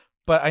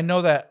 but I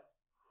know that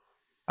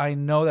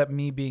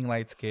me being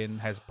light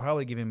skinned has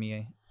probably given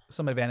me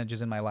some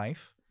advantages in my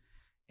life,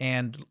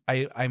 and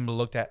I'm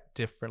looked at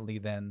differently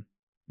than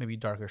maybe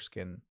darker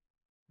skinned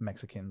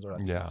Mexicans or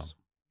Latinos,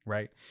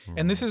 right? Mm-hmm.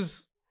 And this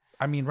is,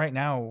 I mean, right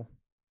now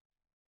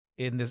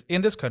in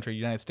this country,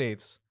 United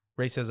States,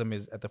 racism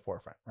is at the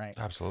forefront, right?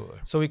 Absolutely.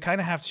 So we kind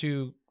of have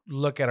to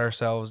look at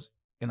ourselves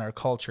in our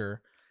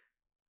culture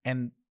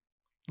and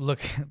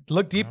look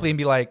deeply and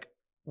be like,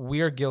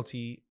 we are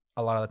guilty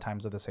a lot of the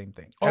times of the same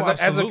thing. As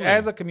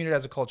a community,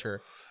 as a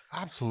culture.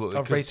 Absolutely.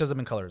 Of racism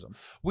and colorism.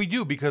 We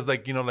do, because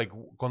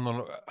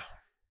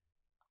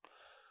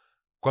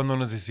cuando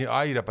nos decían,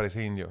 ay, ira parece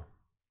indio.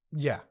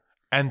 Yeah.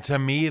 And to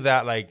me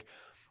that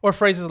or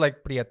phrases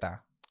like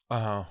prieta.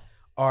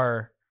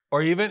 Are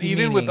or even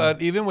within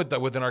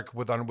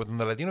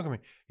the Latino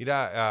community,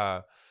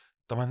 mira,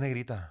 tomas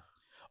negrita.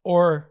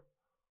 Or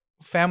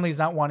families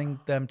not wanting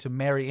them to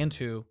marry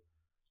into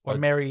or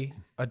marry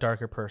a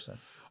darker person.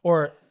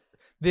 Or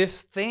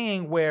this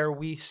thing where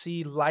we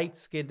see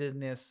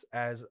light-skinnedness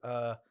as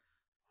a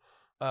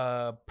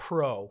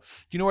pro.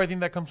 Do you know where I think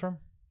that comes from?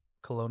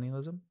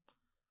 Colonialism?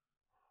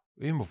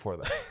 Even before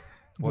that.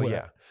 Well,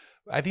 yeah.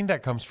 I think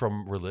that comes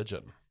from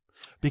religion.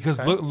 Because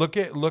look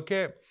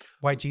at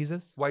White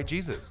Jesus.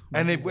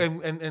 And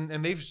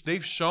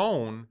they've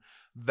shown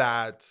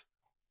that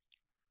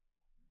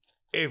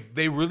if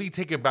they really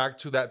take it back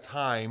to that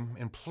time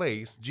and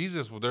place,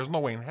 Jesus, there's no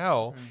way in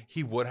hell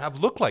he would have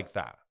looked like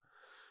that.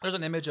 There's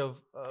an image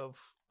of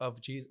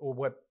Jesus, or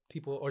what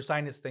people or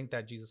scientists think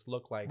that Jesus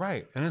looked like,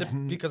 right?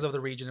 And because of the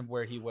region of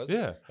where he was.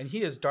 Yeah, and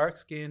he is dark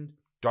skinned,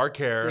 dark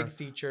hair, big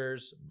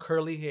features,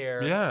 curly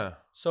hair. Yeah.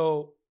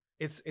 So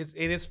it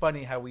is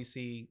funny how we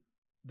see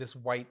this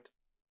white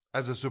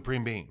as a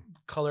supreme being,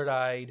 colored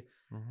eyed,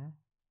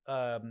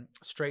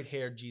 straight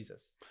haired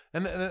Jesus.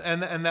 And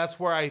that's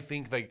where I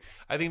think that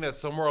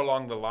somewhere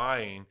along the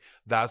line,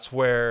 that's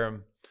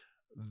where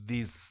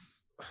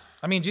these.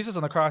 I mean, Jesus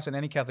on the cross in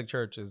any Catholic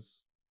church is.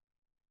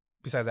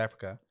 Besides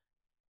Africa,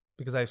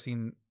 because I've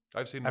seen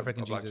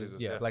African Jesus,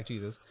 Black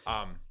Jesus.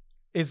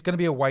 It's gonna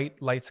be a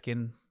white, light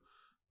skinned,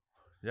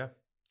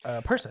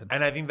 person.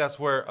 And I think that's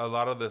where a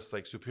lot of this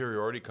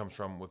superiority comes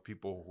from with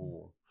people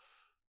who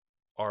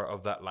are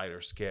of that lighter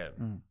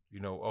skin.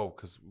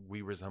 Because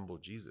we resemble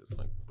Jesus,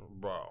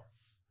 bro.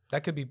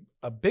 That could be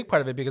a big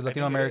part of it because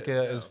Latino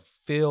America is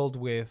filled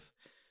with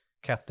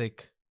the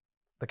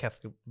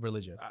Catholic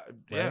religion.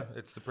 Yeah,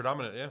 it's the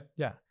predominant.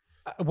 Yeah.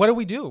 What do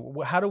we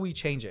do? How do we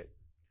change it?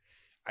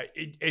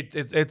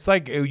 It's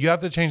like you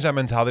have to change that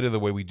mentality the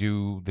way we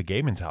do the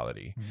gay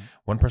mentality,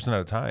 one person at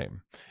a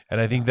time.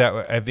 And I think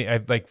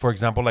that for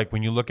example,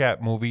 when you look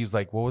at movies,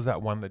 what was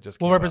that one that just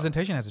came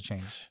representation has to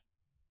change.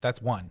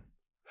 That's one.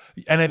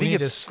 And I think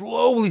it's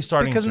slowly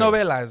starting because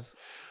novelas.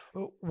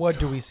 What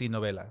do we see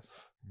novelas?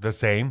 The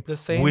same.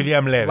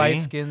 William Levy,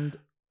 light-skinned,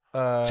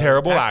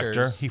 terrible actors.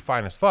 actor. He's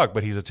fine as fuck,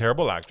 but he's a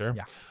terrible actor.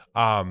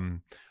 Yeah.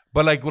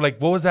 But what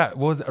was that?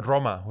 What was it?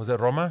 Roma? Was it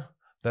Roma?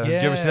 Did you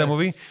ever see that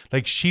movie?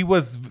 She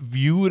was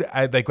viewed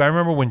I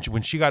remember when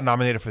she got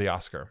nominated for the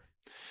Oscar.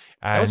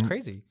 That was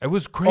crazy. It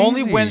was crazy.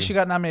 Only when she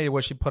got nominated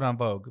was she put on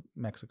Vogue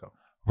Mexico.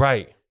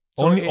 Right.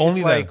 So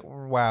only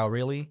wow,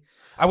 really?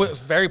 I was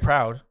very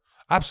proud.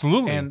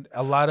 Absolutely. And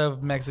a lot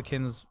of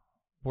Mexicans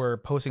were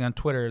posting on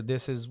Twitter,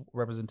 this is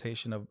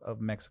representation of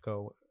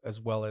Mexico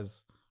as well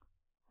as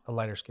a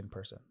lighter skinned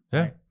person.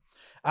 Yeah.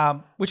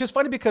 Right? Which is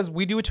funny because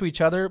we do it to each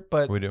other,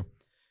 but we do.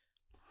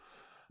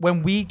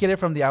 When we get it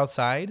from the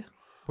outside,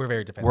 we're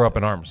very defensive. We're up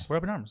in arms. We're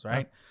up in arms,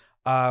 right?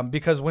 Yeah.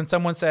 Because when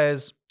someone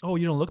says, "Oh,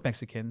 you don't look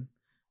Mexican,"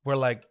 we're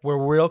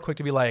real quick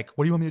to be like,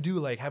 "What do you want me to do?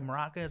 Like have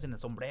maracas and a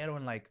sombrero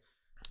and like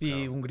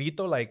be un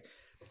grito?" Like,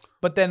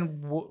 but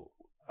then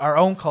our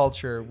own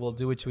culture will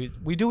do it to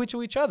we do it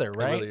to each other,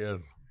 right? It really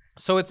is.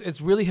 So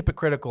it's really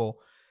hypocritical,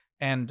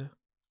 and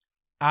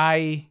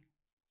I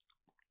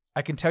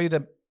can tell you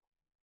that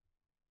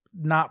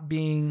not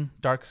being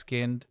dark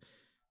skinned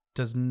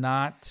does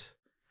not.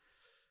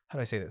 How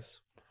do I say this?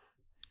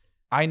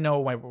 I know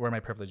where my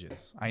privilege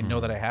is. I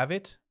know that I have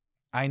it.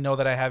 I know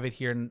that I have it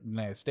here in the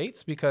United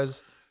States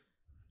because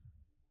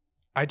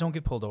I don't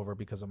get pulled over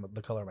because of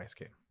the color of my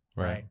skin.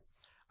 Right.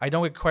 I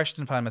don't get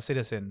questioned if I'm a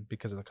citizen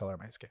because of the color of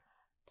my skin.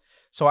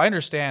 So I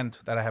understand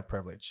that I have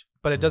privilege,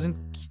 but it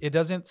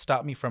doesn't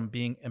stop me from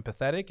being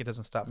empathetic. It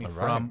doesn't stop me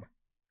from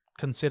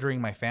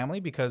considering my family,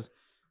 because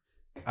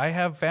I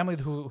have family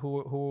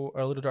who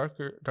are a little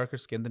darker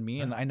skinned than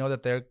me, and I know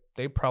that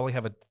they probably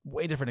have a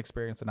way different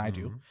experience than I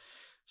do.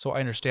 So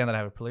I understand that I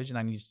have a privilege, and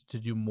I need to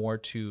do more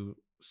to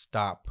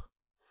stop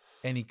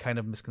any kind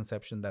of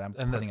misconception that I'm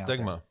putting out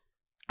there.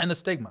 And the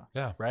stigma.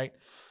 Yeah. Right?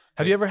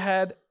 Have you ever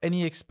had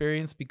any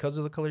experience because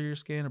of the color of your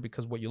skin or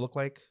because of what you look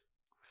like,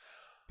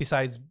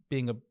 besides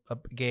being a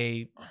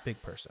gay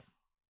big person?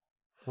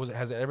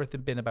 Has it ever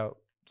been about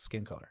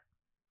skin color?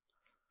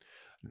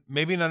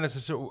 Maybe not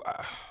necessarily.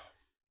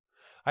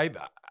 I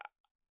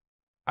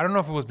don't know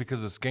if it was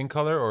because of skin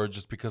color or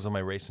just because of my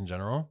race in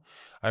general.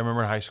 I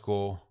remember in high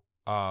school,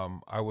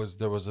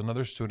 there was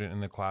another student in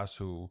the class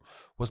who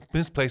was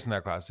misplaced in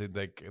that class. He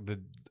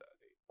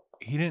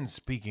didn't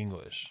speak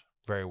English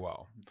very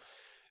well,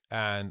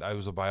 and I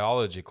was a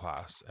biology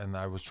class, and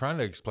I was trying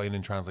to explain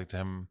and translate to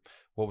him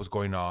what was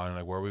going on and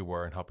like where we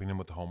were and helping him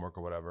with the homework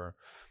or whatever.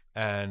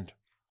 And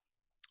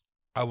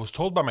I was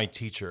told by my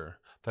teacher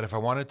that if I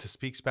wanted to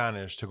speak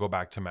Spanish, to go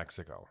back to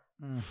Mexico.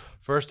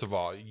 First of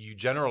all, you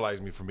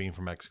generalize me from being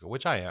from Mexico,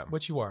 which I am.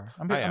 Which you are.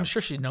 I'm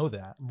sure she'd know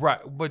that.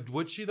 Right. But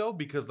would she though?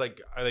 Because I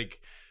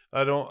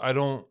don't.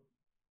 I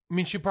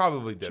mean, she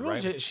probably did,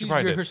 right? She's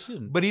her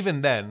student. But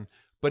even then,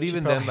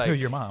 like knew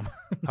your mom.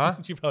 Huh?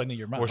 She probably knew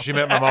your mom. Well, she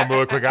met my mom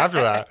really quick after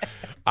that.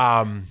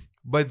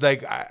 But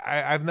like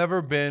I've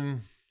never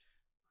been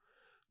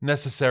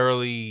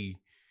necessarily.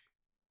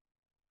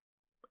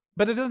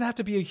 But it doesn't have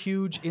to be a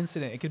huge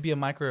incident. It could be a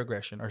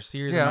microaggression or a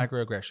series of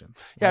microaggressions.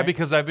 Right? Yeah,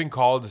 because I've been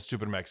called a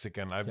stupid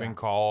Mexican. I've been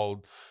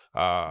called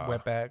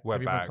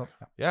wetback.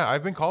 Yeah,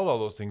 I've been called all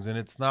those things, and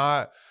it's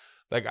not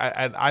like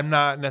I'm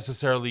not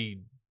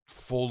necessarily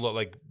full of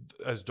like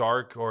as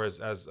dark or as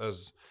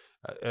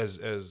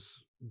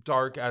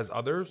dark as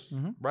others,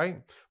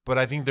 right? But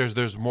I think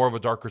there's more of a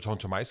darker tone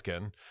to my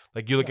skin.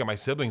 Like you look at my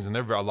siblings, and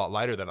they're a lot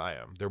lighter than I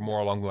am. They're more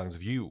along the lines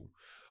of you.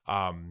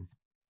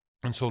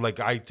 And so like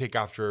I take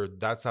after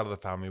that side of the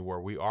family where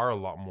we are a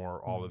lot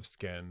more olive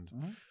skinned.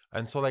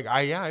 And so like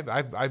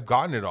I've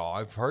gotten it all.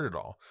 I've heard it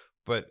all.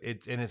 But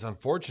it's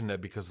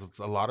unfortunate because it's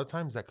a lot of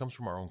times that comes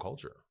from our own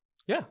culture.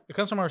 Yeah, it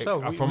comes from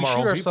ourselves. We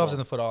shoot ourselves in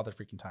the foot all the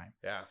freaking time.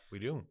 Yeah, we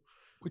do.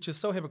 Which is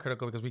so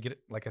hypocritical because we get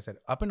it, like I said,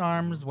 up in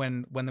arms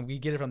when we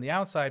get it from the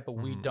outside, but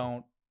we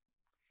don't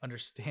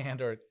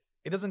understand, or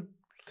it doesn't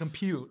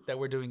compute that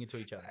we're doing it to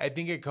each other. I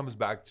think it comes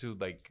back to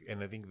like,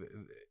 and I think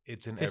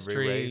it's in history,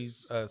 every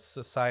race,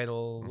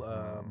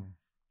 societal.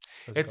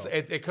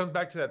 It comes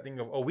back to that thing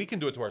of we can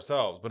do it to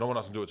ourselves, but no one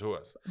else can do it to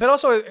us. But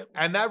also,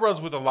 and that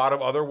runs with a lot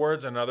of other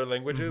words and other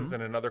languages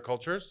and in other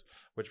cultures,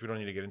 which we don't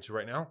need to get into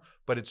right now.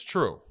 But it's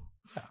true,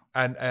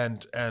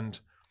 and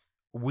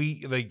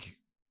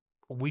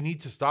we need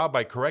to stop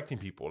by correcting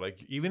people.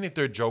 Like even if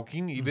they're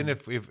joking, even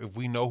if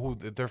we know who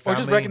their family,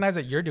 or just recognize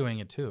that you're doing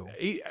it too,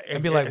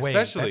 and be like, wait,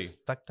 especially that's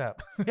fucked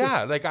up.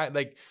 Yeah, like I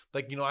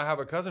have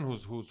a cousin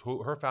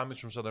who her family's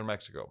from southern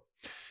Mexico,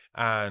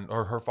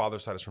 or her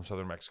father's side is from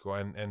southern Mexico,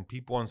 and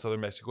people in southern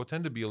Mexico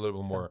tend to be a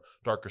little bit more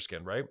darker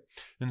skinned, right?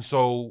 And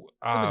so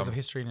because of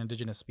history and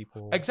indigenous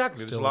people,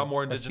 exactly, there's a lot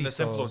more indigenous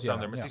influence down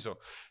there, mestizo.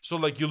 So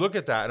like you look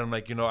at that, and I'm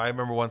like, I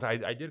remember once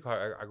I did call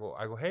her,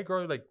 I go, hey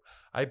girl, like,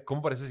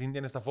 ¿cómo pareces india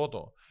en esta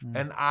foto?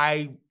 And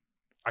I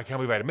can't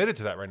believe I admitted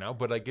to that right now,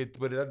 but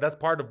that's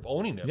part of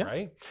owning it,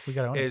 right? We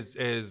gotta own it.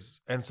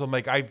 And so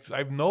like I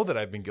know that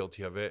I've been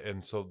guilty of it,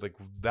 and so like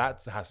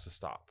that has to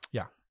stop.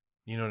 Yeah,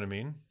 you know what I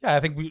mean? Yeah,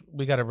 I think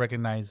we got to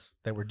recognize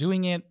that we're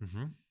doing it,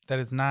 that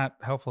it's not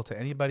helpful to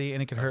anybody,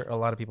 and it could hurt a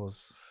lot of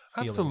people's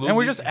feelings. Absolutely. And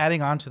we're just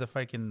adding on to the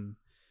freaking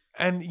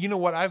and you know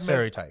what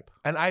stereotype.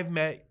 I've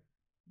met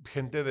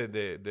gente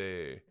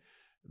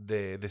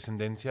de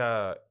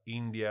descendencia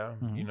India,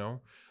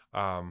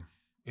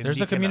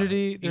 there's a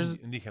community.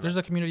 There's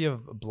a community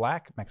of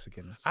Black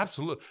Mexicans.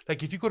 Absolutely.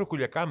 Like if you go to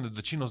Culiacán,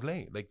 the Chinos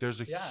Ley, like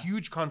there's a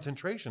huge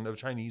concentration of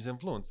Chinese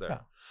influence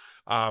there.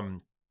 Yeah.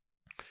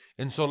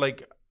 And so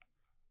like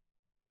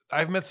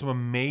I've met some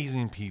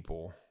amazing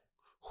people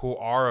who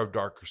are of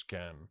darker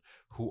skin,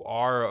 who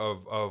are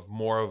of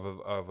more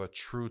of a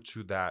true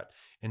to that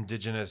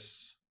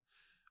indigenous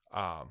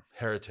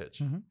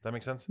heritage. That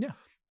makes sense? Yeah.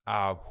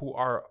 Who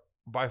are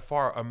by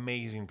far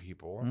amazing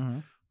people,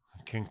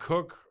 can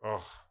cook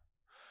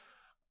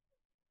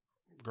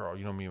girl,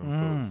 you know me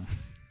and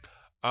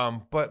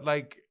food. But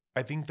like,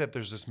 I think that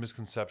there's this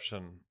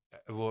misconception.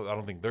 Well, I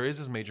don't think there is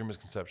this major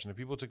misconception. If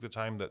people took the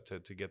time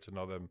to get to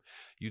know them,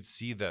 you'd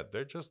see that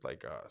they're just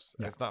like us.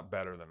 Yeah. It's not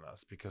better than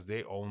us because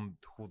they own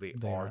who they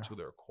are to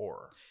their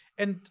core.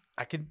 And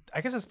I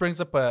guess this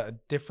brings up a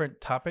different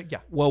topic. Yeah.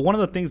 Well, one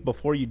of the things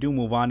before you do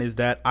move on is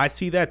that I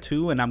see that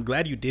too, and I'm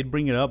glad you did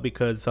bring it up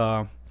because,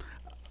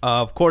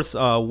 of course,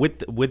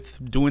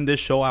 with doing this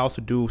show, I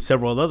also do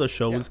several other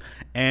shows,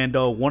 and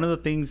one of the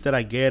things that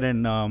I get,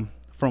 and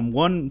from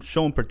one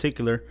show in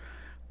particular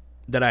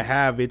that I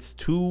have, it's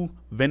 2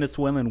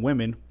 Venezuelan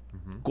women,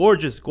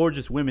 gorgeous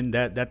women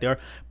that they are,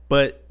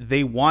 but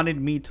they wanted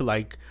me to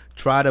like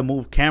try to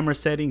move camera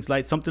settings,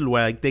 like something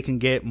where like they can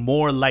get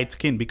more light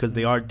skin because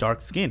they are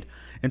dark skinned.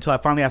 Until I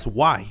finally asked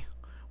why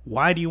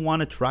do you want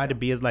to try to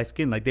be as light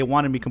skinned? Like they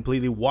wanted me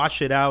completely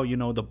wash it out, you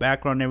know, the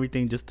background and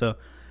everything, just to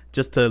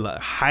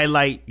like,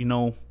 highlight, you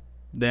know,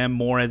 them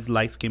more as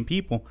light skinned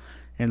people.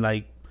 And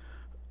like,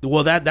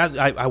 well, that's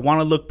I want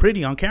to look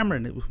pretty on camera,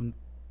 and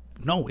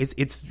no,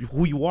 it's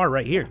who you are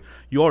right here.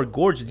 You are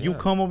gorgeous. You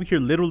come over here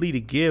literally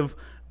to give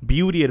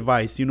beauty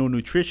advice, you know,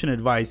 nutrition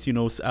advice, you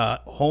know,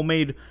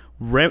 homemade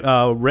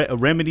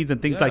remedies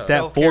and things like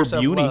that for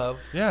beauty.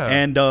 Yeah.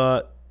 And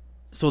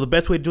so the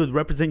best way to do it is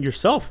represent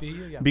yourself,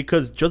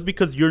 because just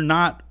because you're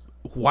not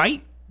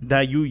white,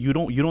 that you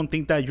don't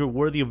think that you're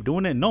worthy of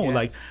doing it. No,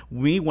 like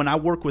when I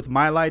work with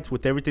my lights,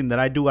 with everything that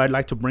I do, I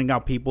like to bring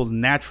out people's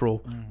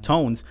natural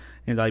tones,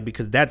 and like,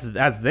 because that's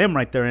them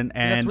right there.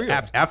 And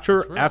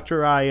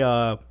after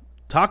I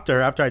talked to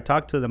her, after I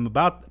talked to them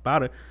about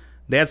it,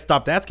 they had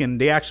stopped asking.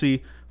 They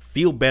actually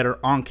feel better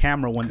on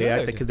camera when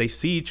because they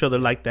see each other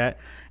like that.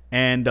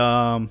 And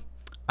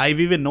I've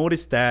even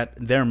noticed that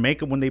their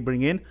makeup when they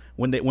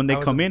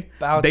come in,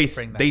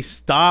 they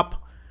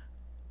stop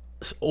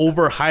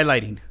over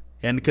highlighting.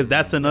 And because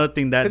that's another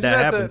thing that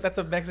happens. That's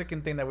a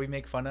Mexican thing that we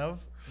make fun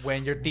of,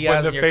 when your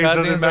tias and your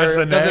cousins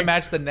doesn't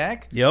match the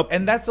neck. Yep.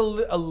 And that's a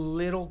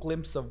little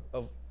glimpse of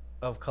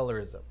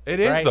colorism. It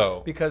is,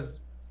 though.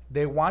 Because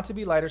they want to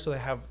be lighter, so they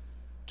have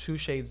 2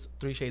 shades,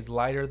 3 shades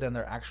lighter than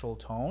their actual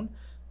tone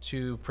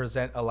to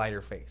present a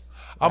lighter face.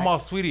 Right? I'm all,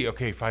 sweetie,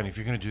 okay, fine. If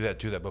you're going to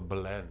do that, but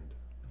blend.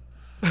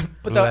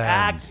 But the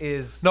act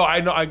is... No, I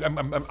know.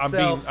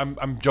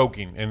 I'm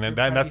joking. And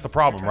that's the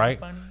problem,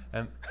 right?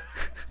 And...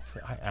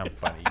 I am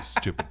funny, you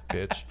stupid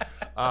bitch.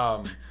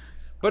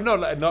 But no,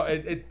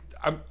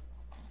 I'm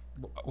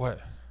what?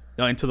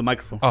 No, into the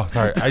microphone. Oh,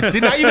 sorry. I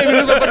did not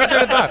even look like a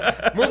train of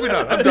thought. Moving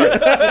on. I'm done.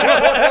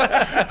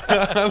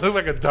 I look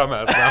like a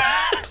dumbass now.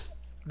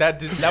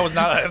 That was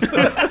not us.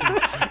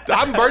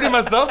 I'm burning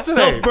myself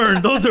today.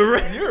 Self-burn. Those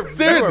are You're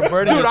serious,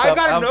 dude. I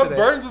got enough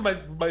burns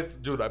with my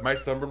dude. My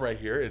sunburn right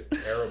here is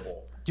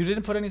terrible. You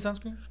didn't put any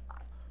sunscreen?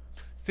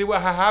 See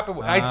what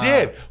happened? I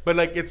did, but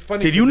like it's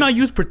funny. Did you not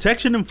use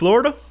protection in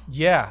Florida?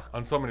 Yeah,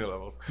 on so many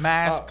levels.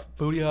 Mask,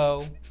 booty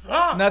hole,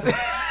 nothing.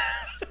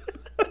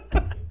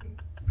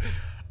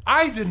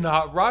 I did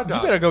not, Rod. You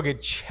better go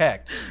get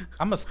checked.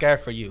 I'm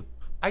scared for you.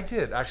 I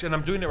did actually, and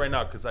I'm doing it right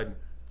now because I'm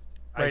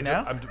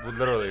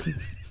literally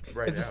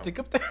right now. Is it stick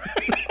up there?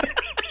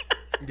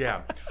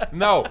 Yeah.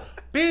 No,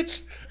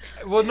 bitch.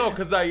 Well, no,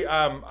 because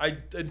I'm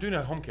doing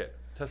a home kit,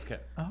 test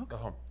kit. Oh, okay.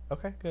 Home.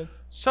 Okay, good.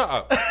 Shut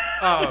up.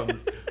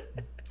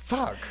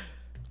 Fuck.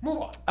 Move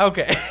on.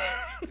 Okay.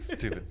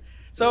 Stupid.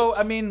 So,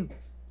 I mean,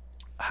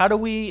 how do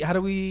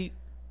we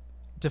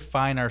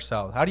define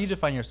ourselves? How do you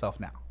define yourself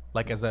now?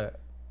 Like as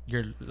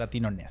your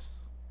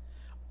Latino-ness?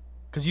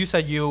 Because you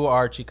said you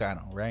are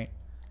Chicano, right?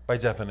 By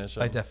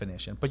definition. By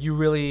definition. But you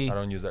really... I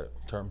don't use that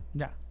term.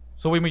 Yeah.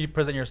 So when you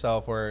present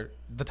yourself or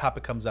the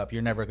topic comes up,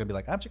 you're never going to be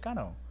like, I'm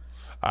Chicano.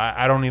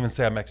 I don't even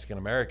say I'm Mexican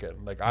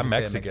American. Like I'm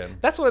Mexican.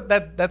 That's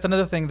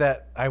another thing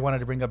that I wanted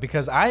to bring up,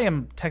 because I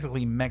am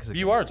technically Mexican.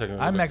 You are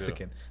technically. I'm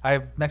Mexican. I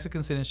have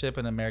Mexican citizenship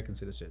and American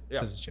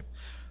citizenship.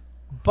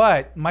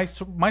 But my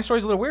story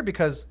is a little weird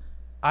because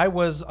I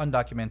was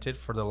undocumented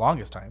for the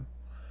longest time,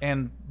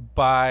 and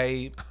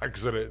by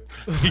accident,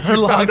 you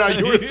found out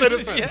you were a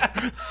citizen.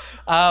 Yeah.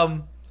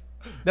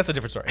 That's a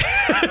different story.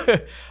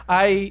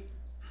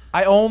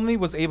 I only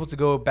was able to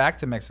go back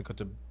to Mexico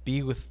to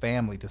be with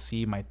family, to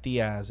see my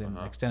tias and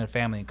extended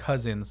family and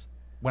cousins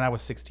when I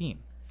was 16.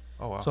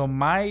 Oh, wow. So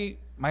my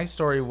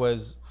story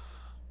was,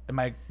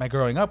 my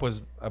growing up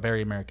was a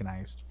very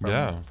Americanized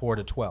from 4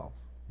 to 12.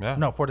 Yeah.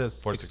 No, 4 to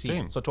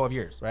 16. So 12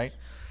 years, right?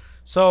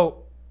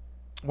 So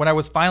when I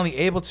was finally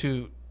able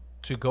to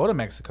go to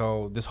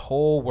Mexico, this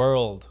whole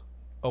world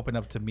opened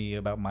up to me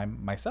about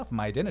myself,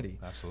 my identity.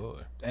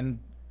 Absolutely. And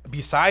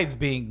besides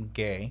being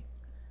gay,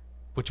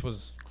 which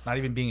was not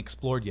even being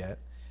explored yet,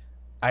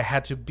 I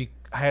had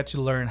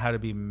to learn how to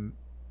be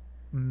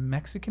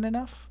Mexican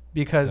enough,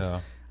 because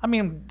I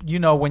mean, you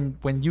know,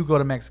 when you go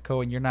to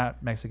Mexico and you're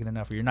not Mexican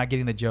enough, or you're not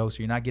getting the jokes,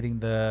 or you're not getting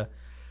the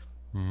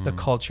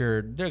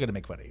culture, they're gonna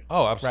make fun of you.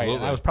 Oh, absolutely.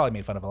 Right? I was probably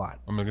made fun of a lot.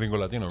 I'm a gringo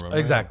Latino, right?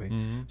 Exactly.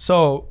 Mm-hmm.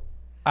 So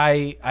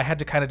I had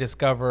to kind of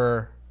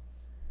discover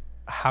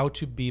how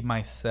to be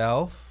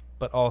myself,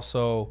 but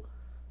also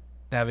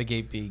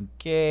navigate being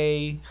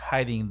gay,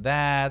 hiding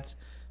that,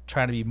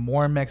 trying to be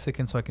more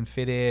Mexican so I can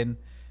fit in,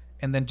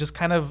 and then just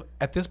kind of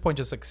at this point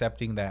just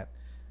accepting that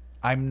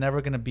I'm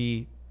never gonna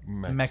be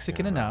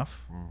Mexican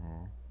enough,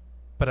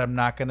 but I'm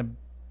not gonna.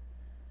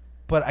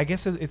 But I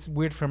guess it's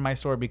weird from my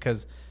story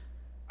because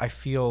I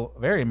feel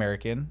very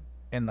American,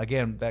 and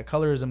again, that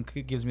colorism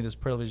gives me this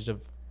privilege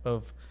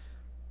of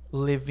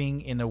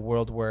living in a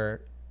world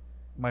where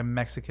my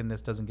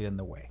Mexicanness doesn't get in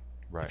the way.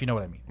 Right. If you know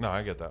what I mean. No,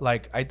 I get that.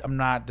 Like I'm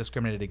not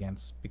discriminated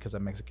against because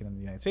I'm Mexican in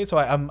the United States, so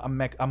I'm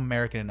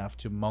American enough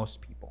to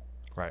most people.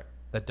 Right.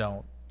 That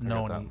don't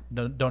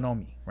know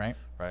me. Right.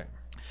 Right.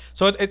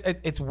 So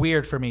it's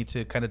weird for me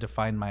to kind of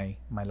define my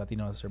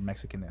Latinos or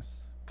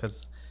Mexicanness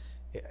because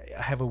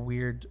I have a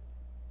weird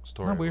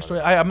story. Not weird story.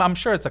 I'm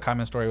sure it's a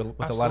common story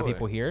with a lot of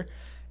people here.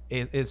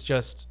 It's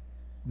just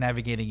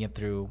navigating it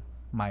through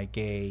my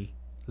gay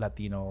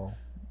Latino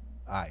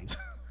eyes.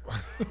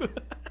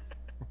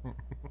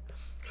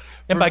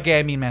 And by gay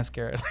I mean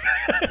mascara.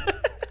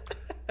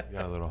 You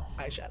got a little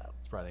eyeshadow.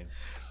 It's running.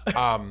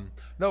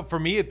 No, for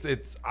me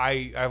it's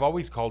I've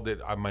always called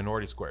it a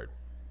minority squared.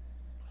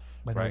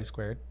 Minority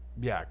squared.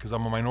 Yeah, because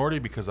I'm a minority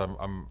because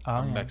I'm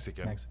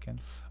Mexican.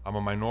 Mexican. I'm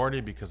a minority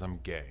because I'm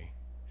gay.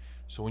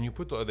 So when you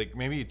put like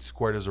maybe it's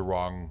squared is a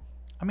wrong.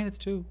 I mean it's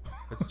two.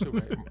 It's two.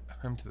 Right?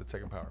 I'm to the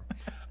second power.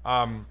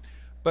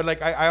 But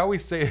like I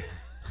always say,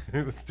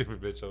 the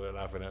stupid bitch over there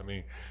laughing at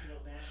me.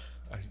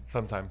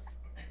 Sometimes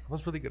I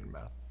was really good at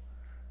math.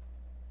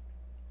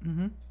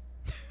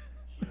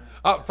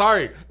 Oh,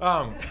 sorry.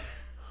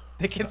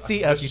 They can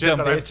see us, you dumb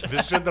bitch.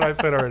 This shit that I've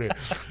said already.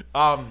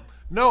 I've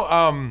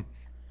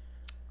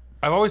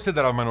always said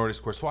that I'm minority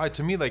square. So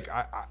to me, like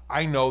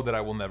I know that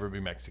I will never be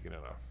Mexican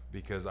enough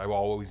because I will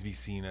always be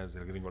seen as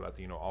el gringo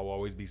Latino. I'll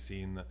always be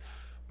seen.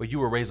 But you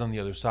were raised on the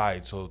other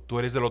side, so tú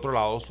eres del otro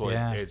lado, so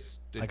es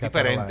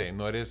diferente.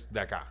 No eres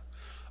de acá.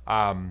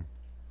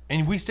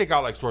 And we stick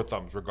out like sore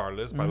thumbs,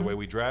 regardless, by the way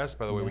we dress,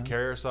 by the way we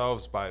carry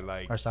ourselves, by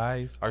like our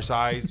size.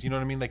 You know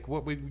what I mean? Like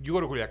you go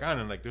to Culiacan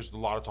and like there's a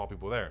lot of tall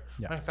people there.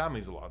 Yeah. My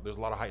family's there's a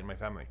lot of height in my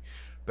family.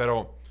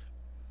 Pero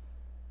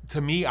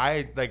to me,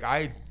 I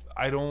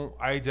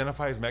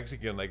identify as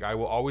Mexican. Like I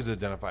will always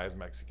identify as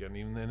Mexican.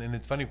 And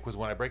it's funny because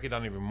when I break it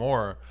down even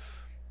more,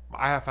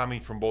 I have family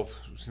from both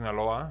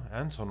Sinaloa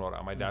and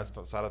Sonora. My dad's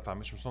side of the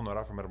family is from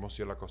Sonora, from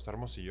Hermosillo, La Costa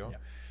Hermosillo.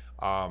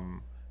 Yeah.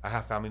 I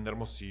have family in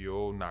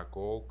Hermosillo,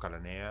 Naco,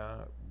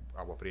 Cananea,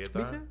 Agua Prieta.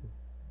 Me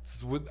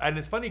too. And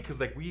it's funny because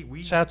like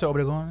we shout out to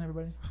Obregón,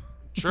 everybody.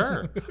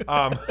 Sure.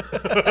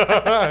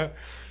 De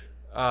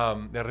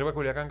arriba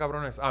Culiacán,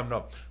 cabrones.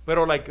 No,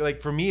 but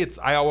like for me,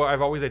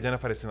 I've always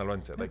identified as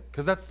Sinaloense, like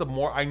because that's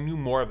I knew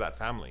more of that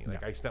family.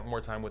 Like I spent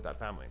more time with that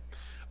family.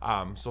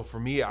 So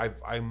for me,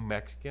 I'm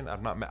Mexican.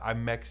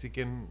 I'm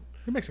Mexican.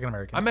 You're Mexican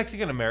American. I'm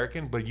Mexican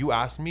American, but you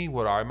asked me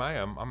what am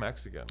I? I'm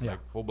Mexican. Yeah.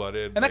 Like full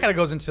blooded. And that kind of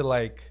goes into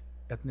like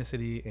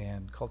ethnicity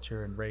and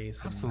culture and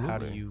race. Absolutely.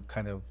 And how do you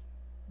kind of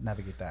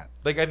navigate that?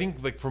 Like I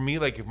think like for me,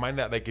 like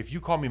if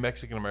you call me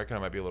Mexican American, I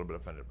might be a little bit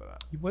offended by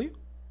that. Will you?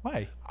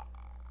 Why?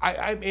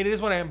 It is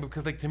what I am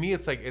because like to me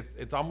it's like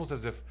it's almost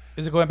as if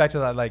is it going back to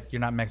that like you're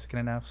not Mexican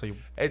enough so you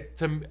I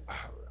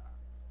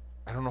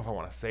don't know if I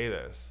want to say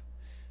this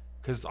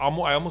because I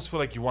almost feel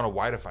like you want to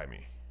whiteify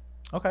me.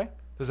 Okay.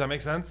 Does that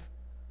make sense?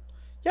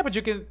 Yeah, but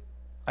you can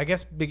I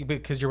guess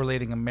because you're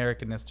relating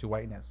Americanness to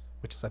whiteness,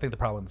 which is I think the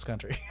problem in this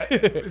country.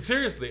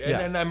 Seriously,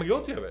 and I'm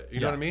guilty of it.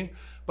 You know what I mean?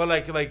 But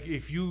like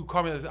if you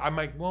call me, I'm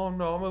like, well,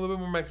 no, I'm a little bit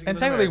more Mexican. And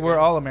technically, we're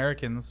all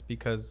Americans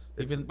because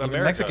even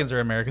Mexicans are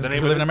Americans. The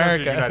name of this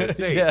country is United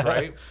States,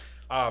 right?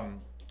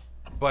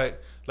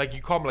 But like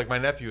you call me, like my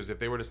nephews, if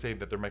they were to say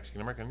that they're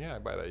Mexican American, yeah, I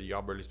buy that.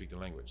 Y'all barely speak the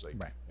language, like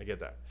right. I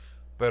get that.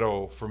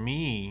 But for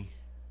me,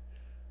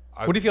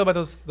 what do you feel about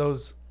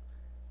those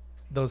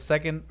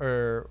second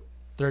or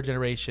third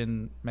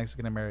generation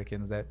Mexican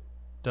Americans that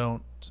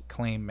don't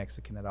claim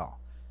Mexican at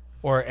all,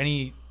 or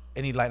any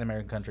Latin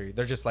American country?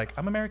 They're just like,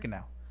 I'm American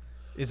now.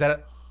 Is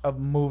that a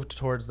move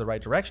towards the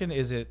right direction?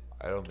 Is it?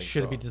 I don't think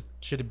so.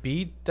 Should it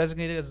be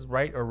designated as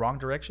right or wrong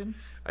direction?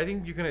 I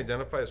think you can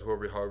identify as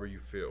however you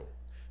feel,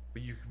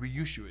 but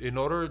you should. In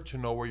order to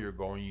know where you're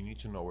going, you need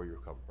to know where you're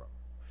coming from.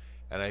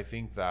 And I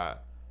think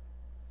that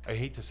I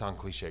hate to sound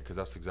cliche because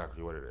that's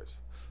exactly what it is,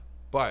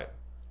 but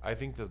I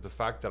think that the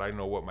fact that I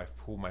know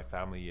who my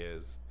family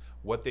is,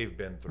 what they've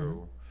been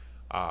through,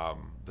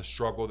 the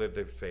struggle that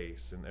they've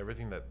faced, and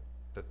everything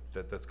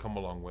that's come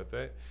along with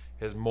it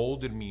has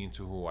molded me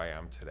into who I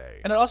am today.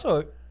 And it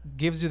also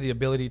gives you the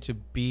ability to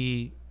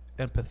be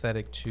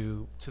empathetic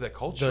to the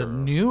culture, the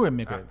new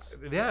immigrants.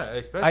 Yeah,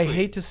 especially. I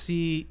hate to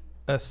see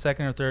a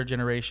second or third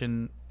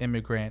generation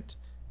immigrant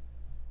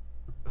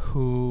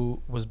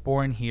who was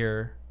born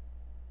here,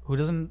 who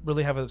doesn't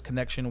really have a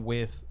connection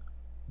with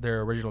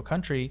their original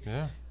country,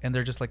 and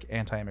they're just like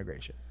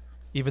anti-immigration,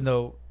 even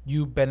though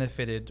you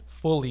benefited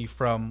fully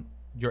from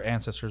your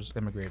ancestors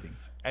immigrating.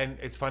 And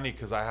it's funny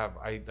because I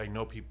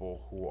know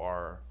people who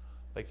are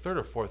like third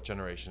or fourth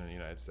generation in the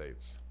United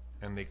States,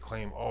 and they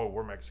claim, oh,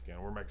 we're Mexican,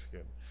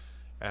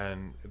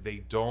 and they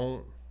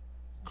don't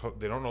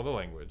They don't know the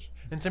language.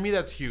 And to me,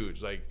 that's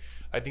huge. Like,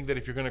 I think that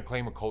if you're going to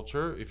claim a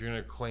culture, if you're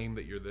going to claim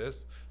that you're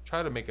this,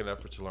 try to make an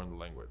effort to learn the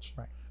language.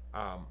 Right.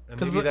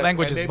 Because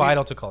language is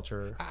vital to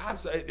culture.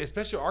 Absolutely,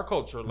 especially our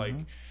culture. Like,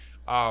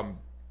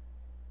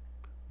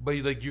 but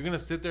like you're gonna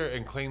sit there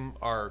and claim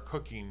our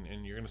cooking,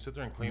 and you're gonna sit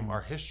there and claim our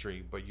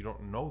history, but you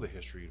don't know the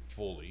history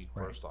fully.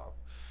 First off,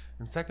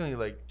 and secondly,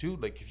 like, dude,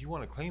 like if you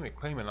want to claim it,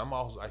 claim it.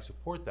 I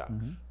support that,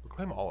 but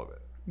claim all of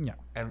it. Yeah,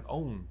 and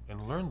own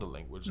and learn the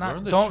language.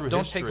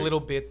 Don't take little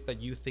bits that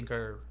you think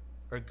are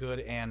good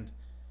and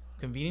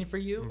convenient for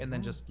you, and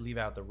then just leave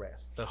out the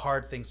rest. The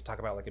hard things to talk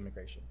about, like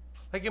immigration.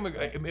 Like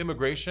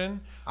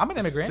immigration. I'm an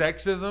immigrant.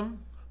 Sexism,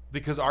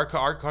 because our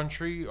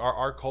country,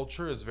 our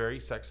culture is very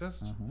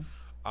sexist.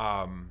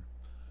 Own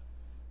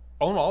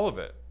all of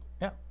it.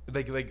 Yeah.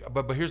 But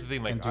here's the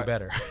thing, like, and do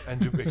better.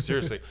 And do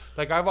seriously.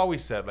 Like I've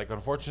always said, like,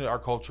 unfortunately, our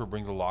culture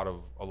brings a lot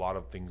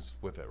of things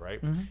with it, right?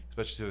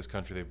 Especially to this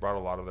country, they've brought a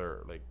lot of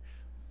their like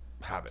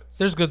habits.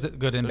 There's good and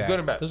bad. Good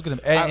and bad. There's good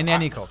in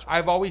any culture.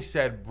 I've always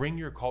said, bring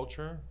your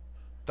culture,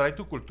 trae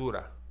tu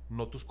cultura,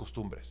 no tus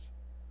costumbres.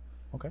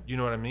 Okay. You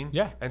know what I mean?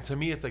 Yeah. And to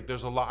me, it's like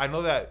there's a lot. I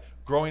know that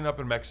growing up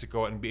in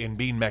Mexico and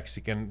being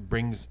Mexican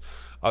brings,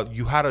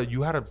 you had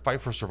to fight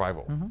for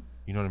survival.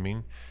 You know what I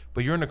mean?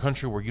 But you're in a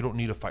country where you don't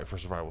need to fight for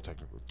survival,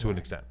 technically, to an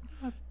extent.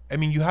 I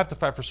mean, you have to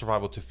fight for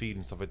survival to feed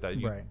and stuff like that.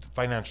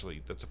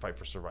 Financially, that's a fight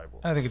for survival.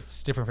 I think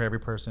it's different for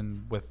every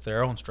person with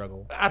their own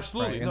struggle.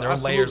 Absolutely. Right? And their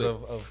own layers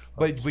of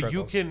But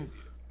you can,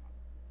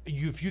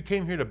 if you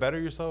came here to better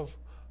yourself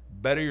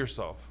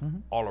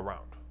all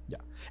around. Yeah.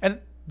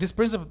 And this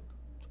brings up,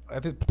 I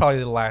think probably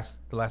the last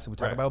thing we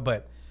talk about,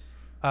 but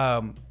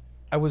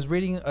I was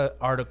reading an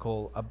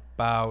article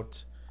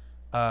about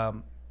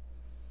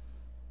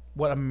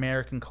what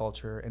American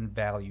culture and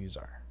values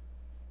are,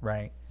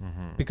 right?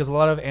 Because a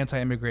lot of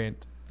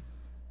anti-immigrant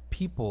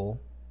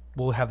people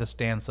will have the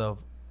stance of,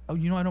 oh,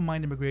 I don't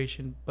mind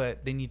immigration,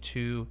 but they need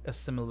to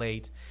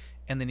assimilate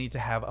and they need to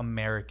have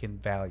American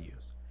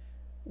values.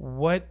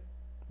 What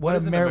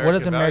is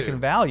American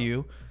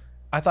value?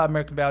 I thought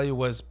American value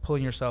was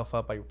pulling yourself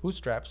up by your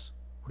bootstraps.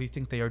 What do you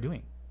think they are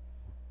doing?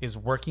 Is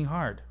working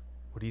hard.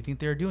 What do you think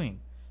they're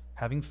doing?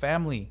 Having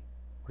family.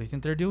 What do you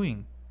think they're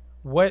doing?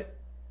 What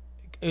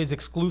is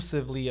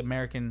exclusively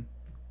American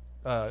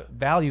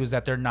values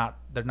that they're not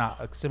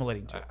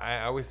assimilating to?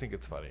 I always think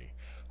it's funny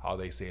how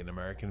they say an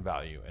American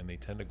value, and they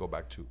tend to go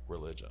back to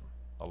religion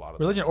a lot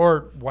of religion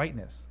or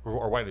whiteness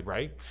or white,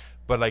 right?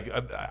 But like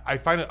I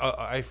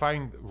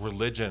find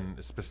religion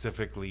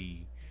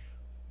specifically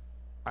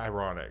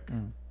ironic.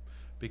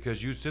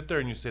 Because you sit there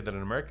and you say that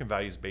an American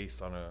value is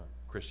based on a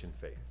Christian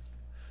faith.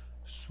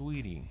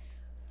 Sweetie,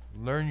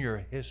 learn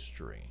your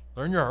history.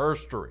 Learn your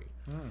herstory.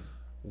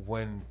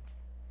 When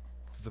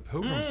the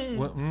pilgrims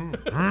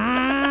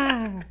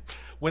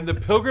when the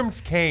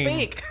pilgrims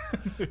came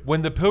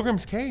when the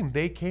pilgrims came,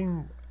 they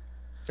came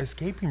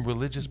escaping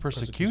religious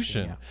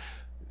persecution.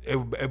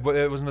 It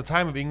was in the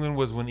time of England,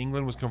 was when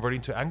England was converting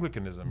to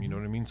Anglicanism, you know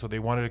what I mean? So they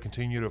wanted to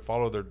continue to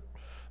follow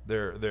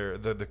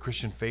the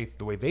Christian faith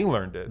the way they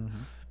learned it.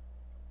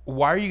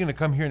 Why are you going to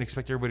come here and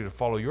expect everybody to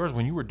follow yours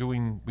when you were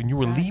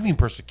leaving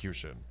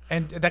persecution?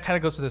 And that kind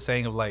of goes to the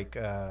saying of like,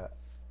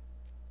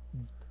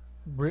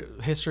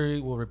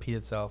 history will repeat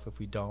itself if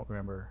we don't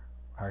remember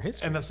our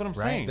history. And that's what I'm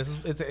saying.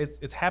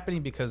 It's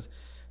happening because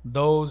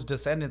those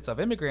descendants of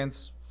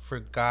immigrants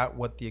forgot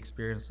what the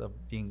experience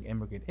of being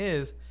immigrant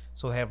is,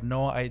 so they have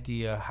no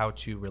idea how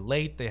to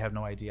relate. They have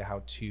no idea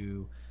how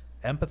to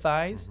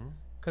empathize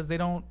because they're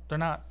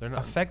not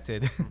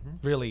affected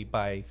really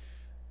by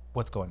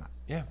what's going on.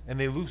 Yeah, and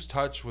they lose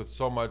touch with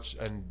so much,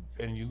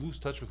 and you lose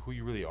touch with who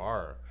you really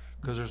are,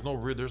 because there's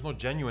no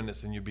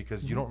genuineness in you,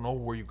 because you don't know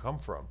where you come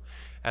from.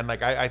 And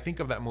like I think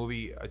of that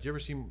movie. Did you ever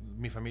see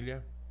Mi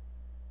Familia?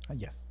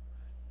 Yes.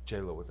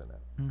 J-Lo was in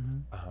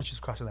it. She's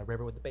crossing that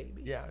river with the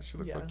baby. Yeah, she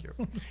looks so cute.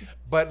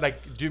 But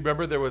like, do you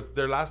remember there was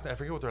their last? I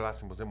forget what their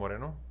last name was. It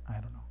Moreno? I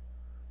don't know.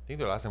 I think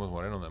their last name was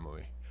Moreno in that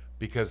movie,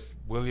 because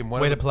William.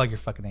 Way to plug your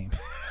fucking name.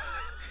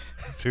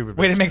 Stupid.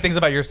 Way to make things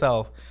about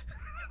yourself.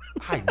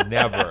 I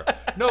never.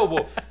 No,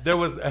 well, there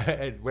was.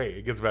 Wait,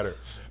 it gets better.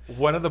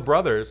 One of the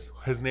brothers,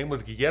 his name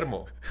was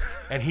Guillermo,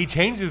 and he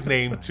changed his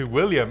name to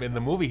William in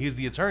the movie. He's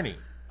the attorney.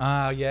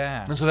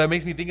 Yeah. And so that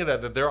makes me think of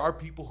that there are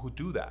people who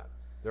do that.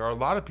 There are a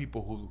lot of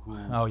people who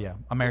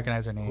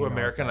Americanize their name. Who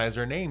Americanize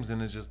their names,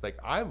 and it's just like,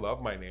 I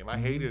love my name. I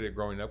hated it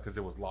growing up because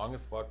it was long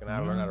as fuck, and I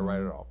had to learn how to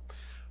write it all.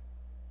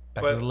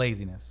 Back to the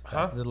laziness.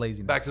 Back to the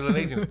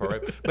laziness part,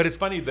 right? But it's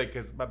funny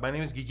because my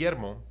name is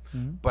Guillermo,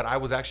 but I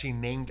was actually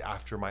named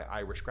after my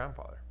Irish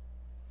grandfather,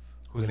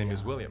 whose name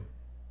is William.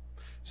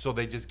 So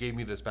they just gave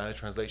me the Spanish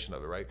translation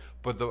of it, right?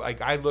 But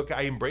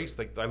I embrace,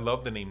 like, I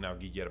love the name now,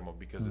 Guillermo,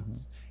 because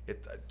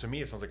to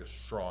me it sounds like a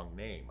strong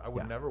name. I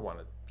would never want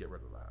to get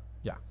rid of that.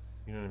 Yeah.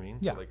 You know what I mean?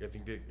 Yeah. So like, I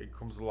think it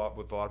comes a lot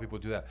with a lot of people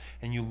who do that,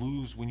 and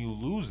when you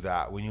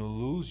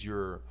lose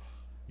your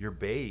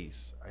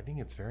base, I think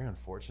it's very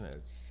unfortunate.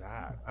 It's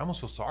sad. I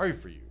almost feel sorry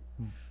for you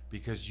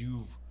because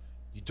you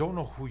don't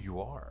know who you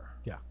are.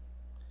 Yeah.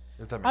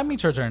 If that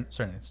makes sense. To a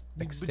certain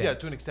extent. Yeah,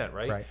 to an extent,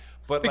 right? Right.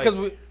 But because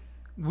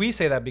we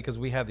say that because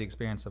we have the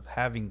experience of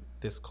having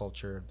this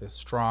culture, this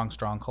strong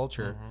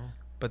culture.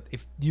 But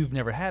if you've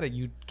never had it,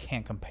 you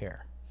can't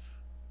compare.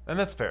 And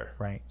that's fair,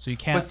 right? So you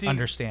can't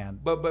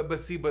understand. But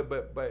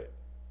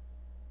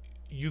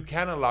you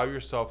can allow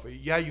yourself.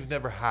 Yeah, you've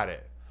never had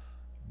it,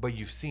 but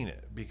you've seen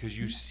it because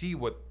you see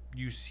what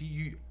you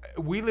see.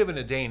 We live in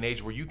a day and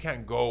age where you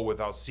can't go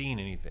without seeing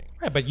anything.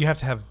 Right, but you have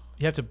to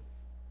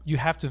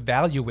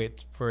value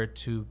it for it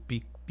to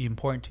be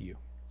important to you.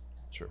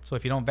 True. So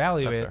if you don't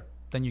value it,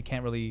 then you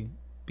can't really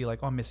be like,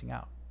 oh, I'm missing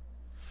out.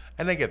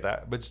 And I get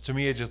that, but to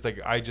me, it's just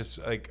like I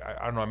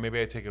don't know.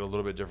 Maybe I take it a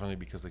little bit differently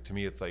because like to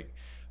me, it's like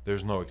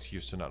there's no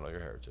excuse to not know your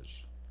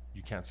heritage.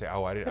 You can't say,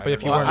 "Oh, I didn't." Yeah, but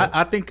if you,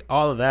 I think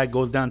all of that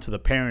goes down to the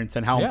parents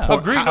and how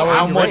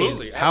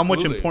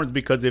much importance.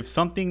 Because if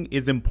something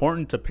is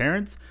important to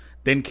parents,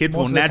 then kids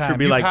will naturally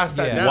be like,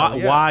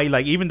 why?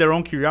 Like even their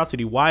own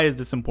curiosity. Why is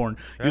this important?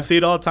 Yeah. You see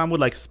it all the time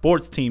with like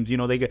sports teams. You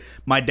know,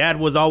 my dad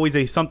was always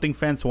a something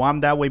fan, so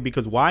I'm that way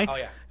because why? Oh,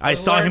 yeah. I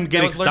saw him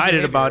get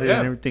excited about it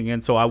and everything,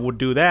 and so I would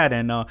do that.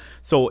 And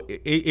so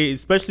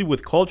especially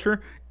with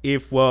culture,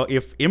 if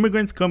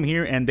immigrants come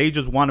here and they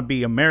just want to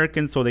be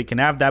Americans so they can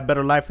have that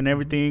better life and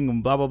everything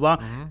and blah blah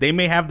blah, they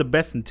may have the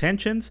best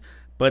intentions,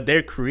 but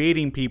they're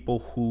creating people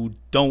who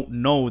don't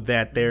know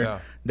that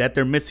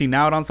they're missing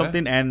out on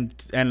something. And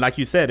like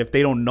you said, if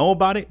they don't know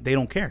about it, they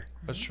don't care.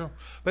 That's true.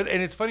 And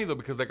it's funny though,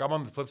 because like I'm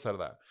on the flip side of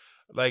that.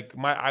 Like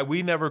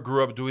we never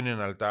grew up doing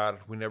an altar.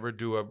 We never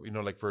do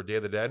like for a Day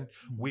of the Dead.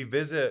 We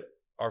visit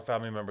our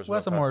family members. Well,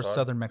 that's a more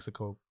southern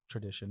Mexico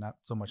tradition, not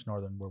so much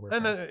northern where we're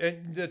from.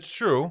 And that's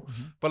true.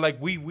 But like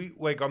we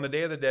like on the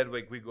Day of the Dead,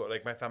 like we go,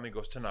 like my family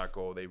goes to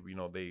Naco. They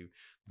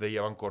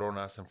llevan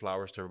coronas and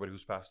flowers to everybody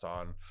who's passed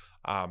on.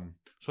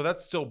 So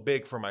that's still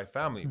big for my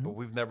family, but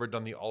we've never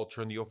done the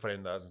altar and the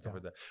ofrendas and stuff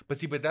like that.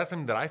 But that's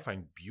something that I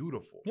find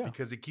beautiful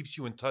because it keeps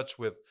you in touch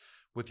with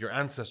your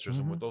ancestors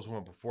and with those who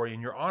went before you,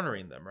 and you're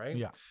honoring them, right?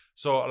 Yeah.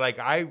 So like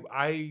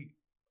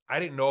I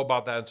didn't know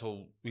about that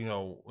until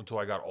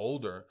I got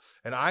older,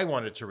 and I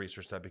wanted to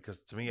research that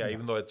because to me,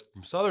 even though it's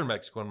from southern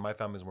Mexico and my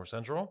family is more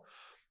central,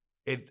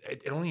 it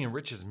only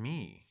enriches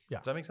me. Yeah.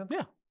 Does that make sense?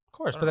 Yeah, of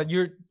course. But that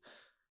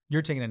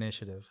you're taking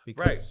initiative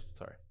because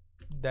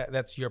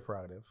that's your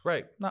prerogative,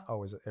 right? Not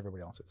always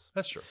everybody else's.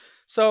 That's true.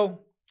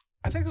 So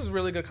I think this was a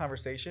really good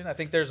conversation. I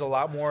think there's a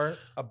lot more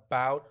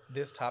about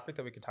this topic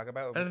that we can talk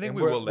about, and I think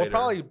we will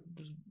later.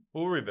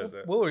 We'll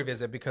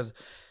revisit because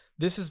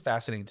this is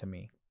fascinating to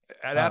me.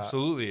 It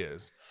absolutely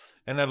is,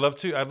 and I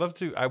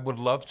would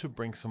love to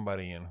bring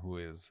somebody in who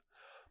is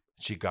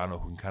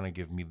Chicano who can kind of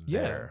give me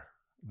their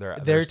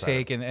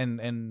take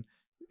and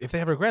if they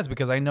have regrets,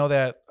 because I know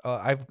that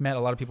I've met a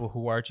lot of people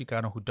who are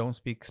Chicano who don't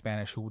speak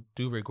Spanish who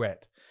do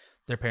regret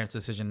their parents'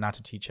 decision not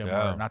to teach them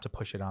or not to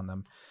push it on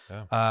them.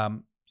 Yeah.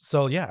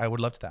 So yeah, I would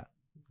love that.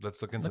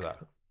 Let's look into that.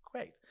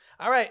 Great.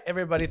 All right,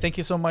 everybody. Thank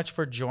you so much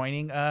for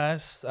joining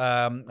us.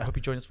 I hope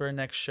you join us for our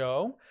next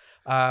show.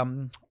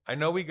 I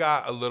know we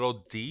got a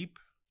little deep,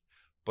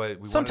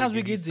 but sometimes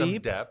we get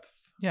deep. Some depth.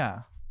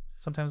 Yeah.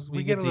 Sometimes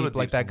we get deep,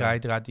 like that guy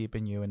got deep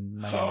in you in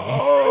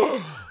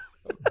Miami.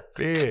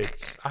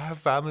 Bitch, I have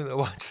family that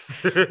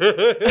watches.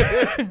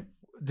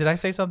 Did I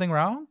say something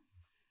wrong?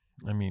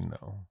 I mean,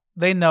 no.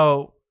 They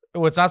know.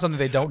 Well, it's not something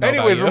they don't know.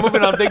 Anyways, we're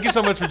moving on. Thank you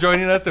so much for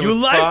joining us. You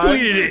live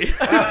tweeted it.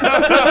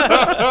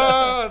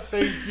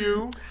 Thank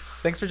you.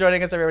 Thanks for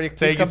joining us, everybody.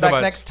 Please come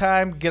back next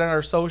time. Get on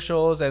our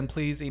socials and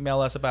please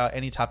email us about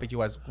any topic you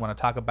guys want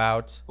to talk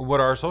about. What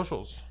are our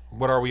socials?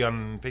 What are we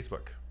on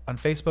Facebook? On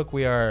Facebook,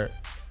 we are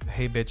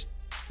Hey Betch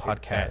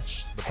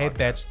Podcast. Hey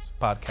Betch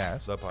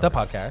Podcast. The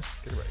podcast.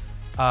 Get it right.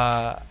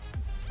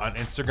 On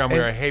Instagram, we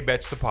are Hey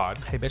Betch the Pod.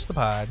 Hey Betch the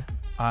Pod.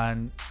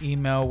 On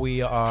email,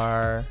 we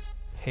are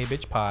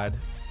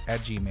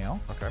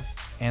heybetchpod@gmail.com. Okay.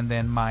 And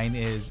then mine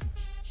is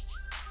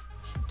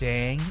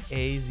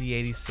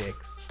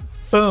DangAZ86.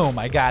 Boom,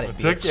 I got it. It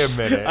took you a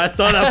minute. I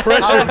saw that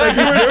pressure. You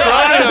were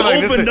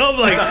trying to open up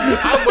like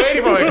I'm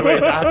waiting for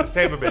wait, I have to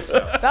save a bitch though.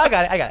 No, I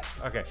got it.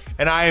 Okay.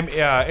 And I am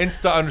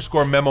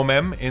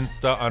Insta_memomem.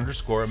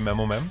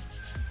 Insta_memomem.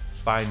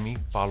 Find me,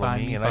 follow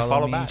me, and I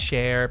follow back.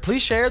 Share.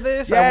 Please share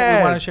this.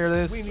 Yes. We want to share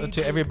this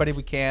to everybody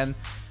we can.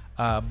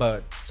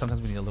 But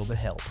sometimes we need a little bit of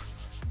help.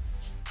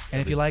 And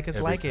if you like us,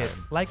 like it.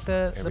 Like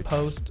the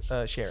post,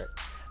 share it.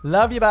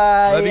 Love you,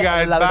 bye. Love you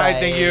guys. Bye.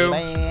 Thank you.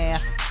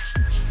 Bye.